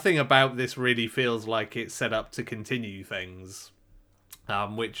 Nothing about this really feels like it's set up to continue things.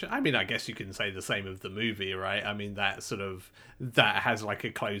 Which, I mean, I guess you can say the same of the movie, right? I mean, that has like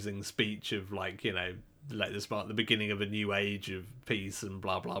a closing speech of like, let this mark the beginning of a new age of peace and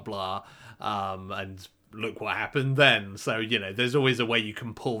blah, blah, blah. And look what happened then. So, there's always a way you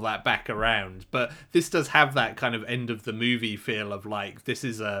can pull that back around. But this does have that kind of end of the movie feel of like, this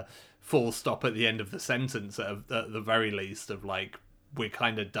is a full stop at the end of the sentence at the very least, of like, we're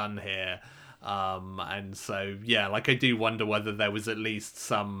kind of done here. And so, like, I do wonder whether there was at least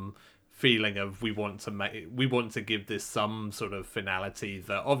some feeling of we want to give this some sort of finality,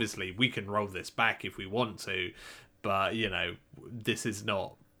 that obviously we can roll this back if we want to, but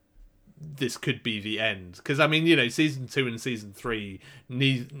this could be the end, because I mean, season 2 and season 3,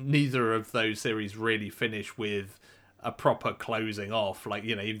 neither of those series really finish with a proper closing off. Like,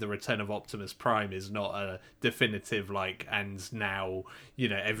 even the Return of Optimus Prime is not a definitive like, and now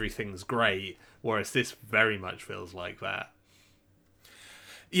everything's great, whereas this very much feels like that.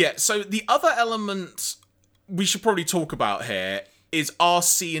 Yeah, so the other element we should probably talk about here is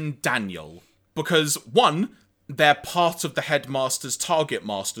RC and Daniel, because one, they're part of the Headmasters Target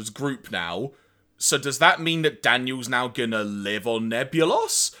Masters group now, so does that mean that Daniel's now gonna live on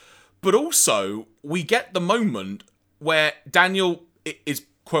Nebulos? But also, we get the moment where Daniel is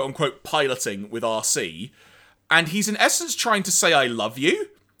quote-unquote piloting with RC, and he's in essence trying to say, I love you,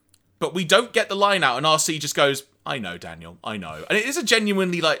 but we don't get the line out, and RC just goes, Daniel, I know. And it is a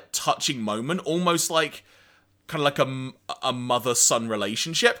genuinely, like, touching moment, almost like, kind of like a mother-son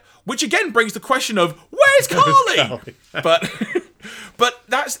relationship, which again brings the question of, where's Carly? But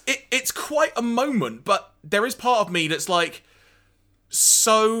that's, it's quite a moment, but there is part of me that's like,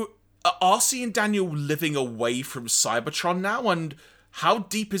 so are Arcee and Daniel living away from Cybertron now? And how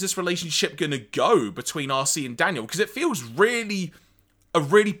deep is this relationship going to go between Arcee and Daniel? Because it feels really a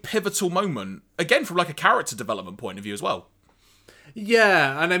really pivotal moment, again, from like a character development point of view as well.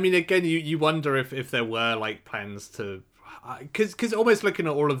 Yeah, and I mean, again, you wonder if there were like plans to, because almost looking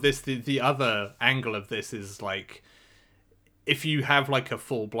at all of this, the other angle of this is like, if you have like a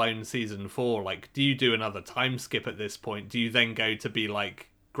full blown season 4, like, do you do another time skip at this point? Do you then go to be like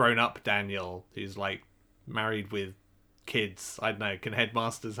grown up Daniel, who's like married with kids? I don't know. Can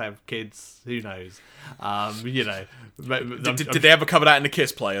headmasters have kids? Who knows? You know, did they ever cover that in the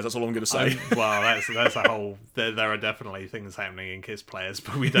Kiss Players? That's all I'm going to say. Well, that's a whole. There are definitely things happening in Kiss Players,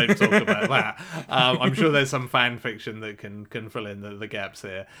 but we don't talk about that. I'm sure there's some fan fiction that can fill in the gaps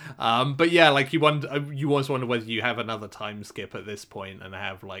here. But yeah, like you always wonder whether you have another time skip at this point and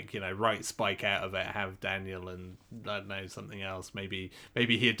have like, you know, write Spike out of it, have Daniel and I don't know, something else. Maybe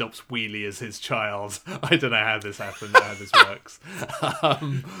he adopts Wheelie as his child. I don't know how this happens. How this works.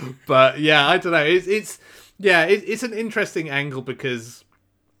 But yeah, I don't know. It's an interesting angle because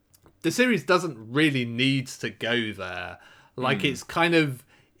the series doesn't really need to go there. Like it's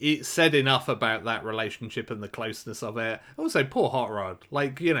said enough about that relationship and the closeness of it. Also, poor Hot Rod.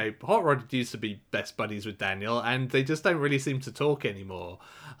 Like, you know, Hot Rod used to be best buddies with Daniel, and they just don't really seem to talk anymore.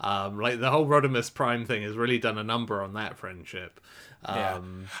 Like the whole Rodimus Prime thing has really done a number on that friendship. I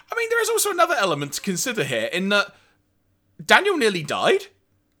mean, there is also another element to consider here in that Daniel nearly died,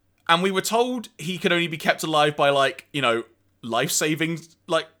 and we were told he can only be kept alive by, like, you know, life-saving,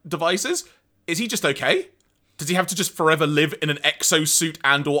 like, devices. Is he just okay? Does he have to just forever live in an exosuit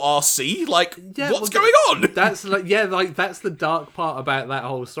and or RC? Like, what's going on? That's like, yeah, like that's the dark part about that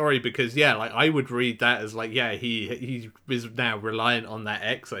whole story, because yeah, like I would read that as like, yeah, he is now reliant on that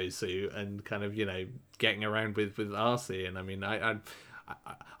exosuit and kind of, you know, getting around with RC. And I mean, I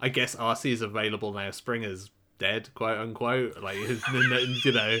guess RC is available now. Springer's dead, quote unquote, like,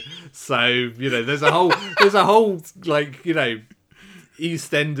 you know, so, you know, there's a whole like, you know,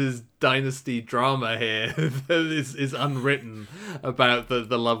 EastEnders dynasty drama here that is unwritten about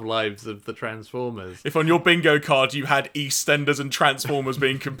the love lives of the Transformers. If on your bingo card you had EastEnders and Transformers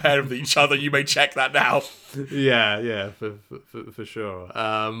being compared with each other, you may check that now. Yeah, for sure.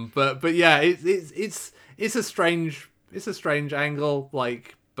 But yeah, it's a strange angle,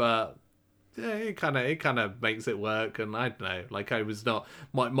 like, but yeah, it kind of makes it work. And I don't know, like, I was not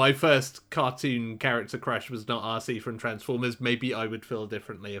my first cartoon character crush was not RC from Transformers. Maybe I would feel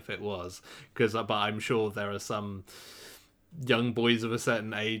differently if it was, but I'm sure there are some young boys of a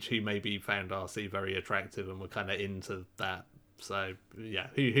certain age who maybe found RC very attractive and were kind of into that. So yeah,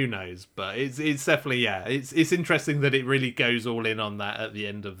 who knows? But it's definitely, yeah, it's interesting that it really goes all in on that at the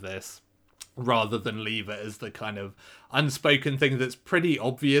end of this, rather than leave it as the kind of unspoken thing that's pretty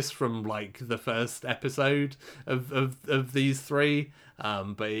obvious from like the first episode of these three.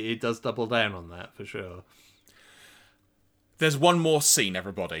 But it does double down on that for sure. There's one more scene,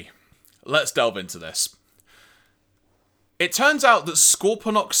 everybody. Let's delve into this. It turns out that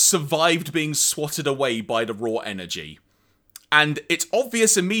Scorponok survived being swatted away by the raw energy. And it's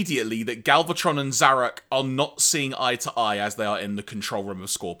obvious immediately that Galvatron and Zarak are not seeing eye to eye as they are in the control room of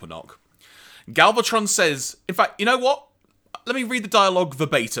Scorponok. Galvatron says, in fact, you know what? Let me read the dialogue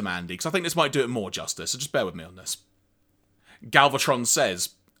verbatim, Andy, because I think this might do it more justice, so just bear with me on this. Galvatron says,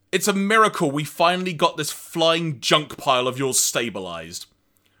 "It's a miracle we finally got this flying junk pile of yours stabilized."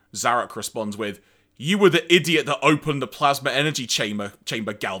 Zarak responds with, "You were the idiot that opened the plasma energy chamber,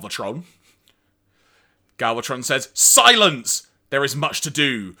 Galvatron." Galvatron says, "Silence! There is much to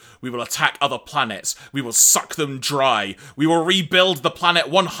do. We will attack other planets. We will suck them dry. We will rebuild the planet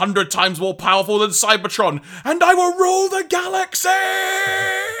 100 times more powerful than Cybertron. And I will rule the galaxy!"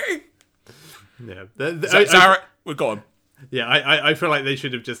 Yeah. Zarak, we're gone. Yeah, I feel like they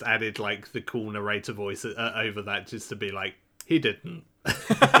should have just added, like, the cool narrator voice over that, just to be like, he didn't.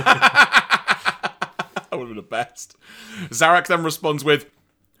 That would have been the best. Zarak then responds with,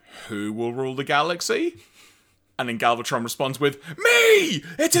 "Who will rule the galaxy?" And then Galvatron responds with, "Me!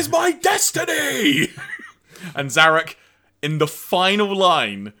 It is my destiny!" And Zarak, in the final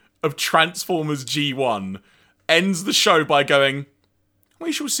line of Transformers G1, ends the show by going,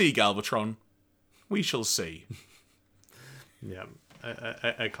 "We shall see, Galvatron. We shall see." Yeah.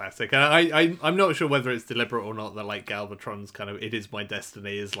 a classic. And I'm not sure whether it's deliberate or not that like Galvatron's kind of "It Is My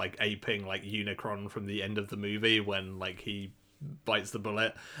Destiny" is like aping like Unicron from the end of the movie when like he bites the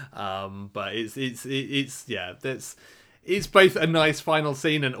bullet. But it's yeah, that's. It's both a nice final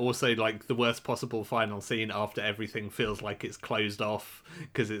scene and also like the worst possible final scene after everything feels like it's closed off,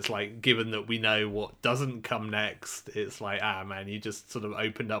 because it's like, given that we know what doesn't come next, it's like, man, you just sort of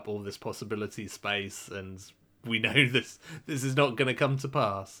opened up all this possibility space and we know this is not going to come to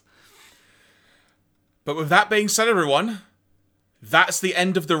pass. But with that being said, everyone, that's the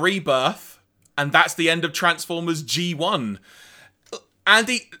end of the Rebirth, and that's the end of Transformers G1.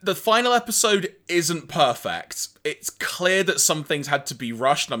 Andy, the final episode isn't perfect. It's clear that some things had to be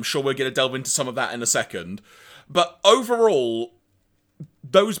rushed, and I'm sure we're going to delve into some of that in a second. But overall,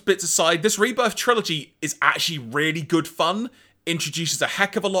 those bits aside, this Rebirth trilogy is actually really good fun, introduces a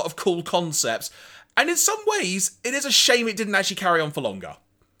heck of a lot of cool concepts, and in some ways, it is a shame it didn't actually carry on for longer.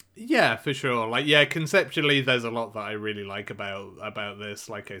 Yeah, for sure. Like, yeah, conceptually, there's a lot that I really like about this.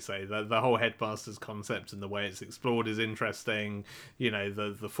 Like I say, the whole Headmasters concept and the way it's explored is interesting. You know,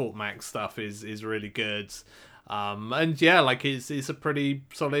 the Fort Max stuff is really good. And yeah, like it's a pretty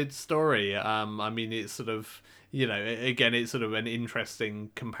solid story. I mean, it's sort of, you know, again, it's sort of an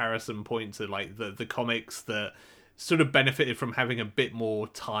interesting comparison point to like the comics that sort of benefited from having a bit more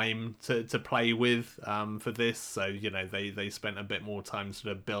time to play with for this. So, you know, they spent a bit more time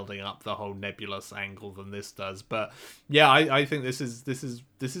sort of building up the whole Nebulous angle than this does. But yeah, I think this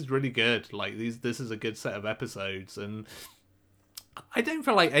is really good. Like this is a good set of episodes, and I don't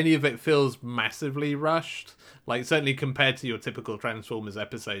feel like any of it feels massively rushed. Like, certainly compared to your typical Transformers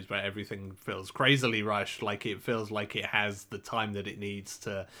episodes where everything feels crazily rushed, like it feels like it has the time that it needs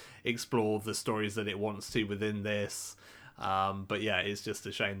to explore the stories that it wants to within this. But yeah, it's just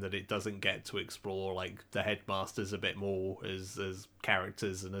a shame that it doesn't get to explore like the Headmasters a bit more as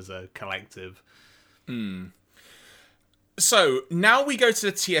characters and as a collective. So, now we go to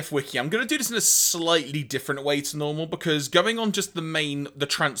the TF Wiki. I'm going to do this in a slightly different way to normal, because going on just the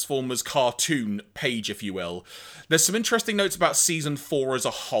Transformers cartoon page, if you will, there's some interesting notes about Season 4 as a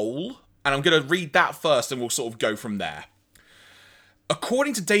whole, and I'm going to read that first and we'll sort of go from there.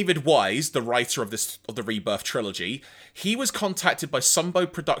 According to David Wise, the writer of the Rebirth trilogy, he was contacted by Sumbo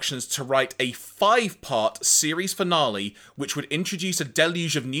Productions to write a 5-part series finale which would introduce a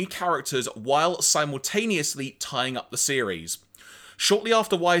deluge of new characters while simultaneously tying up the series. Shortly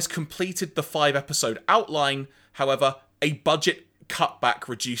after Wise completed the 5-episode outline, however, a budget cutback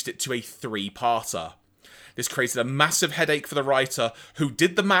reduced it to a 3-parter. This created a massive headache for the writer, who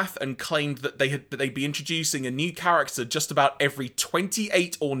did the math and claimed that they'd be introducing a new character just about every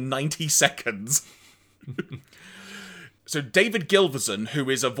 28 or 90 seconds. So David Gilverson, who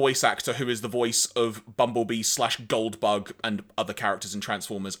is a voice actor who is the voice of Bumblebee / Goldbug and other characters in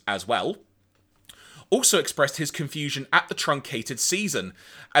Transformers as well, also expressed his confusion at the truncated season,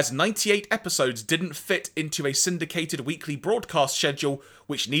 as 98 episodes didn't fit into a syndicated weekly broadcast schedule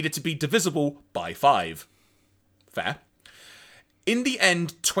which needed to be divisible by 5. Fair. In the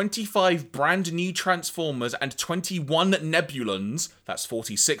end, 25 brand new Transformers and 21 Nebulons, that's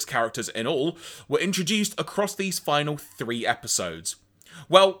 46 characters in all, were introduced across these final 3 episodes.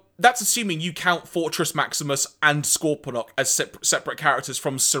 Well, that's assuming you count Fortress Maximus and Scorponok as separate characters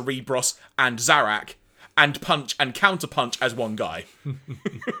from Cerebros and Zarak, and Punch and Counterpunch as one guy.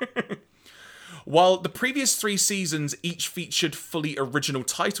 While the previous 3 seasons each featured fully original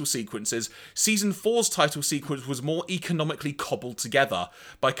title sequences, Season 4's title sequence was more economically cobbled together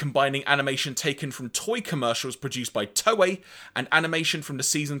by combining animation taken from toy commercials produced by Toei and animation from the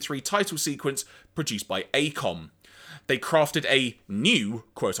Season 3 title sequence produced by ACOM. They crafted a new,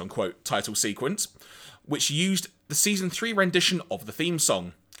 quote-unquote, title sequence, which used the Season 3 rendition of the theme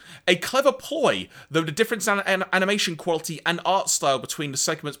song. A clever ploy, though the difference in animation quality and art style between the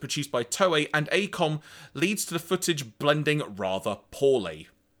segments produced by Toei and ACOM leads to the footage blending rather poorly.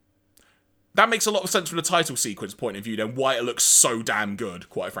 That makes a lot of sense from the title sequence point of view, then why it looks so damn good,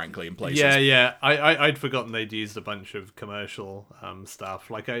 quite frankly, in places. Yeah. I'd forgotten they'd used a bunch of commercial stuff.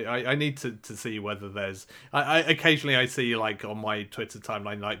 Like, I need to see whether there's... occasionally I see, like, on my Twitter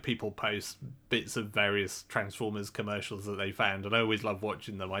timeline, like, people post bits of various Transformers commercials that they found, and I always love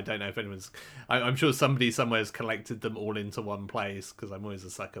watching them. I don't know if anyone's... I'm sure somebody somewhere has collected them all into one place, because I'm always a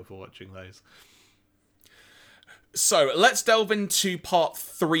sucker for watching those. So, let's delve into part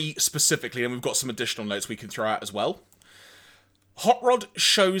 3 specifically, and we've got some additional notes we can throw out as well. Hot Rod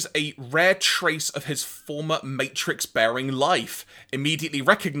shows a rare trace of his former Matrix-bearing life, immediately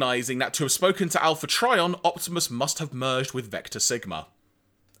recognising that to have spoken to Alpha Trion, Optimus must have merged with Vector Sigma.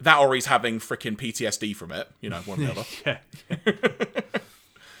 That or he's having frickin' PTSD from it. You know, one or the other. Yeah.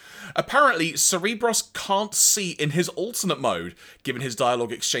 Apparently, Cerebros can't see in his alternate mode, given his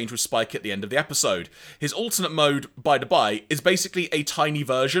dialogue exchange with Spike at the end of the episode. His alternate mode, by the by, is basically a tiny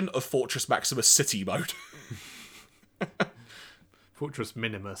version of Fortress Maximus City mode. Fortress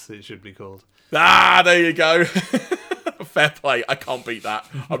Minimus, it should be called. Ah, there you go. Fair play. I can't beat that.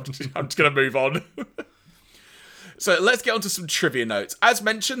 I'm just going to move on. So let's get on to some trivia notes. As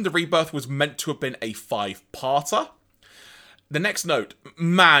mentioned, the Rebirth was meant to have been a 5-parter. The next note,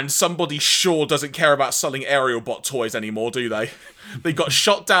 man, somebody sure doesn't care about selling Aerialbot toys anymore, do they? They got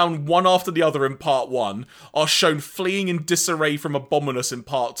shot down one after the other in part 1, are shown fleeing in disarray from Abominus in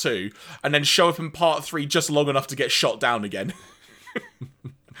part 2, and then show up in part 3 just long enough to get shot down again.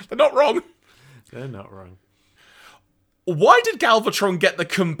 They're not wrong. They're not wrong. Why did Galvatron get the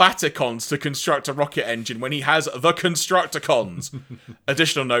Combaticons to construct a rocket engine when he has the Constructicons?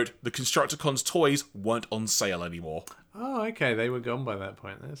 Additional note, the Constructicons toys weren't on sale anymore. Oh, okay, they were gone by that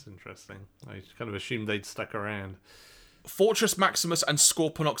point. That's interesting. I kind of assumed they'd stuck around. Fortress Maximus and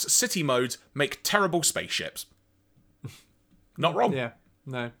Scorponok's city modes make terrible spaceships. Not wrong. Yeah,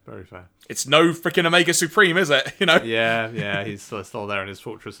 no, very fair. It's no freaking Omega Supreme, is it? You know? Yeah, he's still there in his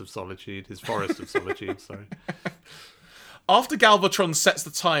Fortress of Solitude, his Forest of Solitude, sorry. After Galvatron sets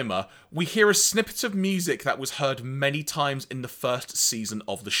the timer, we hear a snippet of music that was heard many times in the first season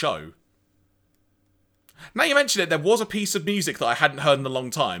of the show. Now you mention it, there was a piece of music that I hadn't heard in a long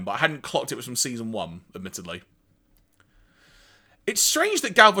time, but I hadn't clocked it was from season 1, admittedly. It's strange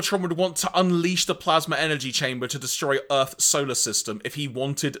that Galvatron would want to unleash the plasma energy chamber to destroy Earth's solar system if he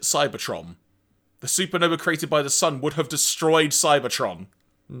wanted Cybertron. The supernova created by the sun would have destroyed Cybertron.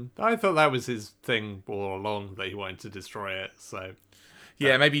 I thought that was his thing all along, that he wanted to destroy it, so...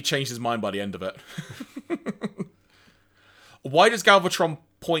 Yeah, maybe he changed his mind by the end of it. Why does Galvatron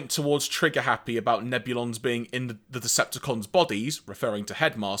point towards Trigger Happy about Nebulons being in the Decepticons' bodies, referring to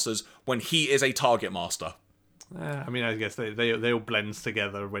Headmasters, when he is a Target Master? I mean, I guess they all blends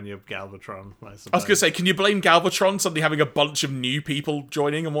together when you're Galvatron, I suppose. I was going to say, can you blame Galvatron suddenly having a bunch of new people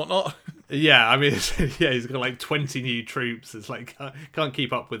joining and whatnot? Yeah, I mean, yeah, he's got like 20 new troops. It's like, can't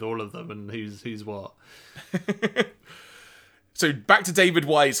keep up with all of them and who's what. So back to David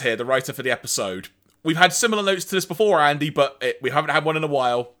Wise here, the writer for the episode. We've had similar notes to this before, Andy, but we haven't had one in a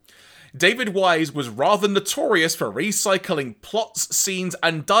while. David Wise was rather notorious for recycling plots, scenes,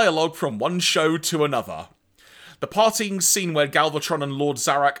 and dialogue from one show to another. The partying scene where Galvatron and Lord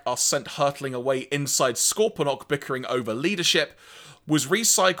Zarak are sent hurtling away inside Scorponok bickering over leadership was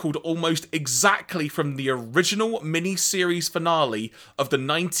recycled almost exactly from the original mini-series finale of the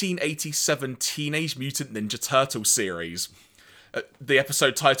 1987 Teenage Mutant Ninja Turtles series. The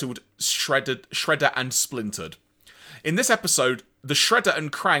episode titled Shredder and Splintered. In this episode, the Shredder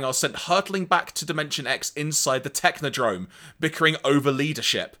and Krang are sent hurtling back to Dimension X inside the Technodrome, bickering over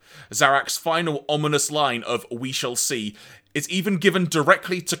leadership. Zarak's final ominous line of "We shall see" is even given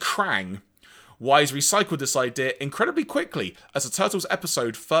directly to Krang. Wise recycled this idea incredibly quickly, as the Turtles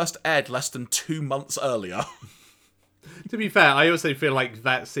episode first aired less than 2 months earlier. To be fair, I also feel like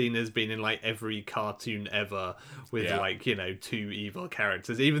that scene has been in like every cartoon ever with like, you know, 2 evil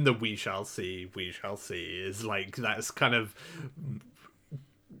characters. Even the we shall see is like, that's kind of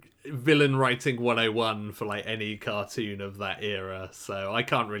villain writing 101 for like any cartoon of that era. So I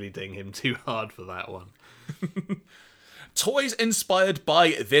can't really ding him too hard for that one. Toys inspired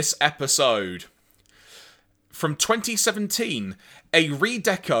by this episode. From 2017, a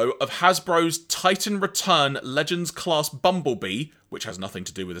redeco of Hasbro's Titan Return Legends Class Bumblebee, which has nothing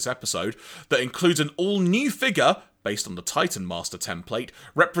to do with this episode, that includes an all-new figure, based on the Titan Master template,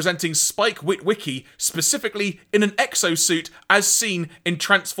 representing Spike Witwicky, specifically in an exosuit as seen in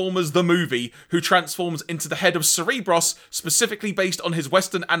Transformers the movie, who transforms into the head of Cerebros, specifically based on his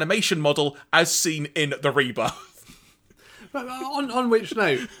Western animation model as seen in The Rebirth. But on which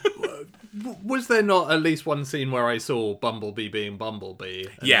note, was there not at least one scene where I saw Bumblebee being Bumblebee?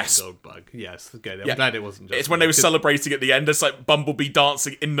 And Yes. Goldbug. Yes. Okay. I'm glad it wasn't just. It's when they were celebrating at the end. It's like Bumblebee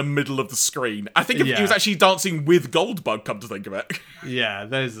dancing in the middle of the screen. I think he was actually dancing with Goldbug. Come to think of it. Yeah,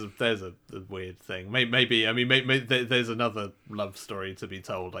 there's a weird thing. Maybe I mean there's another love story to be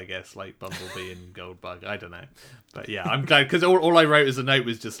told. I guess like Bumblebee and Goldbug. I don't know. But yeah, I'm glad because all I wrote as a note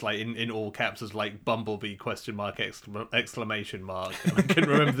was just like in all caps was like Bumblebee ? Exclamation mark. And I couldn't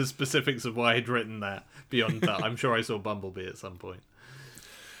remember the specifics of why I'd written that. Beyond that, I'm sure I saw Bumblebee at some point.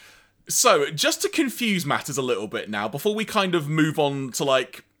 So, just to confuse matters a little bit now, before we kind of move on to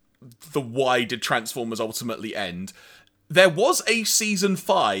like the why did Transformers ultimately end, there was a season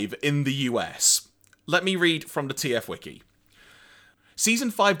 5 in the US. Let me read from the TF Wiki.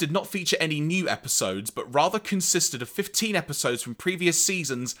 Season 5 did not feature any new episodes, but rather consisted of 15 episodes from previous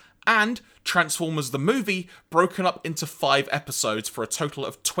seasons and Transformers the movie broken up into 5 episodes for a total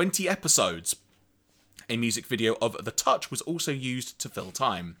of 20 episodes. A music video of The Touch was also used to fill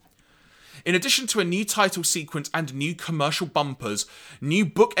time. In addition to a new title sequence and new commercial bumpers, new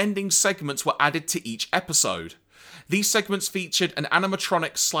book-ending segments were added to each episode. These segments featured an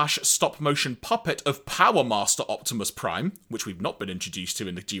animatronic / stop-motion puppet of Power Master Optimus Prime, which we've not been introduced to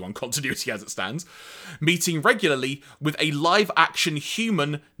in the G1 continuity as it stands, meeting regularly with a live-action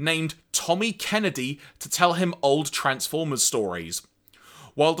human named Tommy Kennedy to tell him old Transformers stories.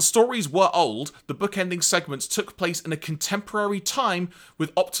 While the stories were old, the bookending segments took place in a contemporary time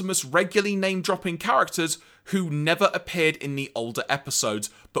with Optimus regularly name-dropping characters who never appeared in the older episodes,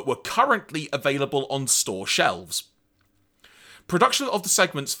 but were currently available on store shelves. Production of the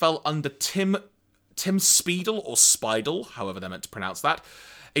segments fell under Tim Speidel, or Speidel, however they're meant to pronounce that,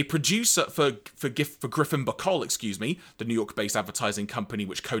 a producer for Griffin Bacall, the New York-based advertising company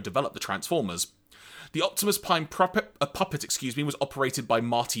which co-developed the Transformers. The Optimus Prime puppet was operated by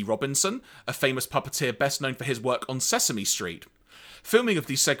Marty Robinson, a famous puppeteer best known for his work on Sesame Street. Filming of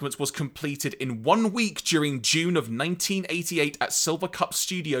these segments was completed in 1 week during June of 1988 at Silver Cup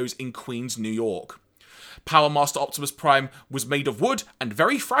Studios in Queens, New York. Power Master Optimus Prime was made of wood and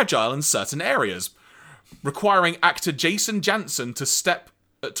very fragile in certain areas, requiring actor Jason Jansen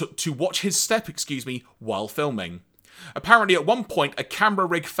to watch his step, while filming. Apparently, at one point, a camera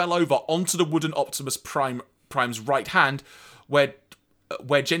rig fell over onto the wooden Optimus Prime's right hand, where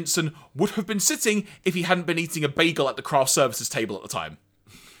Jensen would have been sitting if he hadn't been eating a bagel at the craft services table at the time.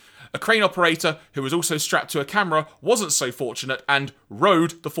 A crane operator, who was also strapped to a camera, wasn't so fortunate and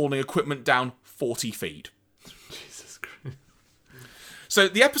rode the falling equipment down 40 feet. Jesus Christ. So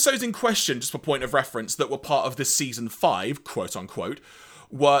the episodes in question, just for point of reference, that were part of this Season 5, quote-unquote,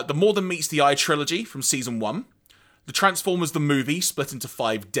 were the More Than Meets the Eye trilogy from Season 1, the Transformers the movie, split into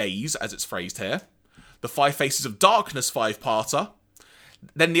 5 days, as it's phrased here, the Five Faces of Darkness 5-parter,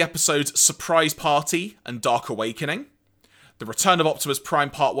 then the episodes Surprise Party and Dark Awakening, the Return of Optimus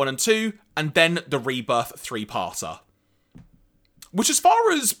Prime Part 1 and 2, and then the Rebirth 3-parter. Which, as far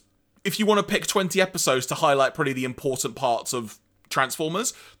as if you want to pick 20 episodes to highlight pretty the important parts of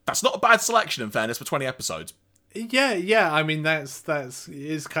Transformers, that's not a bad selection, in fairness, for 20 episodes. Yeah. I mean, that's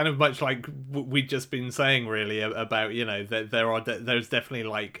is kind of much like we'd just been saying, really, about, you know, that there's definitely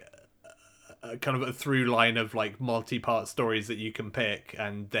like a kind of a through line of like multi-part stories that you can pick,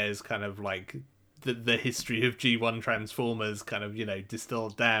 and there's kind of like the history of G1 Transformers kind of, you know,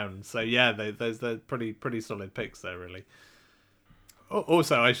 distilled down. So yeah, there's pretty solid picks there, really.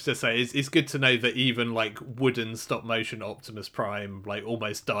 Also, I should just say, it's good to know that even, like, wooden stop-motion Optimus Prime, like,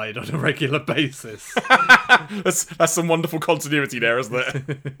 almost died on a regular basis. That's some wonderful continuity there, isn't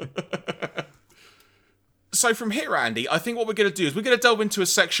it? So from here, Andy, I think what we're going to do is we're going to delve into a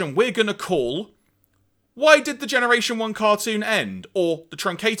section we're going to call Why Did the Generation 1 Cartoon End? Or the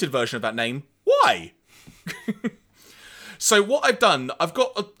truncated version of that name, Why? So what I've done, I've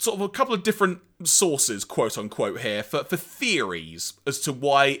got a couple of different sources, quote unquote, here for theories as to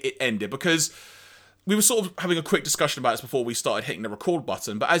why it ended, because we were sort of having a quick discussion about this before we started hitting the record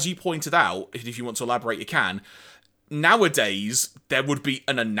button, but as you pointed out, if you want to elaborate you can, nowadays there would be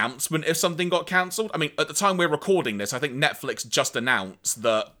an announcement if something got cancelled. I mean, at the time we're recording this, I think Netflix just announced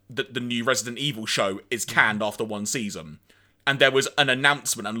that the new Resident Evil show is canned after 1 season. And there was an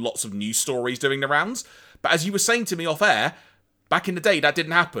announcement and lots of news stories doing the rounds. But as you were saying to me off air, back in the day, that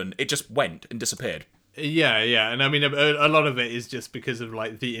didn't happen. It just went and disappeared. Yeah. And I mean, a lot of it is just because of,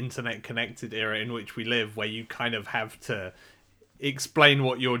 like, the internet-connected era in which we live, where you kind of have to explain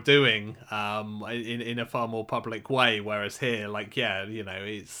what you're doing in a far more public way. Whereas here, like, yeah, you know,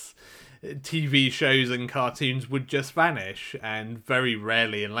 it's TV shows and cartoons would just vanish. And very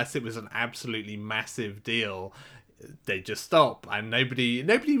rarely, unless it was an absolutely massive deal, they just stop. And nobody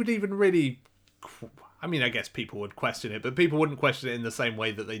would even really... I mean, I guess people would question it, but people wouldn't question it in the same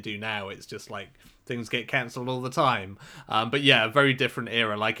way that they do now. It's just like things get cancelled all the time. But yeah, a very different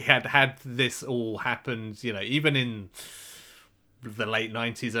era. Like, had this all happened, you know, even in the late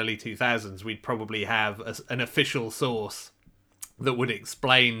 90s, early 2000s, we'd probably have an official source that would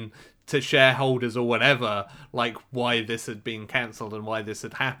explain to shareholders or whatever, like, why this had been cancelled and why this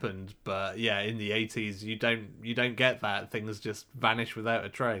had happened. But yeah, in the 80s, you don't get that. Things just vanish without a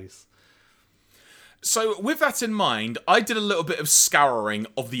trace. So, with that in mind, I did a little bit of scouring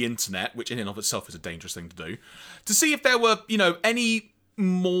of the internet, which in and of itself is a dangerous thing to do, to see if there were, you know, any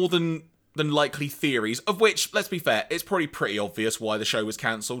more than likely theories, of which, let's be fair, it's probably pretty obvious why the show was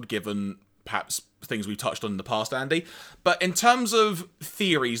cancelled, given perhaps things we've touched on in the past, Andy. But in terms of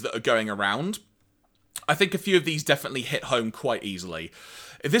theories that are going around, I think a few of these definitely hit home quite easily.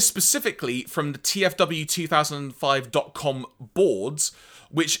 This specifically from the TFW2005.com boards,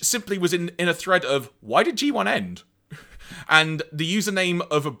 which simply was in a thread of, why did G1 end? And the username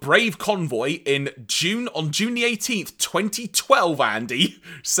of a Brave Convoy on June the 18th, 2012, Andy,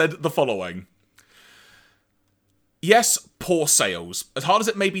 said the following. Yes, poor sales. As hard as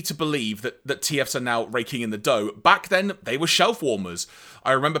it may be to believe that TFs are now raking in the dough, back then they were shelf warmers.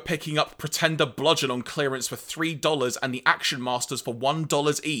 I remember picking up Pretender Bludgeon on clearance for $3 and the Action Masters for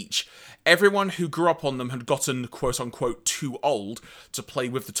 $1 each. Everyone who grew up on them had gotten quote-unquote too old to play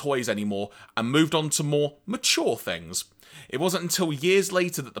with the toys anymore and moved on to more mature things. It wasn't until years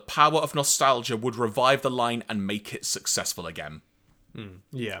later that the power of nostalgia would revive the line and make it successful again.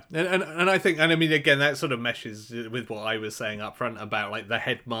 Yeah, and I think, and I mean, again, that sort of meshes with what I was saying up front about like the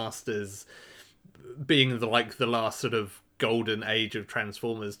Headmasters being the last sort of golden age of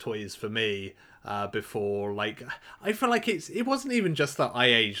Transformers toys for me. Before, like, I feel like it wasn't even just that I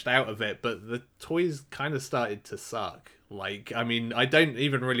aged out of it, but the toys kind of started to suck. Like, I mean, I don't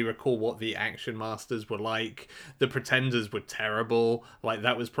even really recall what the Action Masters were like. The Pretenders were terrible. Like,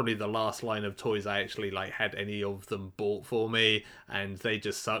 that was probably the last line of toys I actually, like, had any of them bought for me. And they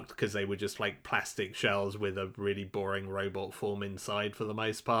just sucked because they were just, like, plastic shells with a really boring robot form inside for the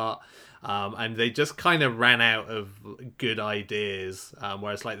most part. And they just kind of ran out of good ideas.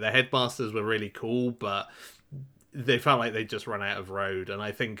 Whereas, like, the Headmasters were really cool, but they felt like they just run out of road. And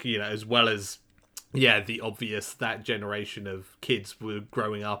I think, you know, as well as... yeah, the obvious, that generation of kids were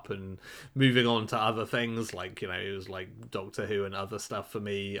growing up and moving on to other things, like, you know, it was like Doctor Who and other stuff for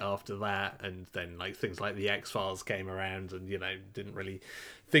me after that, and then like things like the X-Files came around and, you know, didn't really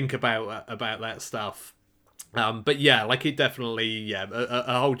think about that stuff. But yeah, like it definitely, yeah,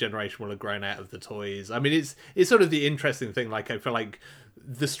 a whole generation will have grown out of the toys. I mean, it's sort of the interesting thing, like I feel like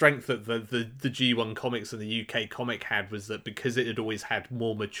the strength that the G1 comics and the UK comic had was that because it had always had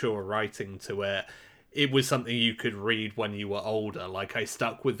more mature writing to it, it was something you could read when you were older. Like, I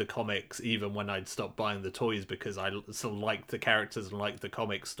stuck with the comics even when I'd stopped buying the toys because I still liked the characters and liked the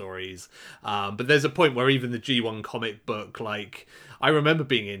comic stories. But there's a point where even the G1 comic book, like, I remember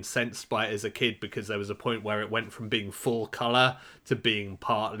being incensed by it as a kid because there was a point where it went from being full colour to being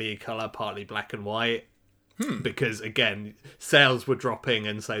partly colour, partly black and white. Because, again, sales were dropping,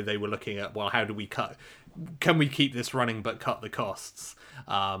 and so they were looking at, well, how do we cut... can we keep this running but cut the costs?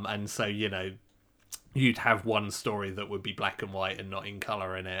 And so, you know, you'd have one story that would be black and white and not in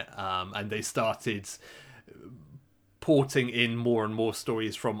colour in it. And they started porting in more and more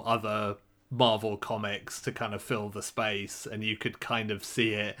stories from other Marvel comics to kind of fill the space, and you could kind of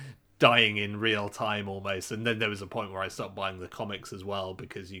see it dying in real time almost. And then there was a point where I stopped buying the comics as well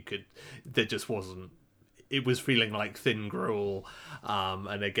because there just wasn't... it was feeling like thin gruel,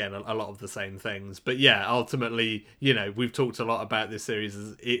 and again, a lot of the same things. But yeah, ultimately, you know, we've talked a lot about this series.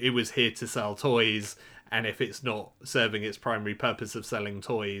 It was here to sell toys, and if it's not serving its primary purpose of selling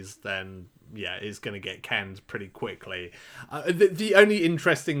toys, then yeah, it's going to get canned pretty quickly. The only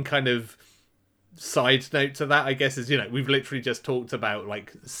interesting kind of side note to that, I guess, is, you know, we've literally just talked about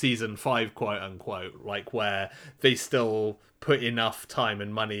like season 5, quote unquote, like where they still put enough time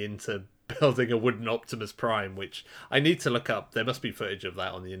and money into building a wooden Optimus Prime, which I need to look up. There must be footage of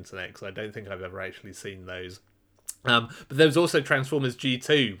that on the internet because I don't think I've ever actually seen those. But there was also Transformers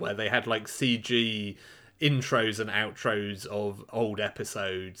G2 where they had like CG intros and outros of old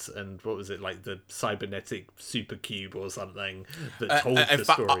episodes, and what was it, like the cybernetic super cube or something that told the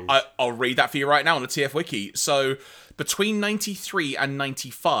stories. I'll read that for you right now on the TF Wiki. So between 93 and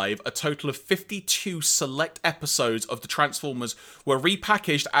 95, a total of 52 select episodes of the Transformers were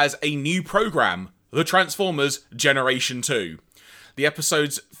repackaged as a new program, The Transformers Generation 2. The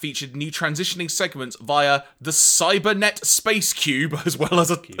episodes featured new transitioning segments via the Cybernet Space Cube, as well as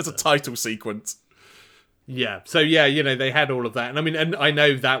a title sequence. Yeah, so yeah, you know, they had all of that. And I mean, and I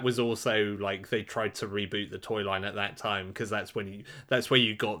know that was also, like, they tried to reboot the toy line at that time, because that's where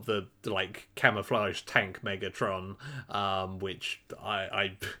you got the like, camouflage tank Megatron, which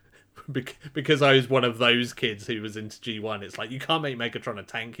I because I was one of those kids who was into G1, it's like, you can't make Megatron a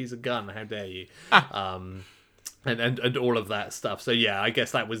tank, he's a gun, how dare you? And all of that stuff. So yeah, I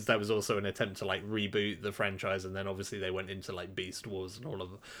guess that was also an attempt to like reboot the franchise, and then obviously they went into like Beast Wars and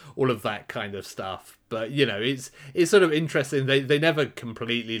all of that kind of stuff. But you know, it's sort of interesting. They never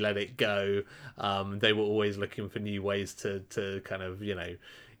completely let it go. They were always looking for new ways to kind of, you know,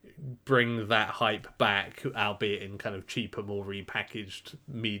 bring that hype back, albeit in kind of cheaper, more repackaged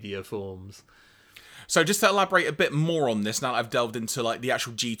media forms. So just to elaborate a bit more on this, now that I've delved into like the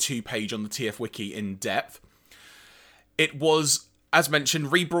actual G2 page on the TF Wiki in depth, it was, as mentioned,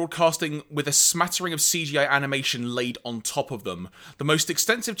 rebroadcasting with a smattering of CGI animation laid on top of them. The most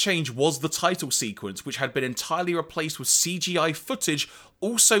extensive change was the title sequence, which had been entirely replaced with CGI footage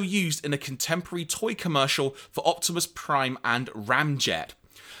also used in a contemporary toy commercial for Optimus Prime and Ramjet.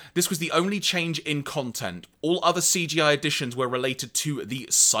 This was the only change in content. All other CGI additions were related to the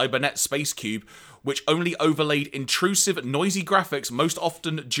Cybernet Space Cube, which only overlaid intrusive, noisy graphics, most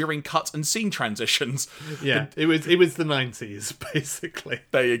often during cut and scene transitions. Yeah, it was the 90s, basically.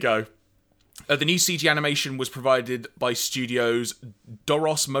 There you go. The new CG animation was provided by studios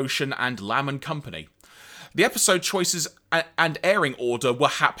Doros Motion and Lamb & Company. The episode choices and airing order were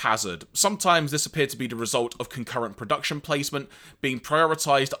haphazard. Sometimes this appeared to be the result of concurrent production placement being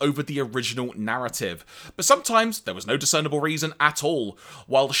prioritised over the original narrative. But sometimes there was no discernible reason at all.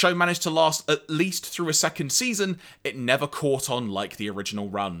 While the show managed to last at least through a second season, it never caught on like the original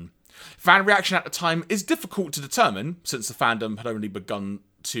run. Fan reaction at the time is difficult to determine, since the fandom had only begun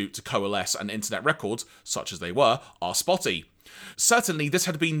to coalesce and internet records, such as they were, are spotty. Certainly, this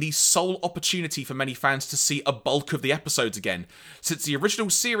had been the sole opportunity for many fans to see a bulk of the episodes again, since the original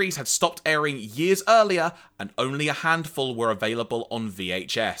series had stopped airing years earlier and only a handful were available on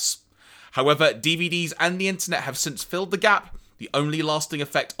VHS. However, DVDs and the internet have since filled the gap. The only lasting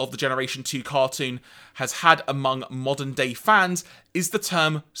effect of the Generation 2 cartoon has had among modern-day fans is the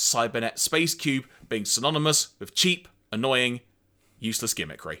term Cybernet Space Cube being synonymous with cheap, annoying, useless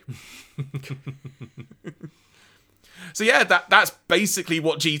gimmickry. So yeah, that's basically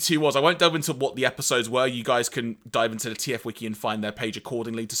what G2 was. I won't delve into what the episodes were. You guys can dive into the TF Wiki and find their page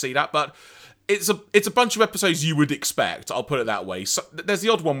accordingly to see that. But it's a bunch of episodes you would expect, I'll put it that way. So there's the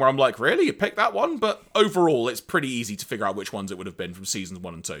odd one where I'm like, really? You picked that one? But overall, it's pretty easy to figure out which ones it would have been from seasons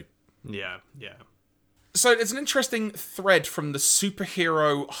 1 and 2. Yeah. So there's an interesting thread from the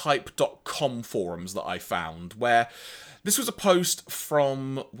superherohype.com forums that I found, where this was a post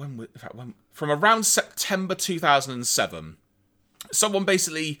from from around September 2007. Someone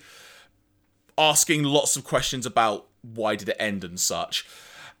basically asking lots of questions about why did it end and such.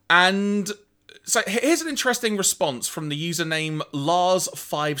 And so here's an interesting response from the username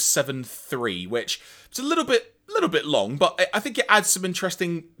Lars573, which is a little bit long, but I think it adds some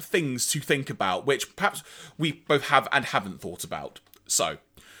interesting things to think about, which perhaps we both have and haven't thought about. So,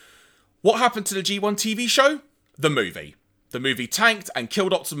 what happened to the G1 TV show? The movie. The movie tanked and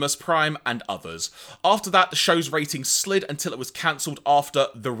killed Optimus Prime and others. After that, the show's ratings slid until it was cancelled after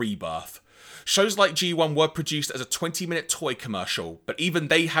The Rebirth. Shows like G1 were produced as a 20-minute toy commercial, but even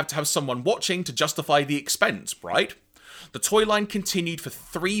they had to have someone watching to justify the expense, right? The toy line continued for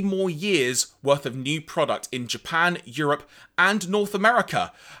 3 more years worth of new product in Japan, Europe, and North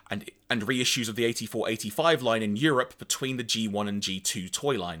America, and reissues of the 84-85 line in Europe between the G1 and G2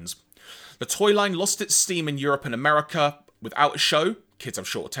 toy lines. The toy line lost its steam in Europe and America without a show. Kids have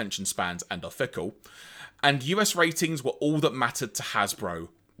short attention spans and are fickle. And US ratings were all that mattered to Hasbro.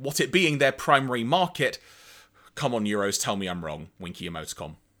 What it being their primary market, come on Euros, tell me I'm wrong, winky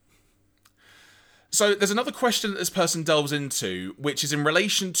emoticon. So there's another question that this person delves into, which is in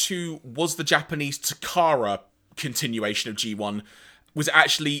relation to, was the Japanese Takara continuation of G1, was it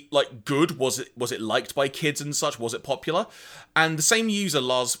actually like good? Was it liked by kids and such? Was it popular? And the same user,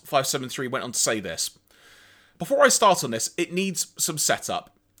 Lars573, went on to say this. Before I start on this, it needs some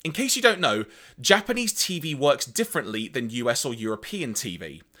setup. In case you don't know, Japanese TV works differently than US or European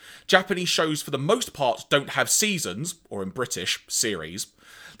TV. Japanese shows, for the most part, don't have seasons, or in British, series.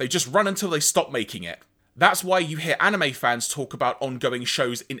 They just run until they stop making it. That's why you hear anime fans talk about ongoing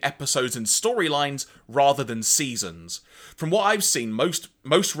shows in episodes and storylines rather than seasons. From what I've seen, most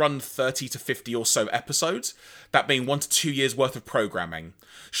run 30 to 50 or so episodes, that being 1 to 2 years worth of programming.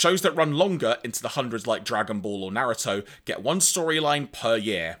 Shows that run longer, into the hundreds like Dragon Ball or Naruto, get one storyline per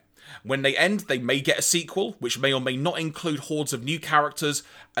year. When they end, they may get a sequel, which may or may not include hordes of new characters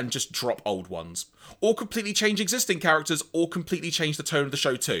and just drop old ones. Or completely change existing characters, or completely change the tone of the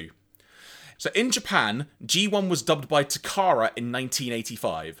show too. So in Japan, G1 was dubbed by Takara in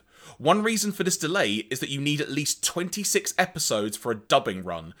 1985. One reason for this delay is that you need at least 26 episodes for a dubbing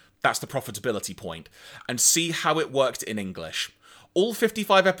run, that's the profitability point, and see how it worked in English. All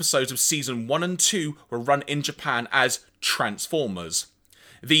 55 episodes of season 1 and 2 were run in Japan as Transformers.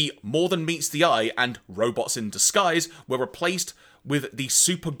 The More Than Meets the Eye and Robots in Disguise were replaced with the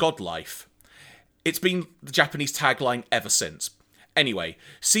Super Godlife. It's been the Japanese tagline ever since. Anyway,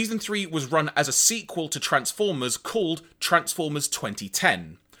 Season 3 was run as a sequel to Transformers called Transformers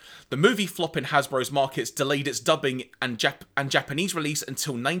 2010. The movie flop in Hasbro's markets delayed its dubbing and Japanese release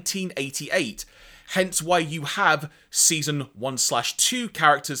until 1988. Hence why you have season 1/2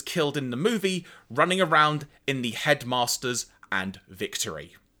 characters killed in the movie running around in the Headmasters and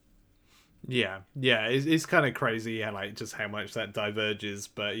Victory. Yeah, it's kind of crazy, like just how much that diverges,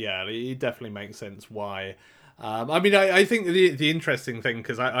 but yeah, it definitely makes sense why. I mean, I think the interesting thing,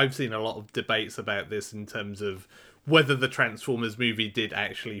 because I've seen a lot of debates about this in terms of whether the Transformers movie did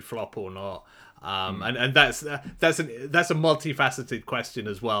actually flop or not. And that's a multifaceted question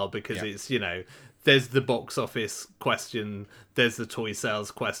as well, because it's, there's the box office question, there's the toy sales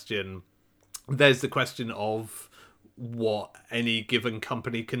question, there's the question of what any given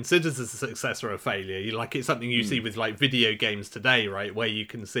company considers as a success or a failure. Like, it's something you see with like video games today, right, where you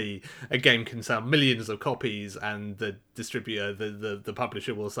can see a game can sell millions of copies and the distributor, the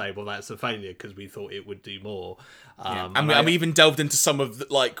publisher will say, well, that's a failure because we thought it would do more. And we even delved into some of the,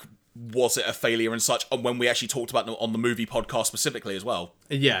 like, was it a failure and such, and when we actually talked about them on the movie podcast specifically as well.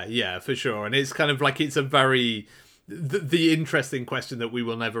 Yeah, for sure. And it's kind of like, it's a very... The interesting question that we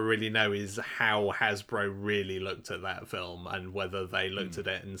will never really know is how Hasbro really looked at that film, and whether they looked at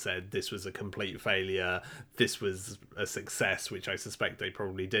it and said this was a complete failure, this was a success, which I suspect they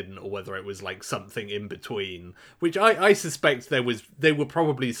probably didn't, or whether it was like something in between, which I suspect they were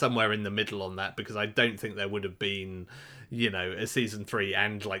probably somewhere in the middle on that, because I don't think there would have been, a season 3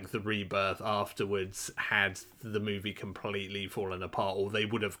 and like the rebirth afterwards had the movie completely fallen apart, or they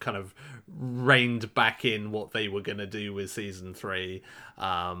would have kind of reined back in what they were going to do with season 3.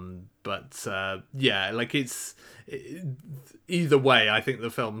 Either way, I think the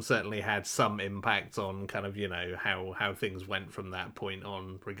film certainly had some impact on kind of, how things went from that point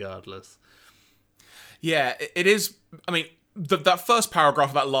on, regardless. Yeah, it is. I mean, that first paragraph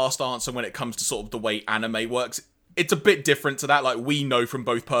of that last answer, when it comes to sort of the way anime works, it's a bit different to that. Like, we know from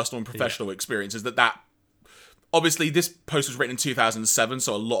both personal and professional experiences that obviously this post was written in 2007,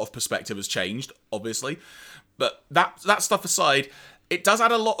 so a lot of perspective has changed, obviously. But that stuff aside, it does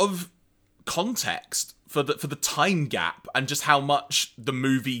add a lot of context for the time gap and just how much the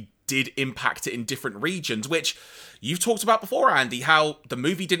movie did impact it in different regions, which you've talked about before, Andy, how the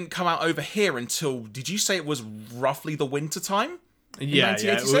movie didn't come out over here until, did you say it was roughly the winter time? Yeah,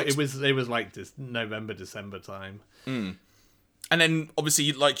 it was like this November, December time. And then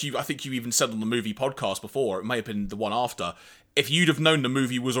obviously, like I think you even said on the movie podcast before, it may have been the one after, if you'd have known the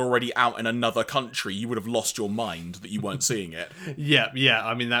movie was already out in another country, you would have lost your mind that you weren't seeing it. Yeah.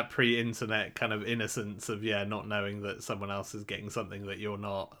 I mean, that pre-internet kind of innocence of not knowing that someone else is getting something that you're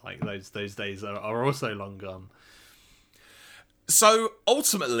not. Like, those days are also long gone. So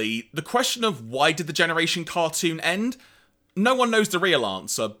ultimately, the question of why did the Generation cartoon end? No one knows the real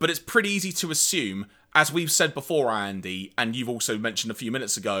answer, but it's pretty easy to assume, as we've said before, Andy, and you've also mentioned a few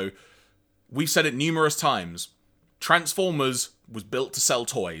minutes ago, we've said it numerous times. Transformers was built to sell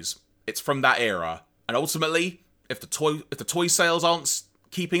toys. It's from that era. And ultimately, if the toy sales aren't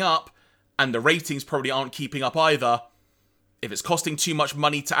keeping up, and the ratings probably aren't keeping up either, if it's costing too much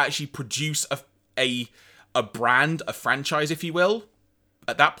money to actually produce a brand, a franchise, if you will,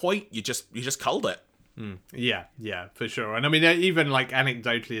 at that point, you just culled it. Yeah, for sure. And I mean, even like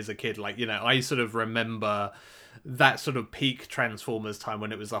anecdotally as a kid, like, I sort of remember that sort of peak Transformers time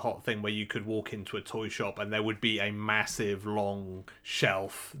when it was a hot thing, where you could walk into a toy shop and there would be a massive long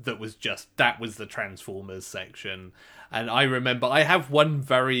shelf that was the Transformers section. And I remember, I have one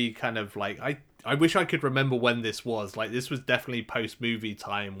very kind of like, I wish I could remember when this was. Like, this was definitely post-movie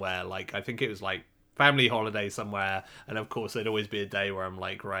time, where like, I think it was like family holiday somewhere, and of course there'd always be a day where I'm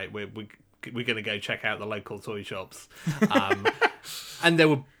like, right, we're going to go check out the local toy shops. And there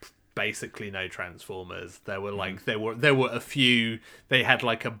were basically no Transformers. There were like, there were a few. They had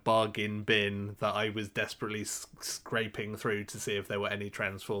like a bargain bin that I was desperately scraping through to see if there were any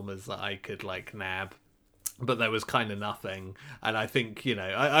Transformers that I could like nab. But there was kind of nothing. And I think,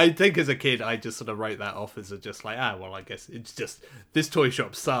 I think as a kid, I just sort of wrote that off as just like, well, I guess it's just, this toy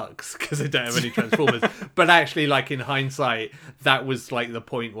shop sucks because they don't have any Transformers. But actually, like, in hindsight, that was like the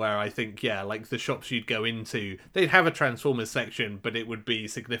point where I think, like the shops you'd go into, they'd have a Transformers section, but it would be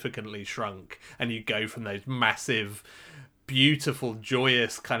significantly shrunk. And you'd go from those massive, beautiful,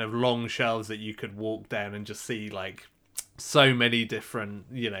 joyous kind of long shelves that you could walk down and just see like so many different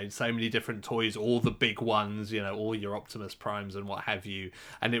toys, all the big ones, all your Optimus Primes and what have you,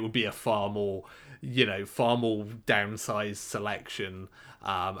 and it would be a far more downsized selection,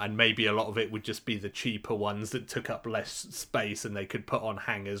 and maybe a lot of it would just be the cheaper ones that took up less space and they could put on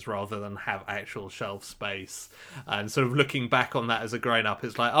hangers rather than have actual shelf space. And sort of looking back on that as a grown-up,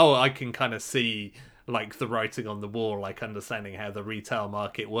 it's like, I can kind of see like the writing on the wall, like understanding how the retail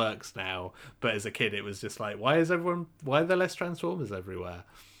market works now. But as a kid, it was just like, why are there less Transformers everywhere?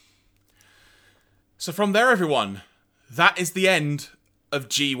 So from there, everyone, that is the end of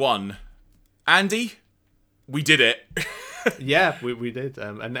G1. Andy, we did it. Yeah, we did.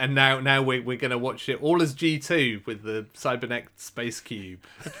 And now we're going to watch it all as G2 with the Cybernetic Space Cube.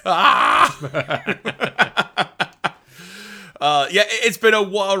 Yeah, it's been a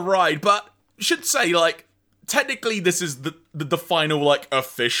wild ride, but should say, like, technically this is the final, like,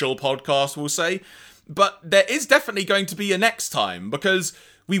 official podcast, we'll say. But there is definitely going to be a next time, because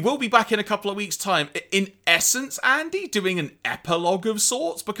we will be back in a couple of weeks' time. In essence, Andy, doing an epilogue of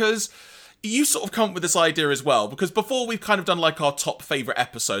sorts, because you sort of come up with this idea as well, because before we've kind of done like our top favourite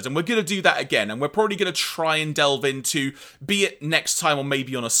episodes, and we're going to do that again, and we're probably going to try and delve into, be it next time or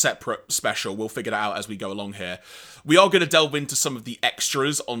maybe on a separate special, we'll figure that out as we go along here. We are going to delve into some of the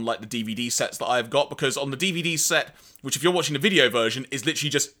extras on like the DVD sets that I've got, because on the DVD set, which if you're watching the video version, is literally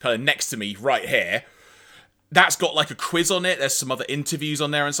just kind of next to me right here, that's got like a quiz on it, there's some other interviews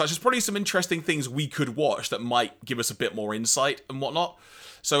on there and such. There's probably some interesting things we could watch that might give us a bit more insight and whatnot.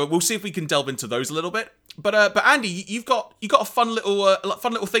 So we'll see if we can delve into those a little bit. But Andy, you've got a fun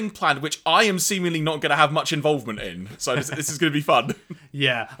little thing planned, which I am seemingly not going to have much involvement in. So this is going to be fun.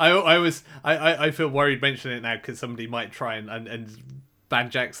 Yeah, I feel worried mentioning it now because somebody might try and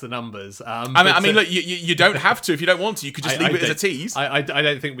banjacks the numbers. I mean, look, you don't have to if you don't want to. You could just leave it as a tease. I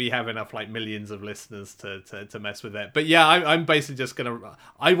don't think we have enough like millions of listeners to mess with it. But yeah, I'm basically just gonna.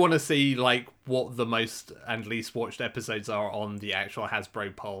 I want to see like what the most and least watched episodes are on the actual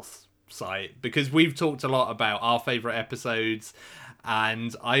Hasbro Pulse site, because we've talked a lot about our favorite episodes,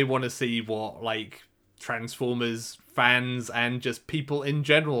 and I want to see what like Transformers fans and just people in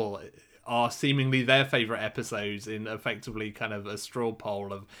general are seemingly their favorite episodes in effectively kind of a straw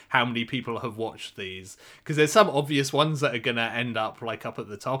poll of how many people have watched these, because there's some obvious ones that are going to end up like up at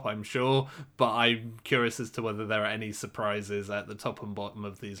the top, I'm sure, but I'm curious as to whether there are any surprises at the top and bottom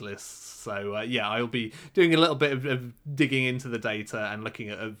of these lists. So yeah, I'll be doing a little bit of digging into the data and looking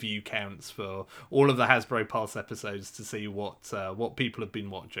at view counts for all of the Hasbro Pulse episodes to see what people have been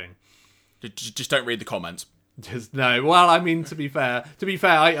watching. Just don't read the comments. Just no. Well, I mean, to be fair,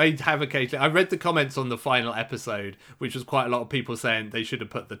 I have occasionally. I read the comments on the final episode, which was quite a lot of people saying they should have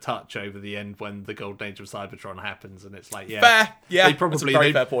put the touch over the end when the Golden Age of Cybertron happens, and it's like, yeah, fair. Yeah, that's a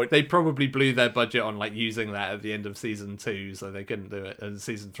very fair point. They probably blew their budget on like using that at the end of season 2, so they couldn't do it.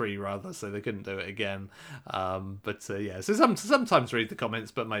 Season 3 rather, so they couldn't do it again. Yeah, so sometimes read the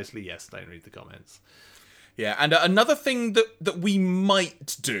comments, but mostly yes, don't read the comments. Yeah, and another thing that we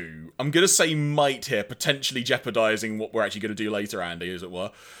might do, I'm going to say might here, potentially jeopardising what we're actually going to do later, Andy, as it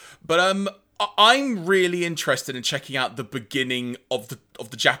were. But I'm really interested in checking out the beginning of the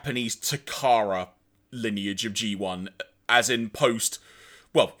Japanese Takara lineage of G1, as in post,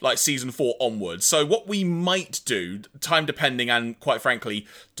 well, like season 4 onwards. So what we might do, time depending, and quite frankly,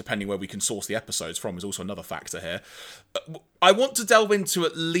 depending where we can source the episodes from is also another factor here. I want to delve into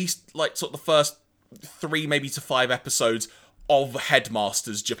at least like sort of the first 3 maybe to 5 episodes of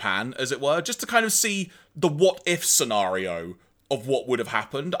Headmasters Japan, as it were, just to kind of see the what if scenario of what would have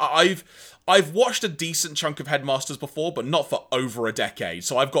happened. I've watched a decent chunk of Headmasters before, but not for over a decade,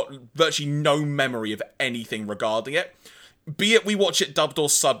 so I've got virtually no memory of anything regarding it. Be it we watch it dubbed or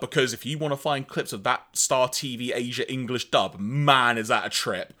sub, because if you want to find clips of that Star TV Asia English dub, man, is that a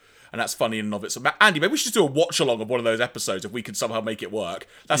trip. And that's funny in and of itself. Andy, maybe we should do a watch-along of one of those episodes if we can somehow make it work.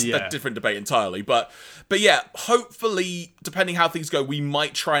 That's a different debate entirely. But yeah, hopefully, depending how things go, we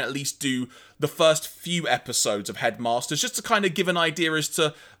might try and at least do the first few episodes of Headmasters, just to kind of give an idea as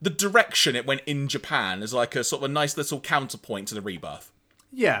to the direction it went in Japan, as like a sort of a nice little counterpoint to the Rebirth.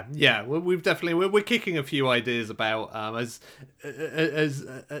 Yeah. We've definitely we're kicking a few ideas about as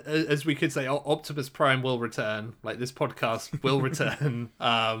we could say, Optimus Prime will return. Like this podcast will return.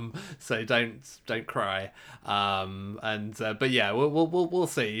 So don't cry. But yeah, we'll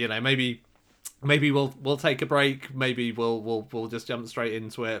see. You know, maybe we'll take a break. Maybe we'll just jump straight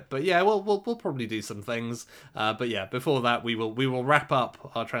into it. But yeah, we'll probably do some things. But yeah, before that, we will wrap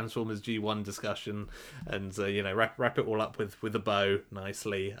up our Transformers G1 discussion, and wrap it all up with a bow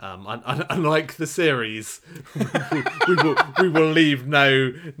nicely. Unlike the series, we will leave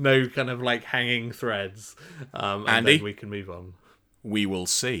no kind of like hanging threads. And Andy, then we can move on. We will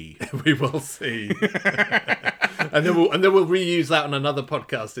see. We will see. and then we'll reuse that on another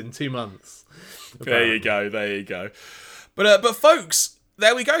podcast in 2 months. Apparently. There you go. But folks,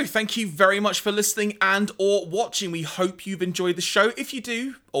 there we go. Thank you very much for listening and or watching. We hope you've enjoyed the show. If you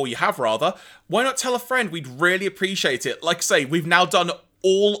do, or you have rather, why not tell a friend? We'd really appreciate it. Like I say, we've now done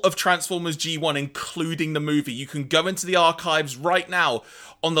all of Transformers G1, including the movie. You can go into the archives right now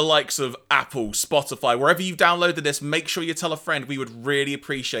on the likes of Apple, Spotify, wherever you've downloaded this. Make sure you tell a friend. We would really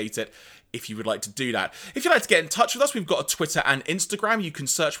appreciate it. if you would like to do that. If you'd like to get in touch with us, we've got a Twitter and Instagram. You can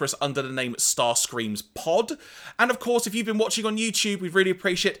search for us under the name Starscreams Pod. And of course, if you've been watching on YouTube, we'd really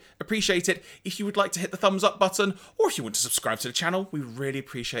appreciate it if you would like to hit the thumbs up button, or if you want to subscribe to the channel, we really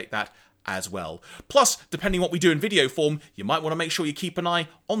appreciate that as well. Plus, depending on what we do in video form, you might want to make sure you keep an eye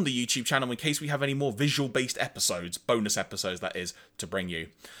on the YouTube channel in case we have any more visual-based episodes, bonus episodes that is, to bring you.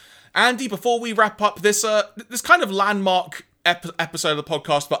 Andy, before we wrap up this kind of landmark episode of the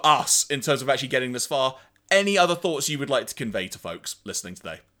podcast for us in terms of actually getting this far, any other thoughts you would like to convey to folks listening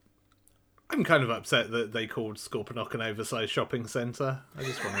today? I'm kind of upset that they called Scorponok an oversized shopping centre. I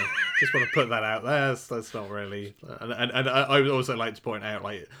just want to put that out there. That's not really. And I would also like to point out,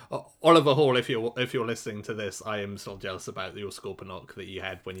 like, Oliver Hall, if you're listening to this, I am still jealous about your Scorponok that you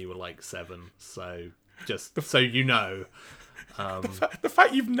had when you were like 7. So just so you know. The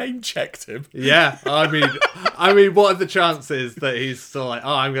fact you've name-checked him. Yeah, I mean, what are the chances that he's still like,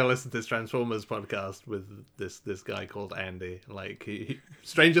 oh, I'm going to listen to this Transformers podcast with this guy called Andy? Like,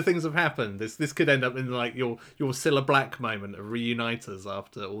 stranger things have happened. This could end up in like your Cilla Black moment of reuniters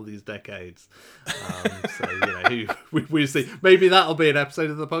after all these decades. So we see. Maybe that'll be an episode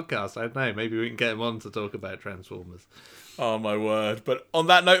of the podcast. I don't know. Maybe we can get him on to talk about Transformers. Oh my word. But on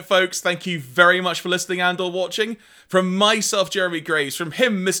that note, folks, thank you very much for listening and or watching. From myself, Jeremy Graves, from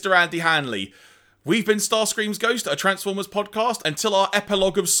him, Mr. Andy Hanley, we've been Starscream's Ghost, a Transformers podcast. Until our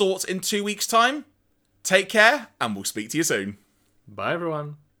epilogue of sorts in 2 weeks' time, take care, and we'll speak to you soon. Bye,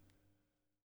 everyone.